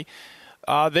 defensively,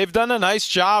 they've done a nice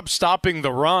job stopping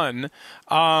the run.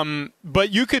 But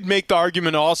you could make the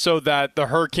argument also that the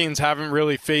Hurricanes haven't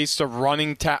really faced a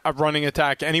running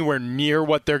attack anywhere near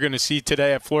what they're going to see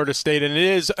today at Florida State. And it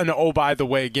is an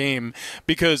oh-by-the-way game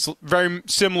because very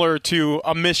similar to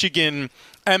a Michigan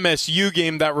MSU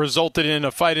game that resulted in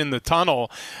a fight in the tunnel,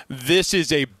 this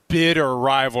is a bitter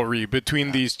rivalry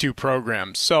between these two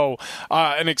programs. So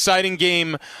an exciting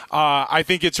game. I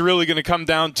think it's really going to come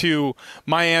down to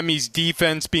Miami's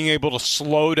defense being able to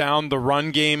slow down the run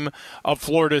game of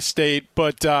Florida State.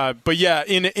 But yeah,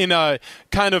 in a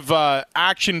kind of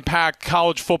action-packed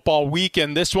college football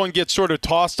weekend, this one gets sort of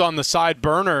tossed on the side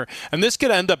burner, and this could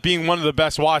end up being one of the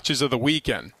best watches of the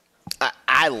weekend.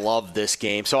 I love this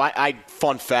game. So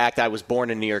fun fact, I was born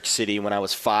in New York City. When I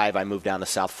was 5, I moved down to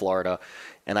South Florida,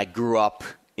 and I grew up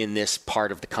in this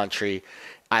part of the country.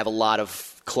 I have a lot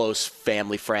of close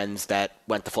family friends that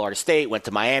went to Florida State, went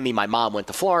to Miami. My mom went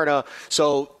to Florida.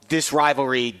 So this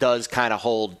rivalry does kind of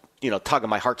hold, tug on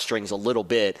my heartstrings a little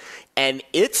bit. And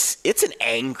it's an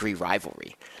angry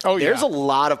rivalry. Oh, yeah. There's a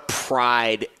lot of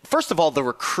pride. First of all, the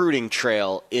recruiting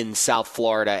trail in South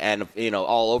Florida and,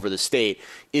 all over the state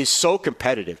is so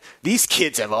competitive. These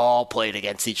kids have all played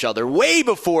against each other way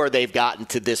before they've gotten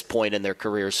to this point in their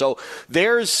career. So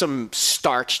there's some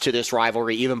starch to this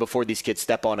rivalry even before these kids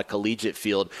step on a collegiate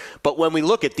field. But when we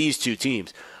look at these two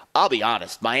teams, I'll be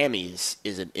honest, Miami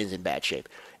is in bad shape.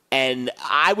 And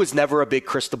I was never a big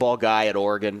Cristobal guy at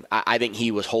Oregon. I think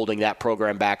he was holding that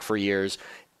program back for years.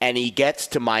 And he gets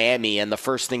to Miami, and the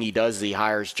first thing he does is he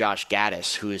hires Josh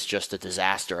Gaddis, who is just a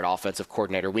disaster at offensive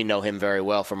coordinator. We know him very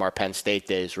well from our Penn State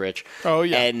days, Rich. Oh,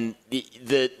 yeah. And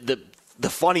the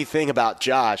funny thing about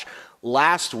Josh,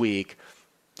 last week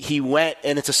he went,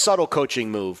 and it's a subtle coaching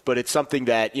move, but it's something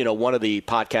that, one of the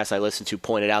podcasts I listened to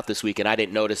pointed out this week, and I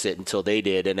didn't notice it until they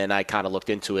did, and then I kind of looked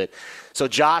into it. So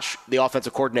Josh, the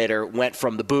offensive coordinator, went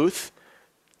from the booth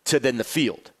to then the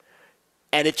field.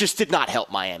 And it just did not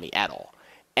help Miami at all.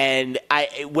 And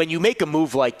when you make a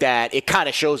move like that, it kind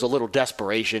of shows a little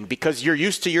desperation because you're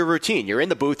used to your routine. You're in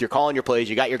the booth, you're calling your plays,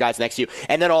 you got your guys next to you,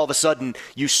 and then all of a sudden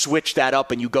you switch that up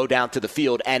and you go down to the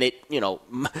field, and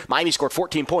Miami scored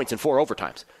 14 points in 4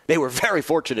 overtimes. They were very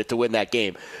fortunate to win that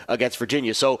game against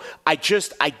Virginia. So I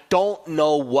don't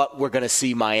know what we're going to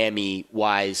see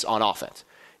Miami-wise on offense.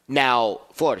 Now,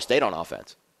 Florida State on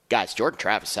offense. Guys, Jordan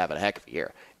Travis is having a heck of a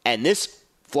year. And this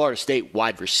Florida State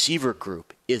wide receiver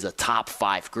group is a top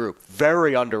 5 group.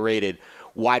 Very underrated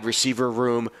wide receiver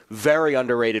room, very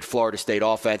underrated Florida State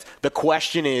offense. The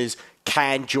question is,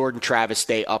 can Jordan Travis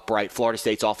stay upright? Florida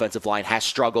State's offensive line has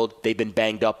struggled. They've been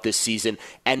banged up this season.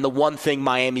 And the one thing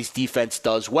Miami's defense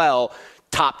does well,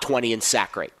 top 20 in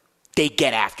sack rate. They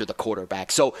get after the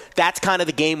quarterback. So that's kind of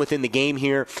the game within the game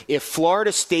here. If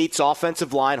Florida State's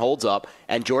offensive line holds up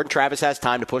and Jordan Travis has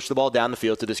time to push the ball down the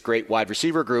field to this great wide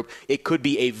receiver group, it could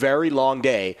be a very long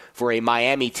day for a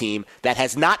Miami team that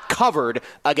has not covered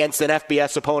against an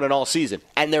FBS opponent all season.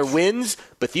 And their wins,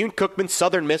 Bethune-Cookman,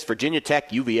 Southern Miss, Virginia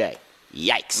Tech, UVA.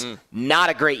 Yikes. Not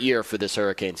a great year for this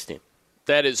Hurricanes team.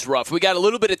 That is rough. We got a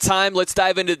little bit of time. Let's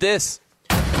dive into this.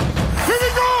 Here we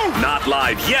go! Not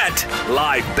live yet,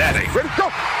 live betting. Ready, go!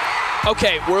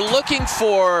 Okay, we're looking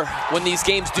for, when these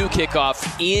games do kick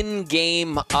off,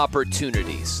 in-game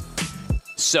opportunities.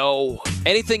 So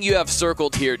anything you have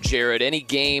circled here, Jared, any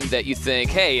game that you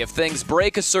think, hey, if things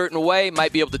break a certain way,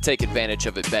 might be able to take advantage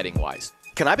of it betting-wise.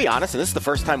 Can I be honest? And this is the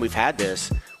first time we've had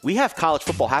this. We have college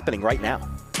football happening right now.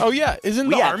 Oh, yeah. Isn't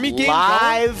the Army game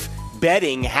live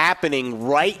betting happening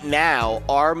right now,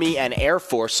 Army and Air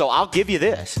Force. So I'll give you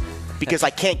this, because I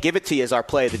can't give it to you as our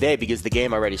play of the day because the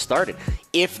game already started.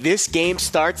 If this game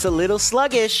starts a little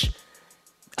sluggish,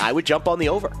 I would jump on the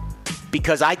over,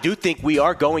 because I do think we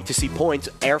are going to see points.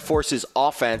 Air Force's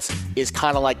offense is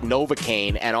kind of like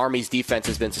Novocaine, and Army's defense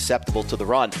has been susceptible to the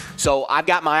run. So I've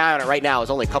got my eye on it right now.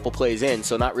 It's only a couple plays in,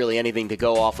 so not really anything to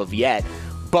go off of yet.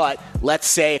 But let's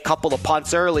say a couple of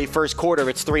punts early, first quarter,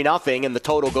 it's 3-0, and the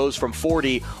total goes from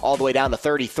 40 all the way down to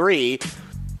 33.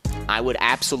 I would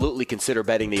absolutely consider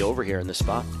betting the over here in this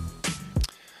spot.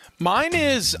 Mine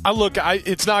is,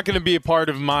 it's not going to be a part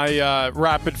of my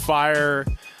rapid fire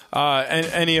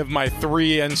any of my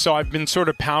 3, and so I've been sort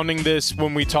of pounding this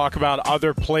when we talk about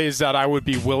other plays that I would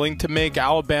be willing to make.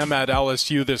 Alabama at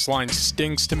LSU, this line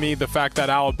stinks to me. The fact that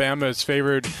Alabama is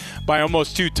favored by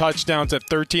almost 2 touchdowns at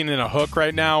 13 and a hook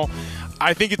right now,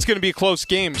 I think it's going to be a close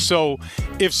game. So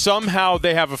if somehow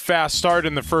they have a fast start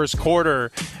in the first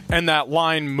quarter and that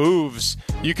line moves,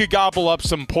 you could gobble up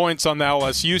some points on the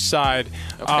LSU side,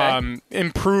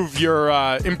 improve your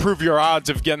odds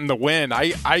of getting the win.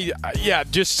 Yeah,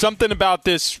 just something about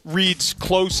this reads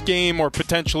close game or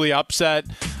potentially upset.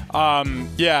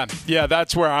 Yeah,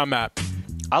 that's where I'm at.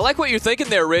 I like what you're thinking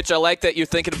there, Rich. I like that you're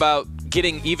thinking about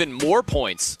getting even more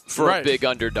points for a big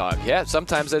underdog. Yeah,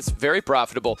 sometimes that's very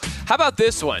profitable. How about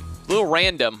this one? A little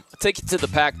random. I'll take you to the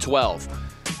Pac-12.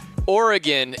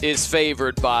 Oregon is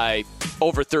favored by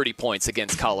over 30 points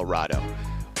against Colorado.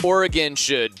 Oregon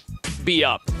should be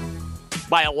up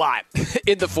by a lot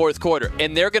in the fourth quarter,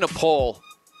 and they're going to poll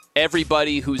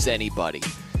everybody who's anybody.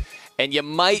 And you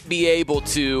might be able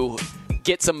to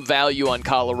get some value on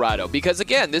Colorado because,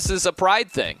 again, this is a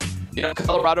pride thing. You know,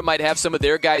 Colorado might have some of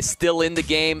their guys still in the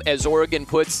game as Oregon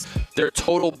puts their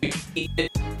total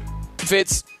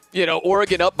fits,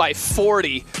 Oregon up by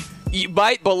 40. You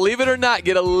might, believe it or not,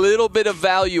 get a little bit of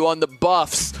value on the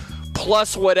Buffs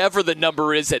plus whatever the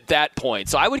number is at that point.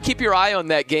 So I would keep your eye on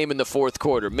that game in the fourth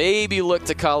quarter. Maybe look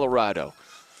to Colorado.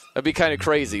 That'd be kind of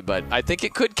crazy, but I think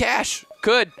it could cash.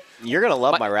 Could. You're going to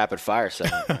love my rapid fire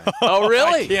segment. Oh,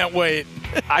 really? I can't wait.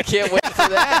 I can't wait for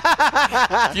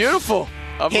that. Beautiful.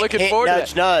 I'm looking forward to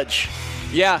it. Nudge.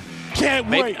 Yeah. Can't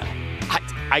wait.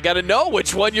 I got to know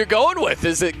which one you're going with.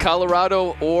 Is it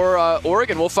Colorado or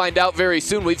Oregon? We'll find out very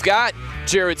soon. We've got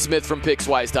Jared Smith from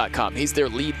PicksWise.com. He's their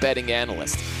lead betting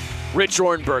analyst. Rich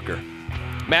Ohrnberger,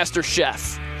 Master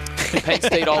Chef, Penn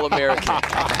State All-American.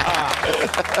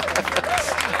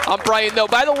 I'm Brian Noe.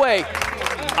 By the way,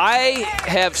 I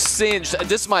have singed.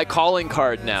 This is my calling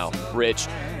card now, Rich.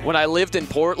 When I lived in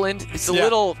Portland, it's a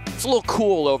little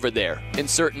cool over there in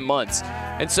certain months.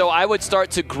 And so I would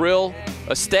start to grill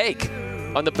a steak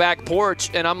on the back porch,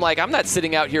 and I'm like, I'm not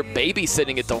sitting out here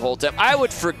babysitting it the whole time. I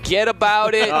would forget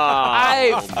about it.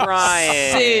 I've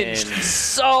singed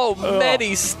so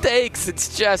many steaks. It's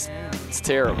terrible. It's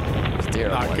terrible.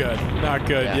 Not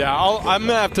good. Yeah, I'm going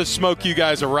to have to smoke you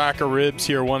guys a rack of ribs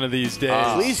here one of these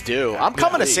days. Please do. I'm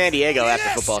coming to San Diego after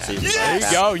football season. There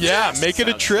you go. Yeah, make it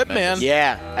a trip, man.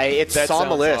 Yeah, it's on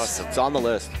the list. Awesome. It's on the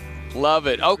list. Love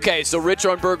it. Okay, so Rich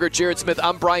Ohrnberger, Jared Smith,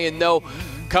 I'm Brian Noe.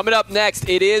 Coming up next,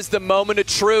 it is the moment of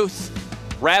truth.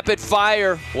 Rapid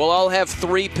fire. We'll all have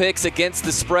 3 picks against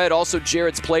the spread. Also,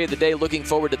 Jared's play of the day. Looking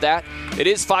forward to that. It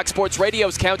is Fox Sports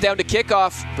Radio's Countdown to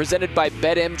Kickoff, presented by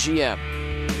BetMGM.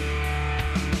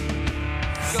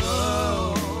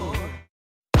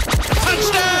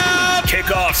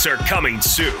 Kickoffs are coming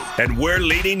soon, and we're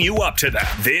leading you up to them.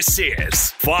 This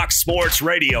is Fox Sports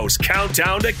Radio's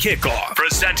Countdown to Kickoff,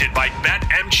 presented by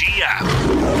BetMGM,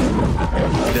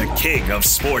 the king of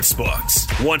sportsbooks.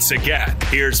 Once again,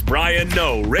 here's Brian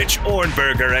Noe, Rich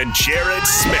Ohrnberger, and Jared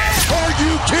Smith. Are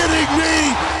you kidding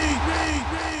me?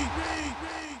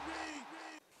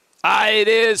 It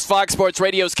is Fox Sports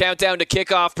Radio's Countdown to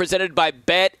Kickoff, presented by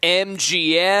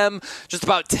BetMGM. Just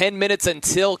about 10 minutes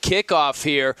until kickoff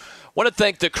here. Want to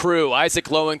thank the crew. Isaac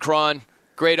Lowenkron,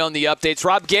 great on the updates.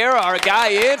 Rob Guerra, our guy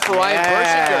in for Ryan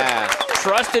Pershinger.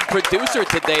 Trusted producer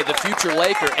today, the future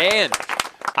Laker. And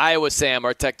Iowa Sam,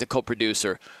 our technical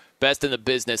producer. Best in the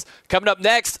business. Coming up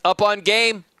next, up on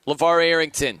game, LeVar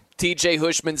Arrington, TJ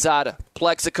Hushmanzada,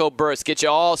 Plexico Burst. Get you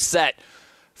all set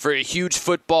for a huge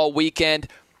football weekend.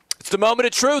 It's the moment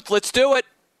of truth. Let's do it.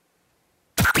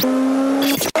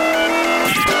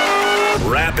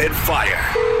 Rapid fire.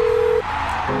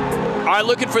 All right,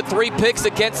 looking for 3 picks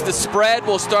against the spread.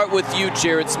 We'll start with you,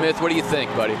 Jared Smith. What do you think,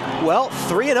 buddy? Well,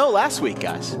 3-0 last week,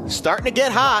 guys. Starting to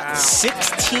get hot.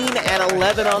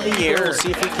 16-11 on the year. We'll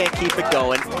see if we can't keep it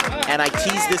going. And I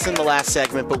teased this in the last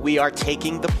segment, but we are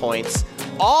taking the points.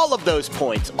 All of those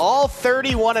points, all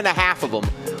 31.5 of them,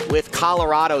 with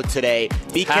Colorado today.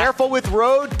 Be careful with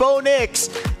Road Bo Nix.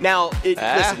 Now,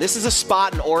 listen, this is a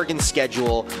spot in Oregon's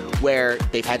schedule where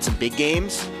they've had some big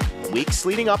games, weeks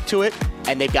leading up to it,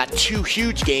 and they've got 2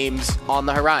 huge games on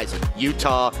the horizon.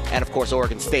 Utah and, of course,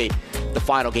 Oregon State, the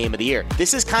final game of the year.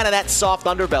 This is kind of that soft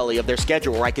underbelly of their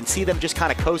schedule where I can see them just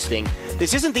kind of coasting.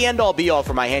 This isn't the end-all be-all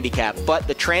for my handicap, but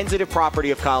the transitive property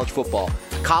of college football.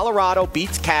 Colorado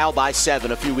beats Cal by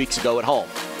 7 a few weeks ago at home.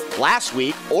 Last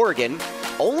week, Oregon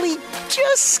only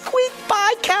just squeaked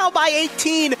by Cal by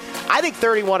 18. I think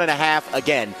 31.5.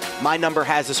 Again, my number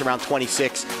has this around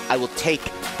 26. I will take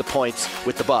the points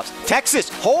with the Buffs. Texas,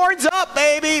 horns up,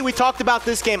 baby. We talked about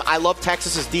this game. I love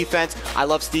Texas's defense. I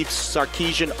love Steve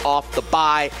Sarkisian off the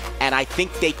bye, and I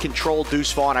think they control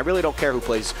Deuce Vaughn. I really don't care who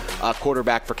plays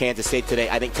quarterback for Kansas State today.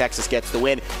 I think Texas gets the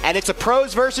win, and it's a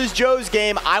pros versus Joes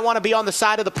game. I want to be on the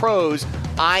side of the pros.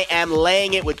 I am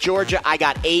laying it with Georgia. I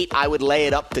got 8. I would lay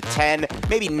it up to 10.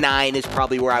 Maybe 9 is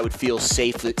probably where I would feel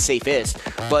safest.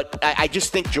 But I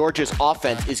just think Georgia's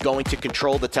offense is going to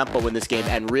control the tempo in this game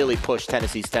and really push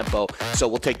Tennessee's tempo. So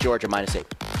we'll take Georgia -8.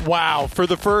 Wow. For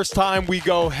the first time, we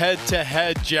go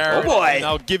head-to-head, Jared. Oh, boy. And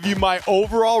I'll give you my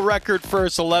overall record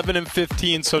first,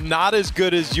 11-15, so not as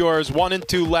good as yours.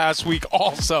 1-2 last week,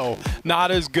 also not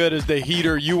as good as the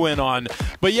heater you went on.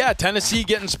 But, yeah, Tennessee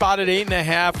getting spotted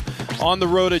 8.5 on the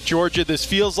road at Georgia. This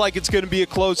feels like it's going to be a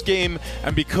close game,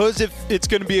 and because if it's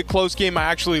going to be a close game, I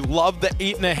actually love the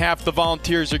 8.5 the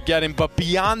Volunteers are getting. But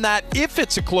beyond that, if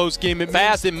it's a close game, it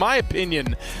means, in my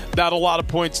opinion, that a lot of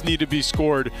points need to be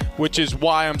scored, which is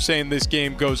why I'm saying this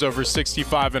game goes over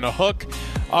 65 and a hook.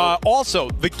 Also,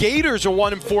 the Gators are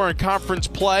 1-4 in conference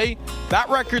play. That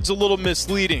record's a little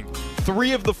misleading.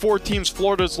 3 of the 4 teams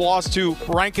Florida's lost to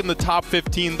rank in the top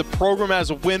 15. The program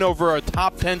has a win over a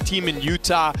top 10 team in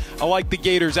Utah. I like the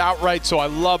Gators outright, so I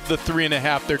love the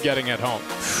 3.5 they're getting at home.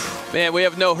 Man, we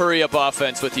have no hurry-up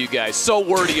offense with you guys. So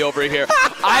wordy over here.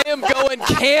 I am going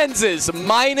Kansas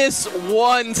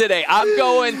 -1 today. I'm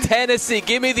going Tennessee.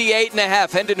 Give me the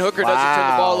 8.5. Hendon Hooker doesn't turn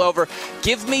the ball over.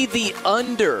 Give me the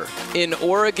under in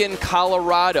Oregon,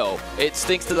 Colorado. It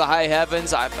stinks to the high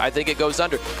heavens. I think it goes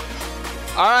under.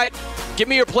 All right. Give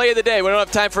me your play of the day. We don't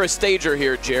have time for a stager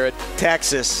here, Jared.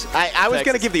 Texas. I was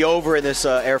going to give the over in this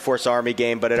Air Force Army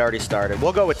game, but it already started.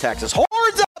 We'll go with Texas.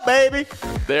 Horns up, baby.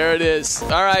 There it is.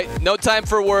 All right. No time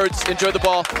for words. Enjoy the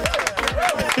ball.